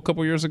Super Bowl a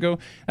couple years ago.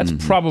 That's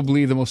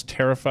probably the most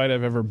terrified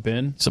I've ever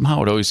been.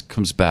 Somehow it always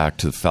comes back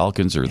to the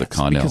Falcons or the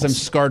Connells. Because I'm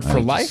scarred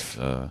for life.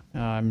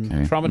 I'm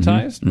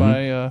traumatized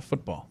by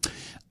football.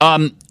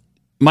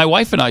 My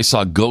wife and I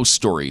saw Ghost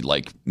Story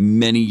like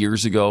many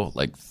years ago,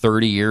 like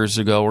 30 years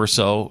ago or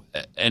so.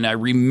 And I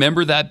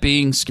remember that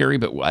being scary,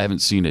 but I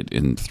haven't seen it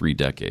in 3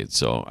 decades.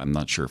 So I'm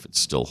not sure if it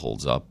still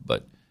holds up.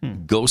 But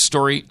Ghost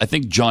Story, I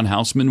think John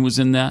Houseman was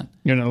in that.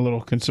 You're not a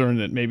little concerned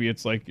that maybe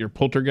it's like your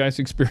poltergeist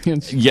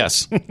experience?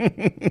 Yes.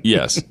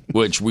 Yes.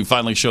 Which we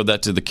finally showed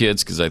that to the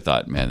kids because I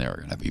thought, man, they were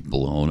going to be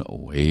blown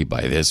away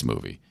by this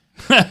movie.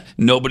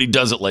 Nobody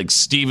does it like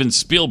Steven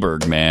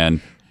Spielberg,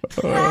 man.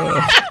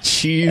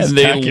 Jeez, and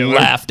they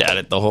laughed at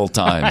it the whole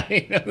time.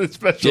 I know, the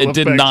special it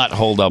did effects not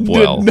hold up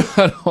well. Did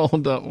not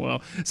hold up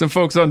well. Some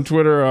folks on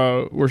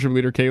Twitter, worship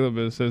leader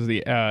Caleb says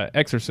The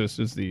Exorcist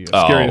is the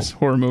scariest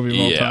horror movie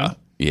of all time.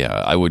 Yeah,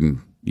 I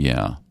wouldn't.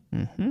 Yeah,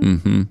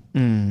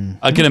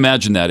 I can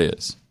imagine that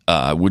is.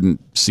 I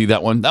wouldn't see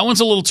that one. That one's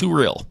a little too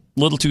real, a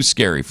little too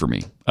scary for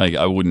me.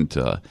 I wouldn't.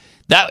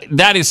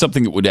 That is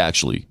something that would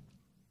actually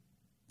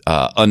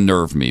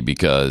unnerve me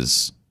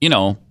because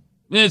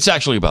it's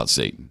actually about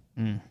Satan.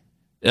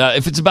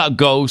 If it's about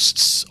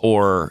ghosts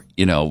or,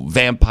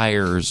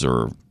 vampires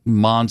or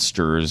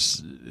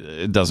monsters,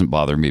 it doesn't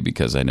bother me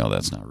because I know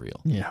that's not real.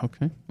 Yeah,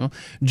 okay. Well,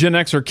 Gen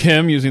Xer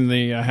Kim, using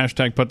the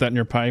hashtag Put That in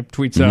Your Pipe,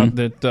 tweets out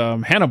that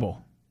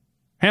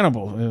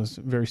Hannibal is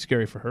very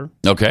scary for her.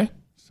 Okay.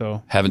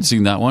 So haven't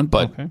seen that one,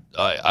 but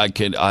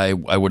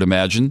I would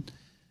imagine.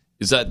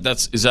 Is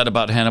that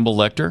about Hannibal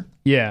Lecter?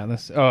 Yeah,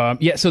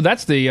 so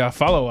that's the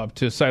follow-up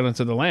to Silence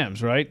of the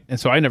Lambs, right? And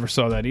so I never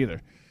saw that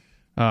either.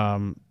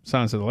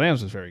 Silence of the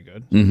Lambs was very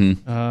good.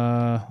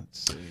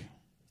 Let's see.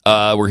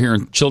 We're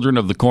hearing Children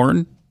of the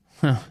Corn.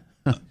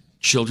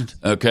 Children.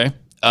 Okay.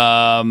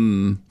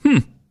 Haven't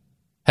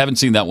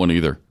seen that one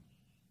either.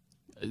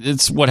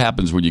 It's what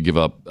happens when you give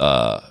up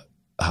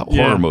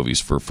horror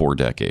movies for 4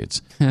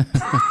 decades.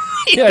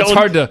 It's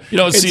hard to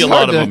see a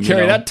lot of them.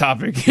 Carry that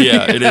topic.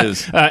 Yeah, it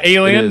is.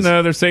 Alien. It is.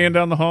 They're saying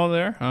down the hall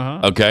there.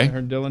 Okay. I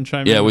heard Dylan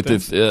chime in. Yeah,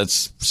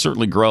 it's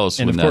certainly gross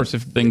when that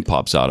thing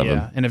pops out of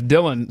him. And if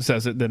Dylan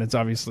says it, then it's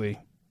obviously.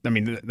 I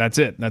mean, that's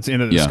it. That's the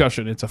end of the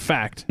discussion. It's a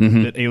fact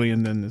that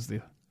Alien then is the.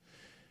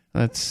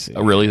 Let's see.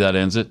 Really, that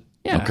ends it.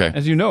 Yeah. Okay.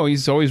 As you know,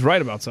 he's always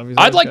right about something.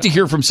 I'd like to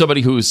hear from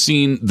somebody who has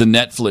seen the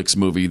Netflix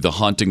movie The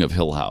Haunting of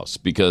Hill House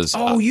because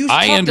you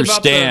I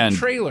understand about the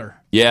trailer.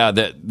 Yeah,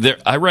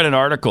 I read an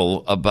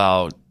article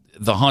about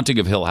The Haunting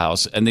of Hill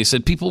House, and they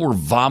said people were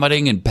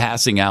vomiting and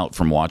passing out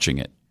from watching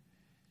it.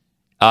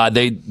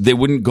 They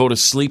wouldn't go to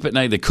sleep at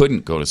night. They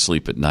couldn't go to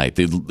sleep at night.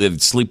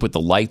 They'd sleep with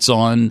the lights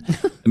on.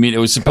 I mean, it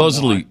was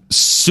supposedly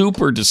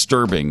super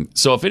disturbing.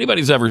 So if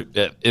anybody's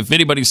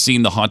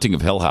seen The Haunting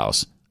of Hill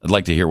House, I'd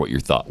like to hear what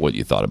you thought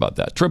about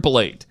that.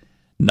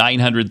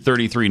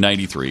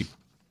 888-933-93.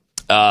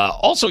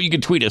 Also, you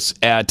can tweet us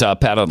at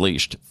Pat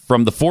Unleashed.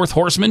 From The Fourth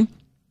Horseman.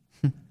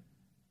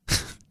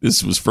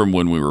 This was from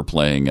when we were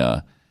playing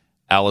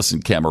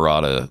Allison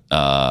Camerata.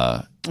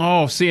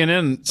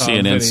 CNN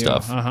video.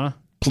 Stuff.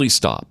 Please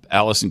stop.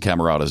 Allison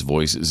Camerata's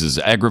voice is as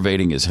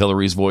aggravating as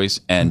Hillary's voice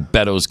and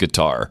Beto's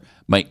guitar.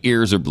 My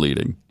ears are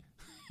bleeding.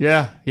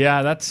 Yeah,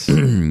 that's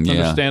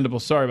understandable.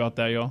 Sorry about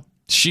that, y'all.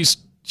 She's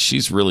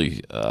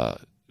really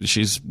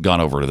she's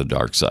gone over to the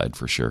dark side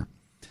for sure.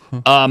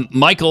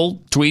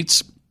 Michael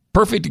tweets,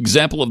 perfect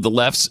example of the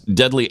left's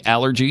deadly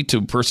allergy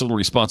to personal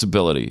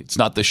responsibility. It's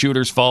not the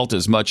shooter's fault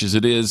as much as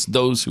it is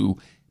those who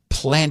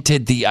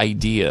planted the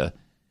idea.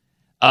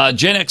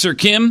 Gen Xer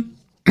Kim,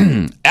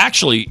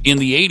 actually in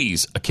the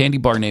 80s, a candy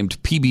bar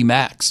named PB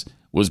Max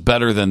was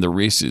better than the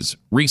Reese's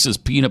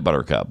Peanut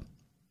Butter Cup,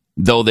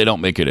 though they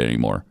don't make it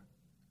anymore.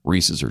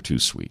 Reese's are too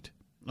sweet.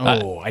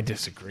 I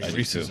disagree.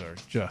 Reese's are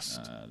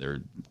just... they're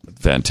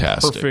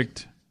fantastic.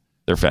 Perfect.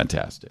 They're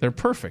fantastic. They're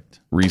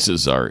perfect.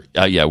 Reese's are...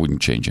 I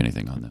wouldn't change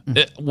anything on them.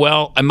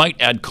 Well, I might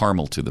add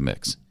caramel to the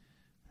mix.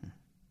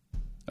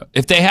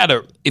 If they had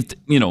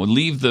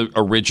leave the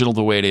original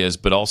the way it is,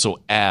 but also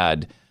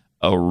add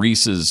a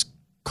Reese's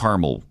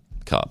caramel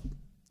cup.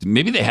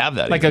 Maybe they have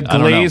that. Like a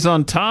glaze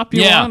on top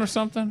you want or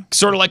something?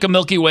 Sort of like a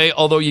Milky Way,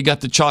 although you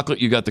got the chocolate,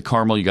 you got the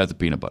caramel, you got the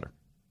peanut butter.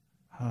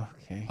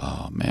 Okay.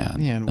 Oh, man.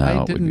 Man,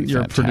 why didn't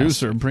your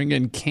producer bring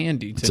in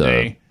candy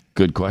today? It's a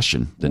good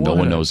question that no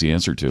one knows the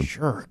answer to.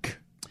 Jerk.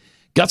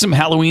 Got some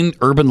Halloween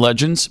urban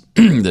legends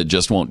that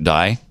just won't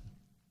die.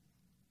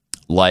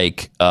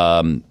 Like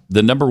the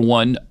number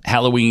one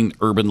Halloween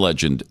urban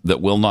legend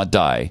that will not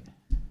die,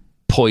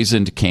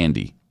 poisoned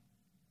candy.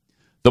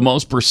 The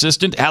most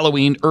persistent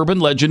Halloween urban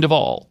legend of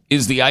all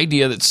is the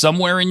idea that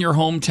somewhere in your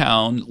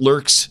hometown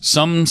lurks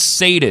some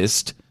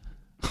sadist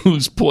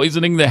who's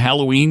poisoning the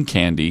Halloween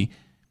candy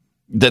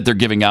that they're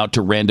giving out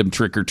to random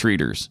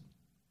trick-or-treaters.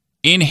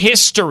 In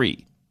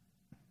history,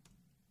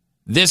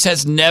 this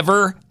has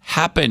never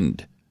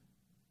happened.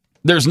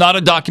 There's not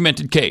a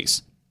documented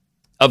case.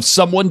 of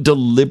someone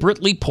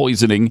deliberately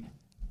poisoning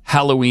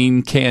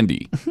Halloween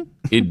candy.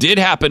 It did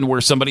happen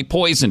where somebody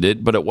poisoned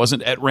it, but it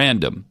wasn't at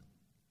random.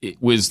 It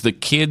was the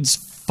kid's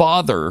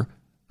father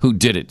who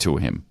did it to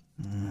him.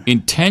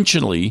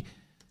 Intentionally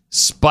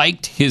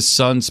spiked his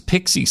son's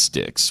pixie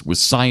sticks with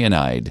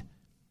cyanide.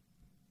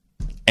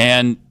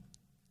 And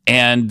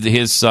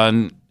his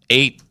son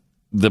ate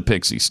the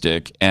pixie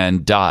stick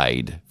and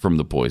died from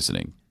the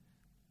poisoning.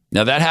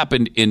 Now, that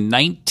happened in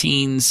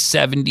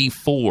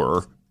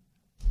 1974,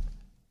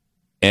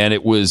 and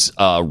it was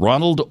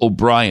Ronald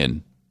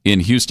O'Brien in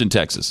Houston,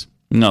 Texas.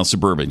 No,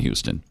 suburban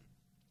Houston.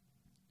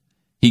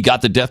 He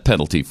got the death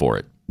penalty for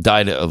it.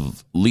 Died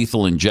of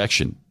lethal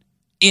injection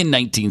in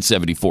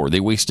 1974. They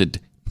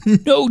wasted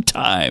no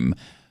time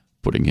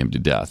putting him to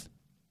death.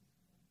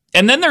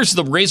 And then there's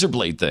the razor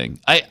blade thing.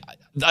 I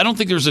don't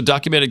think there's a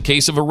documented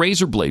case of a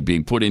razor blade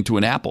being put into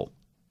an apple.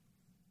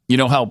 You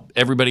know how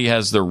everybody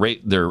has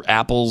their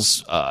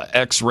apples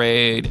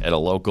x-rayed at a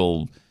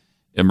local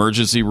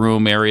emergency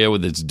room area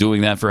that's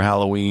doing that for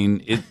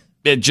Halloween?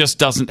 It just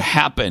doesn't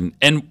happen.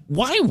 And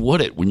why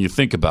would it when you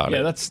think about it?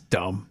 Yeah, that's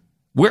dumb.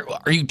 Where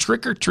are you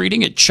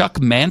trick-or-treating at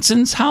Chuck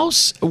Manson's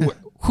house?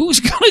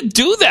 Who's going to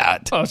do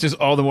that? Well, it's just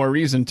all the more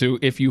reason to.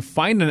 If you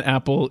find an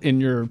apple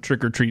in your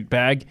trick-or-treat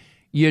bag,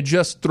 you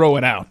just throw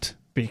it out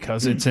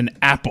because it's an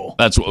apple.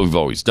 That's what we've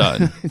always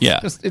done.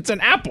 Yeah. It's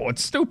an apple.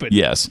 It's stupid.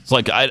 Yes. It's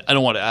like, I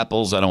don't want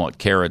apples. I don't want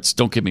carrots.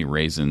 Don't give me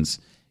raisins.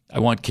 I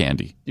want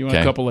candy. You want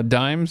a couple of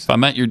dimes? If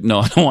I'm at no,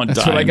 I don't want dimes.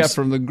 That's what I got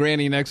from the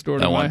granny next door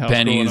to my house. I don't want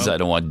pennies. I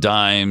don't want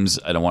dimes.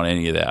 I don't want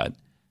any of that.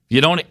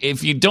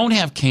 If you don't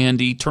have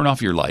candy, turn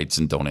off your lights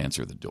and don't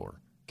answer the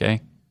door. Okay?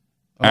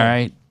 All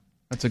right?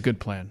 That's a good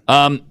plan.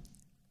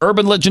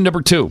 Urban legend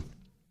number 2.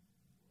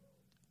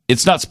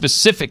 It's not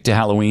specific to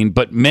Halloween,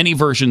 but many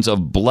versions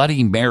of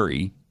Bloody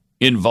Mary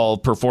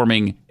involve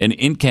performing an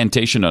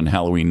incantation on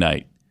Halloween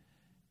night.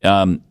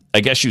 I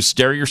guess you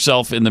stare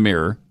yourself in the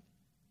mirror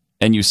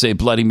and you say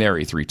Bloody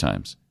Mary 3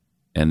 times.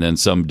 And then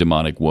some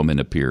demonic woman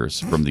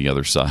appears from the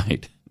other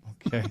side.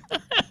 Okay.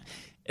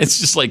 It's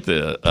just like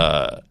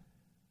the...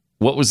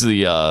 what was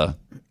the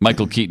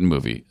Michael Keaton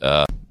movie?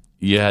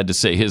 You had to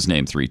say his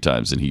name 3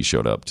 times, and he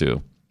showed up,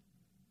 too.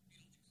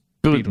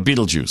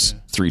 Beetlejuice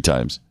 3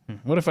 times.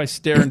 What if I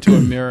stare into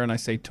a mirror and I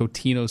say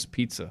Totino's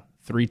Pizza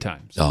 3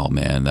 times? Oh,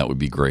 man, that would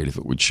be great if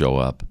it would show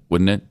up,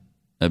 wouldn't it?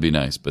 That'd be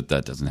nice, but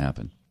that doesn't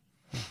happen.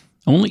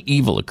 Only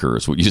evil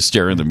occurs when you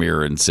stare in the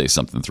mirror and say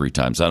something 3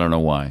 times. I don't know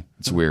why.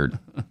 It's weird.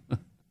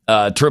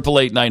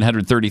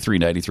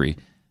 888-933-93.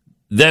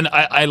 Then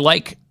I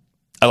like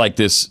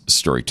this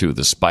story, too,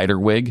 the spider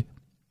wig.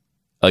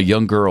 A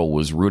young girl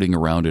was rooting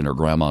around in her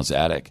grandma's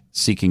attic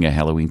seeking a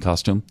Halloween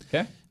costume.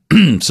 Okay.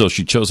 So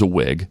she chose a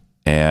wig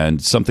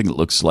and something that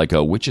looks like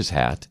a witch's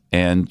hat,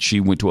 and she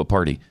went to a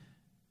party.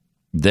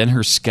 Then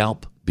her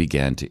scalp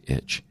began to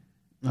itch.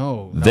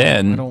 Oh, no,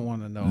 then I don't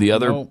want to know. The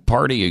other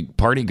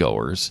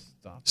partygoers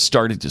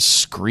started to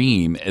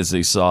scream as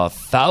they saw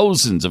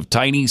thousands of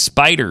tiny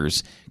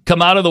spiders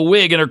come out of the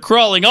wig and are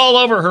crawling all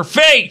over her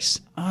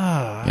face.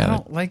 I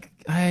don't like...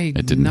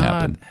 It didn't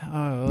happen.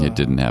 It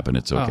didn't happen.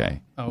 It's okay.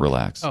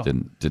 Relax. Oh.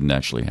 Didn't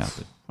actually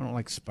happen. I don't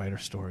like spider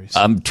stories.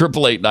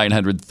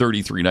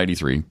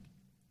 888-933-93.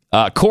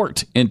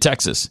 Court in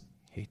Texas.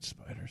 Hate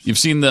spiders. You've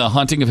seen The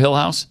Haunting of Hill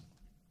House?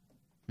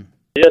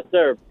 Yes,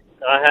 sir.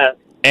 I have.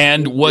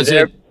 And was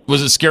it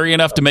scary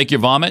enough to make you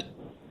vomit?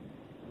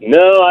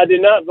 No, I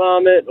did not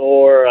vomit,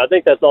 or I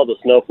think that's all the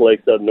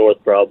snowflakes up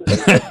north, probably.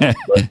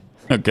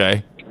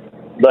 Okay.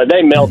 But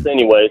they melt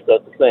anyway, so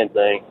it's the same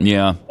thing.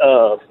 Yeah.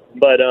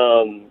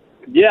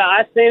 Yeah,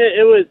 I seen it.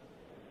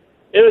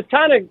 It was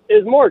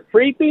more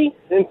creepy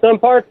in some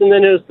parts, and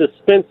then it was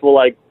suspenseful.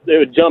 Like they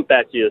would jump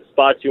at you,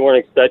 spots you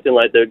weren't expecting,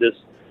 like they're just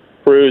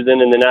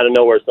cruising, and then out of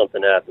nowhere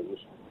something happens.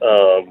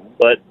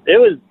 But it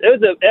was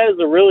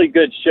a really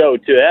good show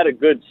too. It had a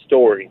good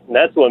story, and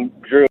that's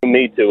what drew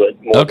me to it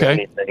more than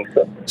anything.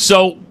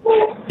 So,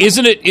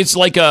 isn't it? It's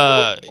like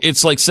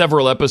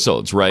several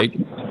episodes, right?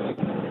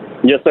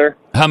 Yes, sir.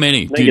 How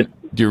many? Do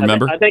you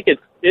remember? I think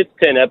it's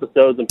 10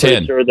 episodes. I'm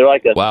pretty sure they're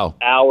like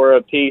hour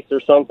a piece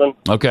or something.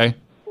 Okay.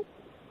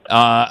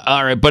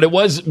 All right, but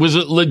was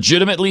it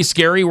legitimately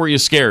scary? Were you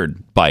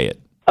scared by it?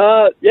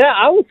 Yeah,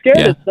 I was scared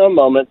at some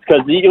moments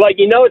because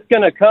it's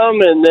going to come,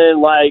 and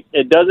then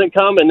it doesn't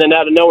come, and then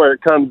out of nowhere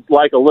it comes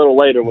a little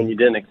later when you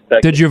didn't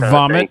expect. Did you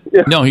vomit?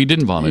 No, he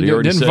didn't vomit. He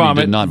already didn't said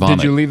vomit. He did not vomit.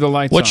 Did you leave the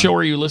lights on? What show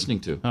are you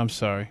listening to? I'm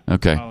sorry.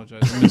 Okay. I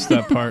apologize. I missed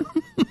that part.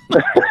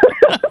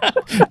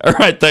 All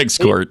right, thanks,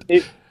 Court.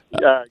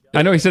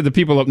 I know he said the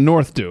people up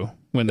north do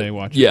when they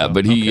watch it. Yeah,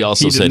 but he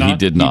also said he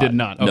did not. He did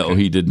not. Okay. No,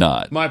 he did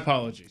not. My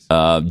apologies.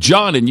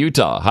 John in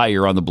Utah. Hi,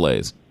 you're on the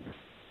Blaze.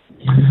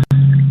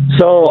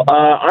 So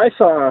I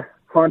saw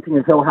Haunting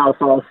of Hill House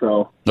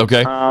also.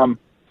 Okay.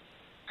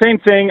 Same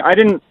thing. I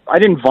didn't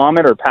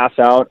vomit or pass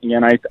out.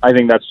 Again, I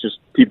think that's just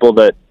people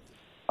that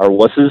are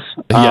wusses.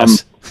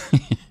 Yes.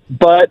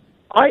 But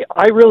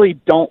I really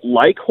don't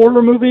like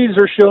horror movies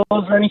or shows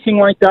or anything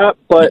like that.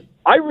 But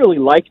I really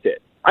liked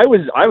it. I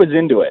was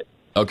into it.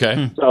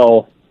 Okay.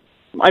 So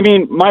I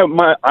mean,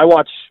 I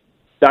watch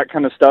that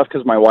kind of stuff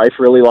because my wife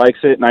really likes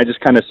it, and I just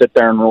kind of sit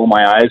there and roll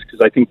my eyes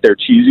because I think they're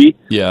cheesy.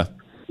 Yeah,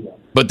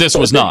 but this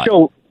was not.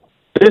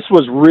 This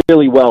was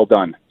really well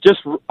done.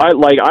 I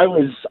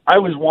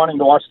was wanting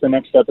to watch the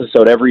next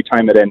episode every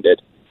time it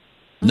ended.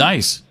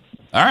 Nice.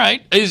 All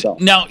right.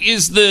 Now,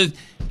 is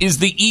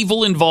the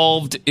evil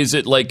involved? Is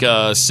it like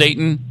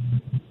Satan?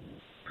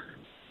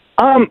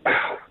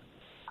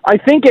 I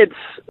think it's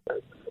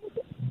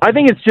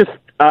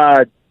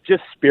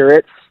just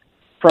spirits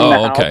from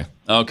the house.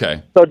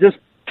 Okay. So just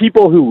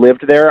people who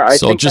lived there. I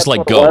think just that's like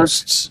what it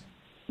ghosts. was.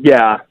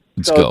 Yeah,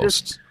 it's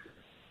ghosts.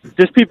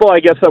 Just people,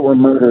 I guess, that were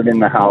murdered in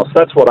the house.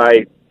 That's what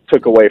I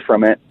took away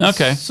from it.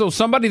 Okay. So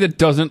somebody that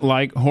doesn't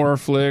like horror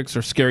flicks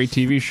or scary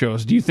TV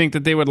shows, do you think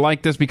that they would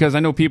like this? Because I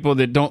know people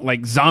that don't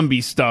like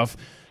zombie stuff,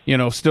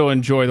 still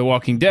enjoy The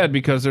Walking Dead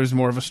because there's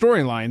more of a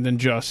storyline than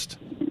just,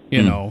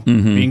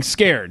 being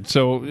scared.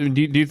 So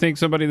do you think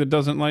somebody that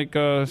doesn't like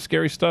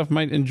scary stuff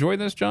might enjoy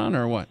this, John,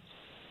 or what?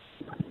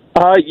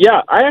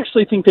 Yeah, I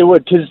actually think they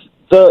would, because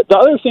the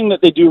other thing that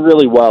they do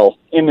really well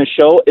in the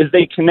show is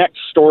they connect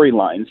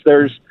storylines.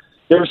 There's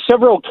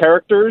several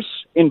characters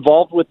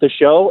involved with the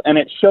show, and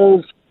it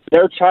shows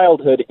their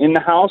childhood in the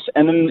house,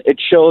 and then it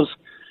shows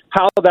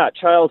how that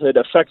childhood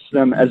affects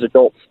them as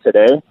adults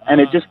today,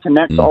 and it just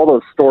connects all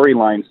those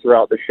storylines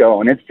throughout the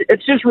show, and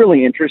it's just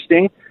really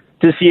interesting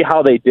to see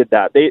how they did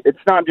that. It's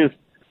not just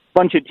a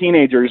bunch of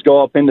teenagers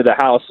go up into the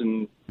house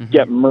and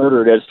get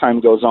murdered as time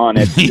goes on.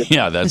 It's just,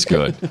 yeah, that's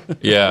good.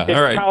 Yeah,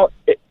 all right.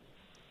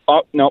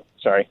 No,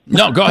 sorry.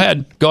 No, go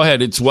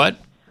ahead. It's what?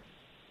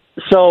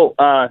 So,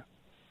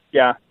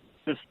 yeah.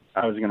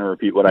 I was going to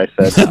repeat what I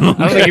said. I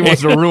don't think he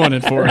wants to ruin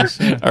it for us.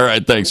 Yeah. All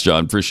right, thanks,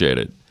 John. Appreciate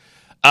it.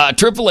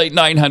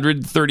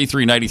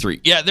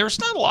 888-900-3393. Yeah, there's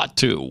not a lot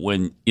to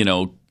when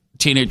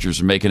teenagers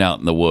are making out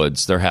in the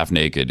woods. They're half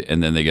naked,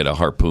 and then they get a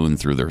harpoon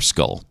through their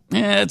skull.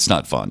 It's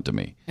not fun to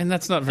me. And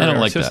that's not very I don't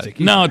like artistic.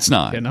 That. No, it's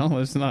not.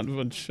 It's not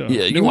much.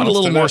 You want a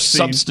little more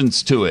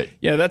substance to it.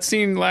 Yeah, that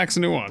scene lacks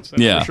nuance.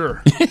 That's for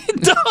sure.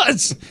 It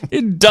does.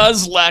 It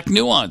does lack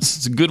nuance.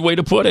 It's a good way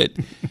to put it.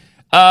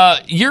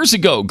 Years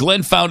ago,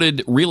 Glenn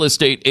founded Real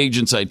Estate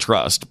Agents I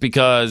Trust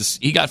because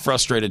he got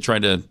frustrated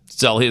trying to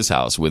sell his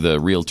house with a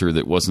realtor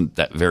that wasn't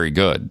that very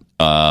good.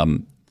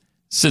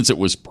 Since it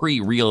was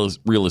pre-Real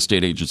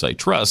Estate Agents I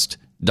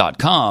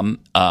Trust.com,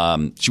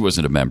 she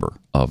wasn't a member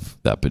of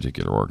that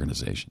particular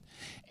organization.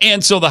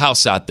 And so the house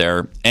sat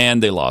there,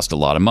 and they lost a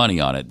lot of money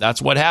on it.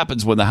 That's what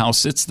happens when the house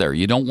sits there.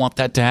 You don't want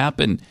that to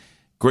happen.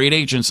 Great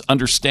agents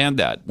understand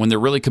that. When they're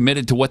really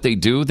committed to what they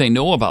do, they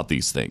know about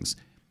these things.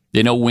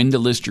 They know when to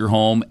list your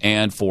home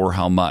and for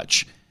how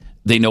much.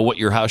 They know what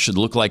your house should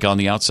look like on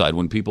the outside.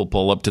 When people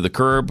pull up to the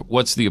curb,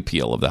 what's the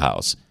appeal of the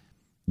house?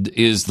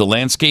 Is the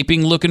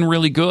landscaping looking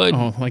really good?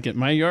 Oh, like at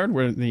my yard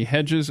where the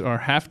hedges are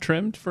half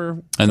trimmed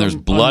and there's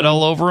blood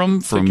all over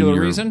them from your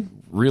reason?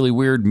 Really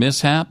weird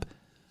mishap?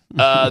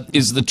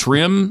 Is the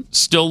trim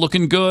still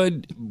looking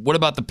good? What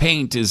about the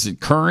paint? Is it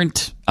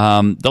current?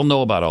 They'll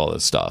know about all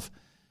this stuff.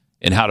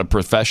 And how to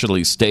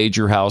professionally stage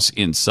your house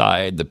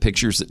inside, the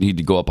pictures that need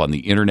to go up on the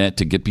internet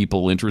to get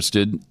people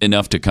interested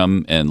enough to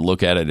come and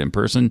look at it in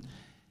person,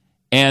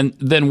 and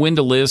then when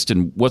to list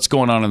and what's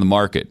going on in the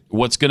market,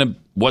 what's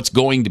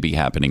going to be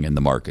happening in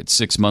the market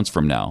 6 months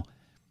from now.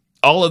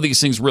 All of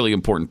these things really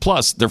important.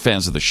 Plus, they're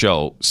fans of the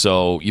show,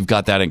 so you've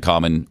got that in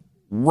common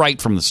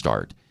right from the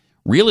start.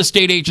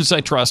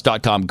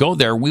 RealestateAgentsITrust.com. Go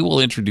there. We will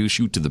introduce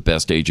you to the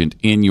best agent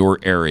in your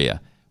area.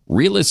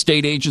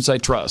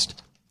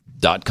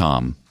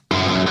 RealestateAgentsITrust.com.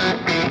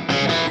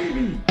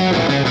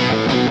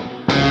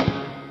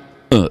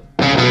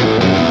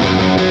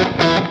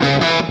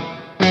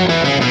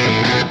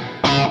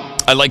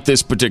 I like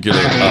this particular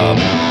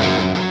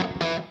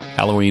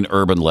Halloween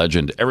urban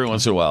legend. Every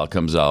once in a while it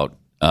comes out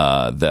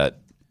that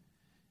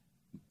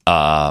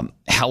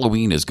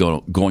Halloween is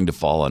going to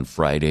fall on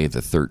Friday the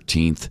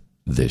 13th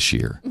this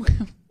year.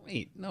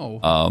 Wait, no.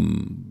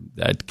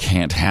 That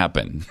can't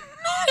happen.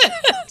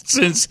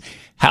 Since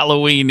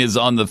Halloween is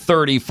on the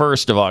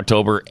 31st of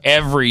October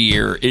every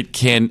year, it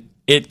can't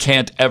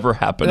ever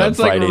happen on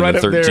Friday the 13th.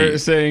 That's like right up there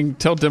saying,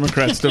 tell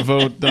Democrats to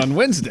vote on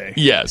Wednesday.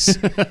 Yes.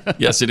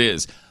 Yes, it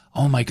is.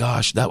 Oh, my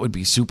gosh, that would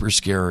be super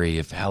scary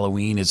if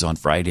Halloween is on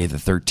Friday the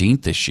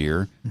 13th this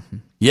year. Mm-hmm.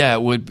 Yeah,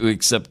 it would,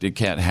 except it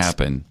can't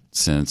happen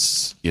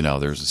since,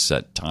 there's a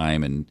set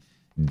time and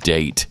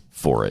date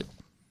for it.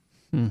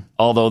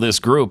 Although this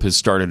group has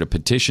started a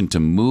petition to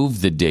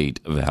move the date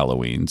of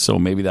Halloween, so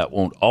maybe that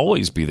won't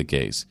always be the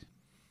case.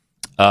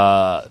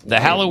 The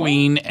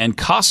Halloween and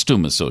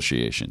Costume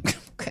Association.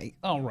 Okay,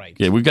 all right.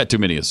 Yeah, we've got too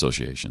many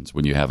associations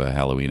when you have a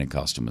Halloween and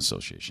Costume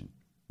Association.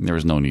 There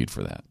is no need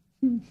for that.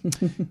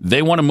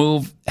 They want to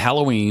move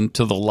Halloween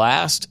to the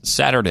last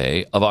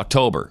Saturday of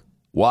October.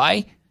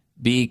 Why?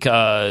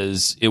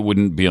 Because it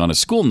wouldn't be on a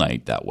school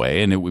night that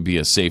way, and it would be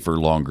a safer,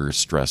 longer,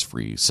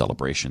 stress-free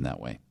celebration that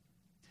way.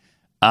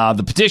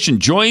 The petition,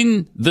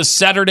 Join the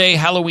Saturday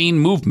Halloween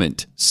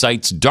Movement,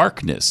 cites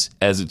darkness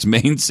as its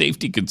main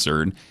safety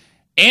concern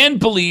and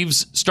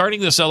believes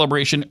starting the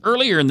celebration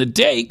earlier in the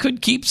day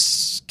could keep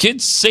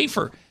kids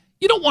safer.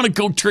 You don't want to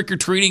go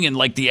trick-or-treating in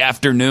like the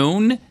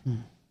afternoon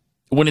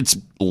when it's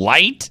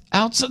light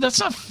outside. That's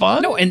not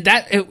fun. No, and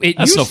it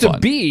used to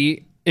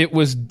be it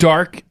was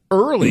dark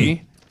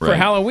early for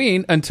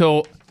Halloween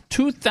until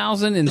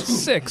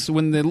 2006,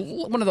 when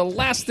one of the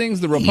last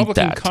things the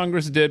Republican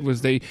Congress did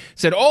was they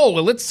said, "Oh,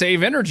 well, let's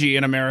save energy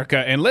in America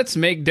and let's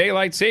make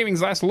daylight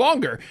savings last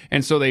longer."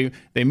 And so they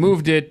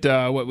moved it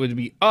what would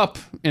be up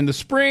in the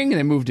spring, and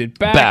they moved it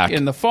back.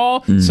 In the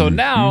fall. Mm-hmm. So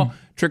now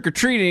trick or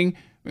treating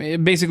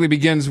basically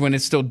begins when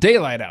it's still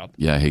daylight out.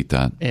 Yeah, I hate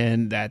that.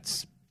 And I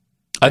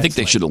think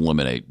they should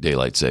eliminate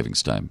daylight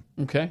savings time.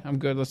 Okay, I'm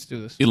good. Let's do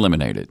this.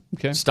 Eliminate it.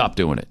 Okay, stop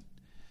doing it.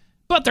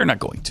 But they're not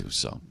going to.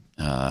 So.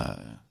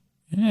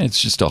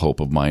 It's just a hope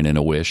of mine and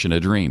a wish and a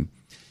dream.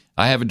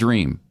 I have a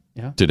dream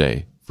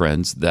today,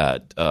 friends,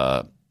 that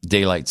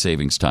daylight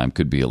savings time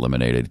could be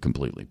eliminated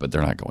completely, but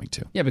they're not going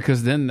to. Yeah,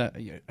 because then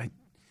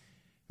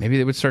maybe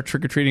they would start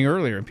trick-or-treating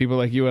earlier, and people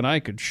like you and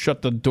I could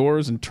shut the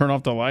doors and turn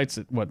off the lights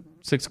at,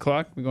 6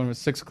 o'clock? We're going to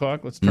 6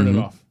 o'clock? Let's turn it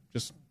off.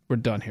 We're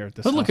done here at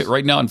this But look at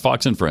right now in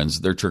Fox and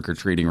Friends, they're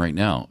trick-or-treating right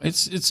now.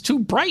 It's too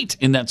bright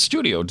in that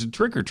studio to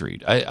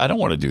trick-or-treat. I don't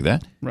want to do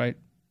that. Right.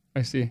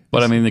 I see.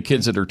 But I mean, the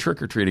kids that are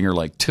trick-or-treating are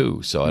like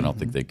 2, so I don't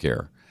think they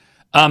care.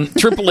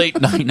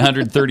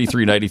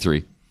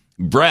 888-900-3393.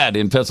 Brad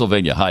in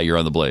Pennsylvania. Hi, you're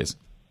on the Blaze.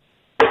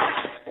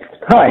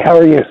 Hi, how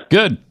are you?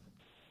 Good.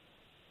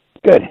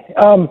 Good.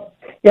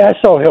 Yeah, I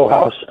saw Hill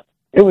House.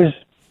 It was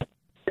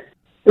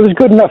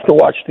good enough to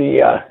watch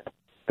the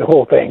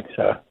whole thing.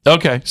 So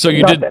okay, so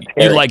you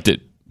liked it,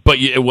 but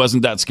it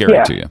wasn't that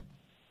scary to you.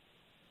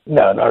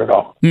 No, not at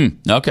all.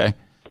 Okay.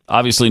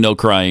 Obviously, no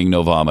crying,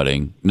 no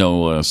vomiting,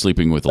 no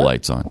sleeping with the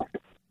lights on.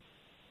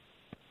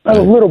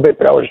 A little bit,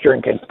 but I was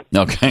drinking.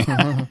 Okay.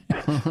 All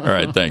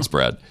right. Thanks,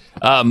 Brad.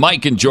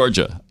 Mike in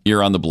Georgia,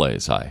 you're on the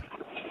Blaze. Hi.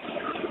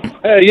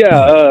 Hey,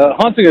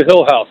 Haunting of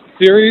Hill House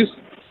series.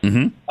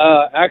 Mm-hmm.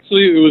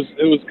 Actually,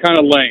 it was kind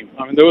of lame.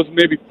 I mean, there was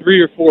maybe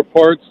 3 or 4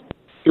 parts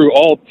through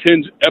all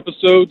 10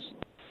 episodes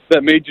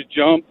that made you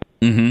jump.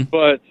 Mm-hmm.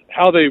 But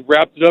how they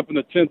wrapped it up in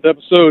the 10th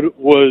episode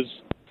was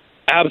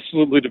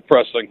absolutely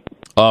depressing.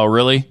 Oh,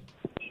 really?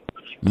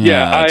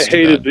 Yeah, I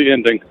hated the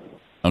ending.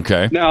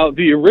 Okay. Now,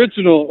 the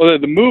original,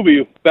 the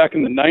movie back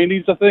in the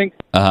 90s, I think,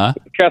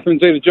 Catherine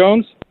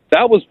Zeta-Jones,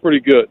 that was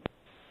pretty good.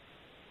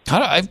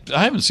 I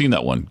haven't seen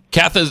that one.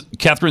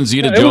 Catherine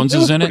Zeta-Jones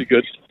is in it? Pretty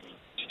good.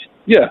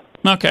 Yeah.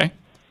 Okay.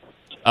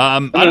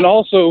 And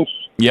also...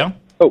 Yeah?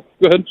 Oh,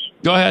 go ahead.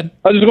 Go ahead.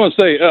 I was just going to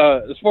say,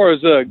 as far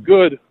as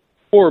good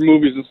horror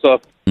movies and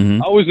stuff, I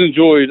always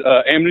enjoyed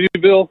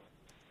Amityville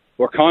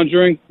or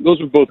Conjuring.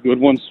 Those were both good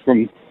ones.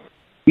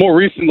 More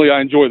recently,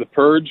 I enjoy The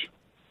Purge.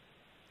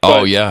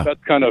 Oh, yeah.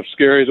 That's kind of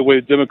scary, the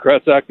way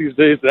Democrats act these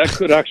days. That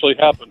could actually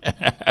happen.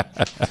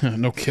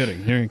 No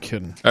kidding. You ain't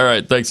kidding. All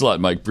right. Thanks a lot,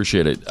 Mike.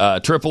 Appreciate it.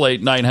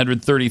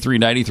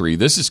 888-900-3393.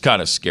 This is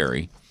kind of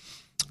scary.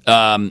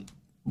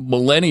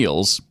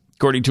 Millennials,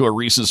 according to a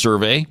recent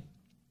survey,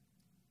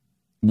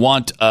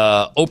 want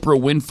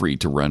Oprah Winfrey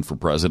to run for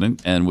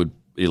president and would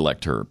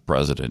elect her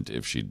president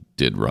if she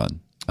did run.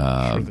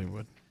 Sure they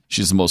would.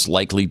 She's the most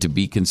likely to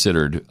be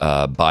considered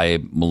by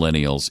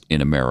millennials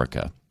in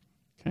America.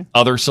 Okay.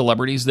 Other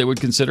celebrities they would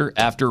consider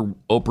after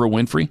Oprah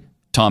Winfrey,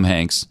 Tom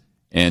Hanks,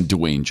 and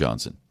Dwayne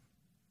Johnson.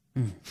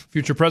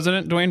 Future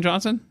President Dwayne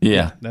Johnson?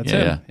 Yeah. That's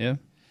him. Yeah.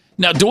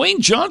 Now, Dwayne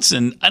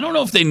Johnson, I don't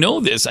know if they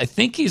know this. I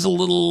think he's a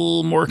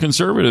little more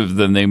conservative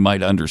than they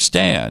might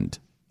understand.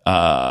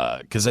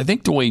 Because I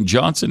think Dwayne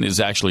Johnson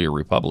is actually a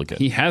Republican.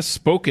 He has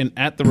spoken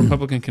at the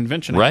Republican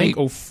convention. Right. I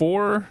think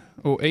 04,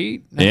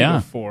 08?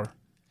 Yeah. 04.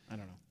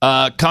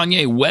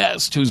 Kanye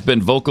West, who's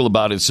been vocal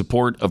about his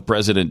support of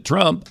President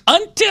Trump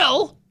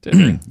until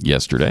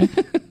yesterday,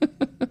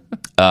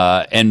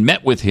 and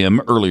met with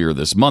him earlier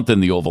this month in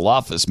the Oval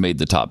Office, made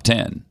the top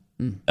 10.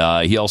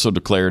 He also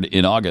declared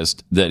in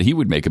August that he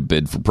would make a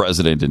bid for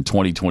president in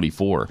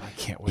 2024. I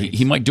can't wait.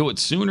 He might do it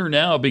sooner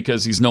now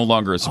because he's no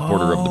longer a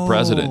supporter of the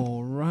president.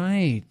 Oh,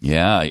 right.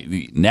 Yeah.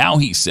 Now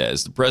he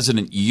says the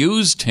president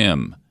used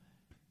him,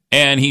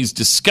 and he's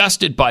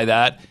disgusted by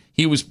that.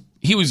 He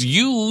was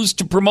used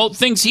to promote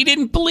things he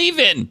didn't believe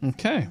in.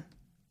 Okay.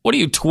 What are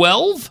you,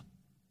 12?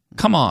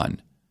 Come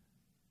on.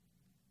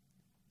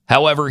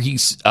 However,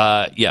 he's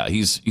not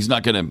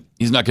going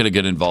to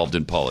get involved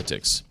in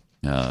politics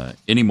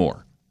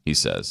anymore, he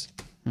says,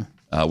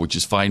 which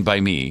is fine by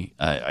me.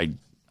 I'm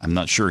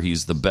not sure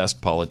he's the best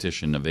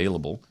politician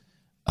available.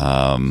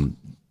 And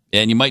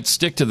you might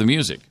stick to the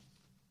music.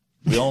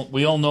 We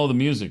all know the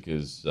music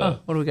is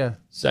what do we got?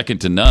 Second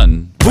to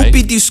none. Right?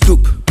 Whoopie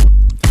scoop.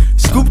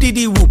 Scoop dee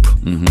dee whoop.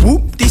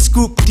 Whoop dee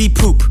scoop dee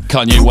poop.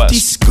 Kanye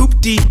West.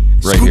 Scoop dee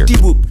right scoop here. dee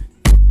whoop.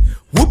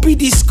 Whoopie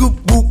dee scoop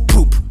whoop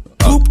poop.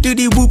 Poop dee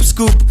dee whoop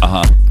scoop.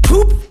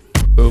 Poop.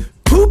 Poop.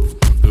 Poop.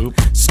 Poop.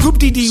 Scoop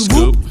dee dee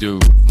whoop.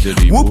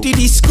 Whoop dee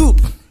dee scoop.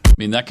 I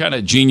mean, that kind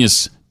of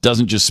genius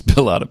doesn't just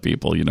spill out of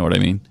people. You know what I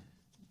mean?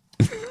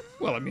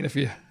 Well, I mean, if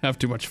you have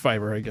too much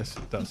fiber, I guess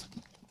it does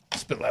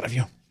spill out of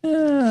you.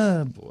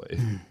 Boy.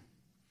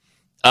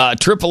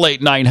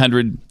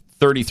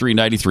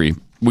 888-900-3393.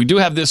 We do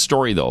have this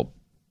story, though.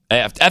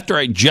 After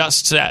I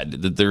just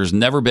said that there's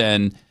never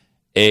been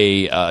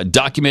a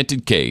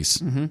documented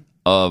case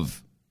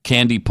of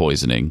candy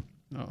poisoning,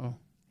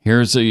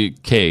 here's a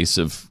case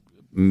of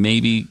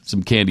maybe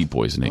some candy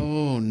poisoning.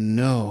 Oh,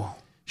 no.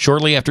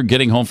 Shortly after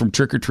getting home from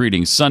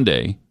trick-or-treating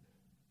Sunday,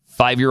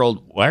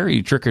 5-year-old... Why are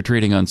you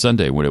trick-or-treating on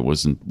Sunday when it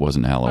wasn't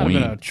Halloween? Might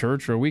have been a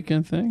church or a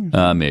weekend thing.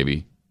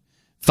 Maybe.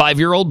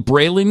 5-year-old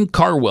Braylon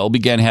Carwell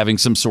began having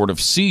some sort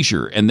of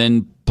seizure, and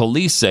then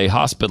police say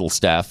hospital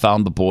staff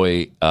found the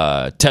boy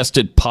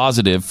tested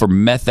positive for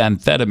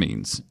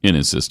methamphetamines in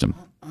his system.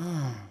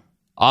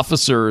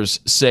 Officers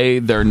say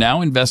they're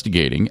now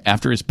investigating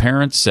after his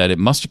parents said it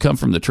must have come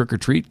from the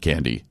trick-or-treat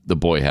candy the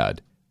boy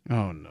had.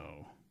 Oh, no.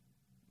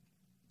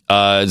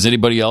 Is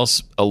anybody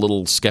else a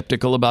little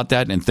skeptical about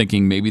that and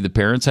thinking maybe the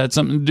parents had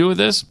something to do with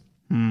this?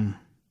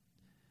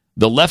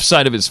 The left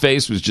side of his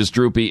face was just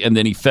droopy, and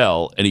then he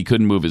fell, and he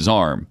couldn't move his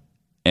arm.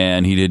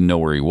 And he didn't know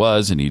where he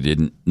was, and he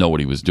didn't know what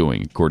he was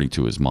doing, according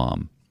to his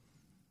mom.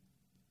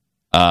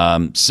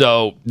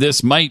 So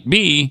this might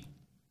be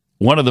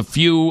one of the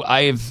few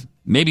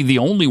maybe the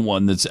only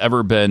one that's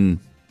ever been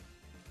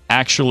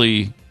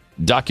actually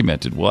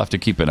documented. We'll have to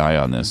keep an eye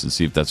on this and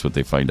see if that's what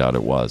they find out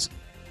it was.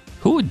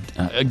 Who would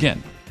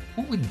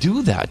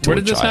do that to Where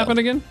a did this child? happen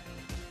again?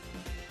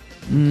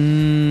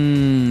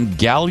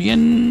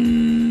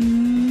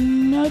 Galleon?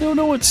 I don't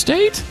know what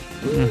state.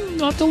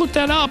 I'll have to look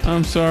that up.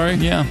 I'm sorry.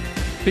 Yeah.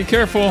 Be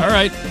careful. All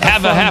right.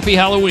 Have a happy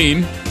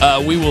Halloween.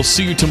 We will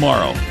see you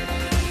tomorrow.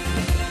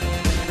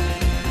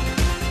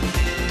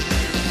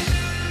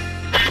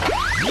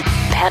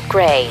 Pat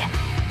Gray,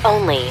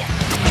 only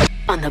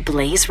on the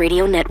Blaze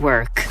Radio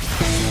Network.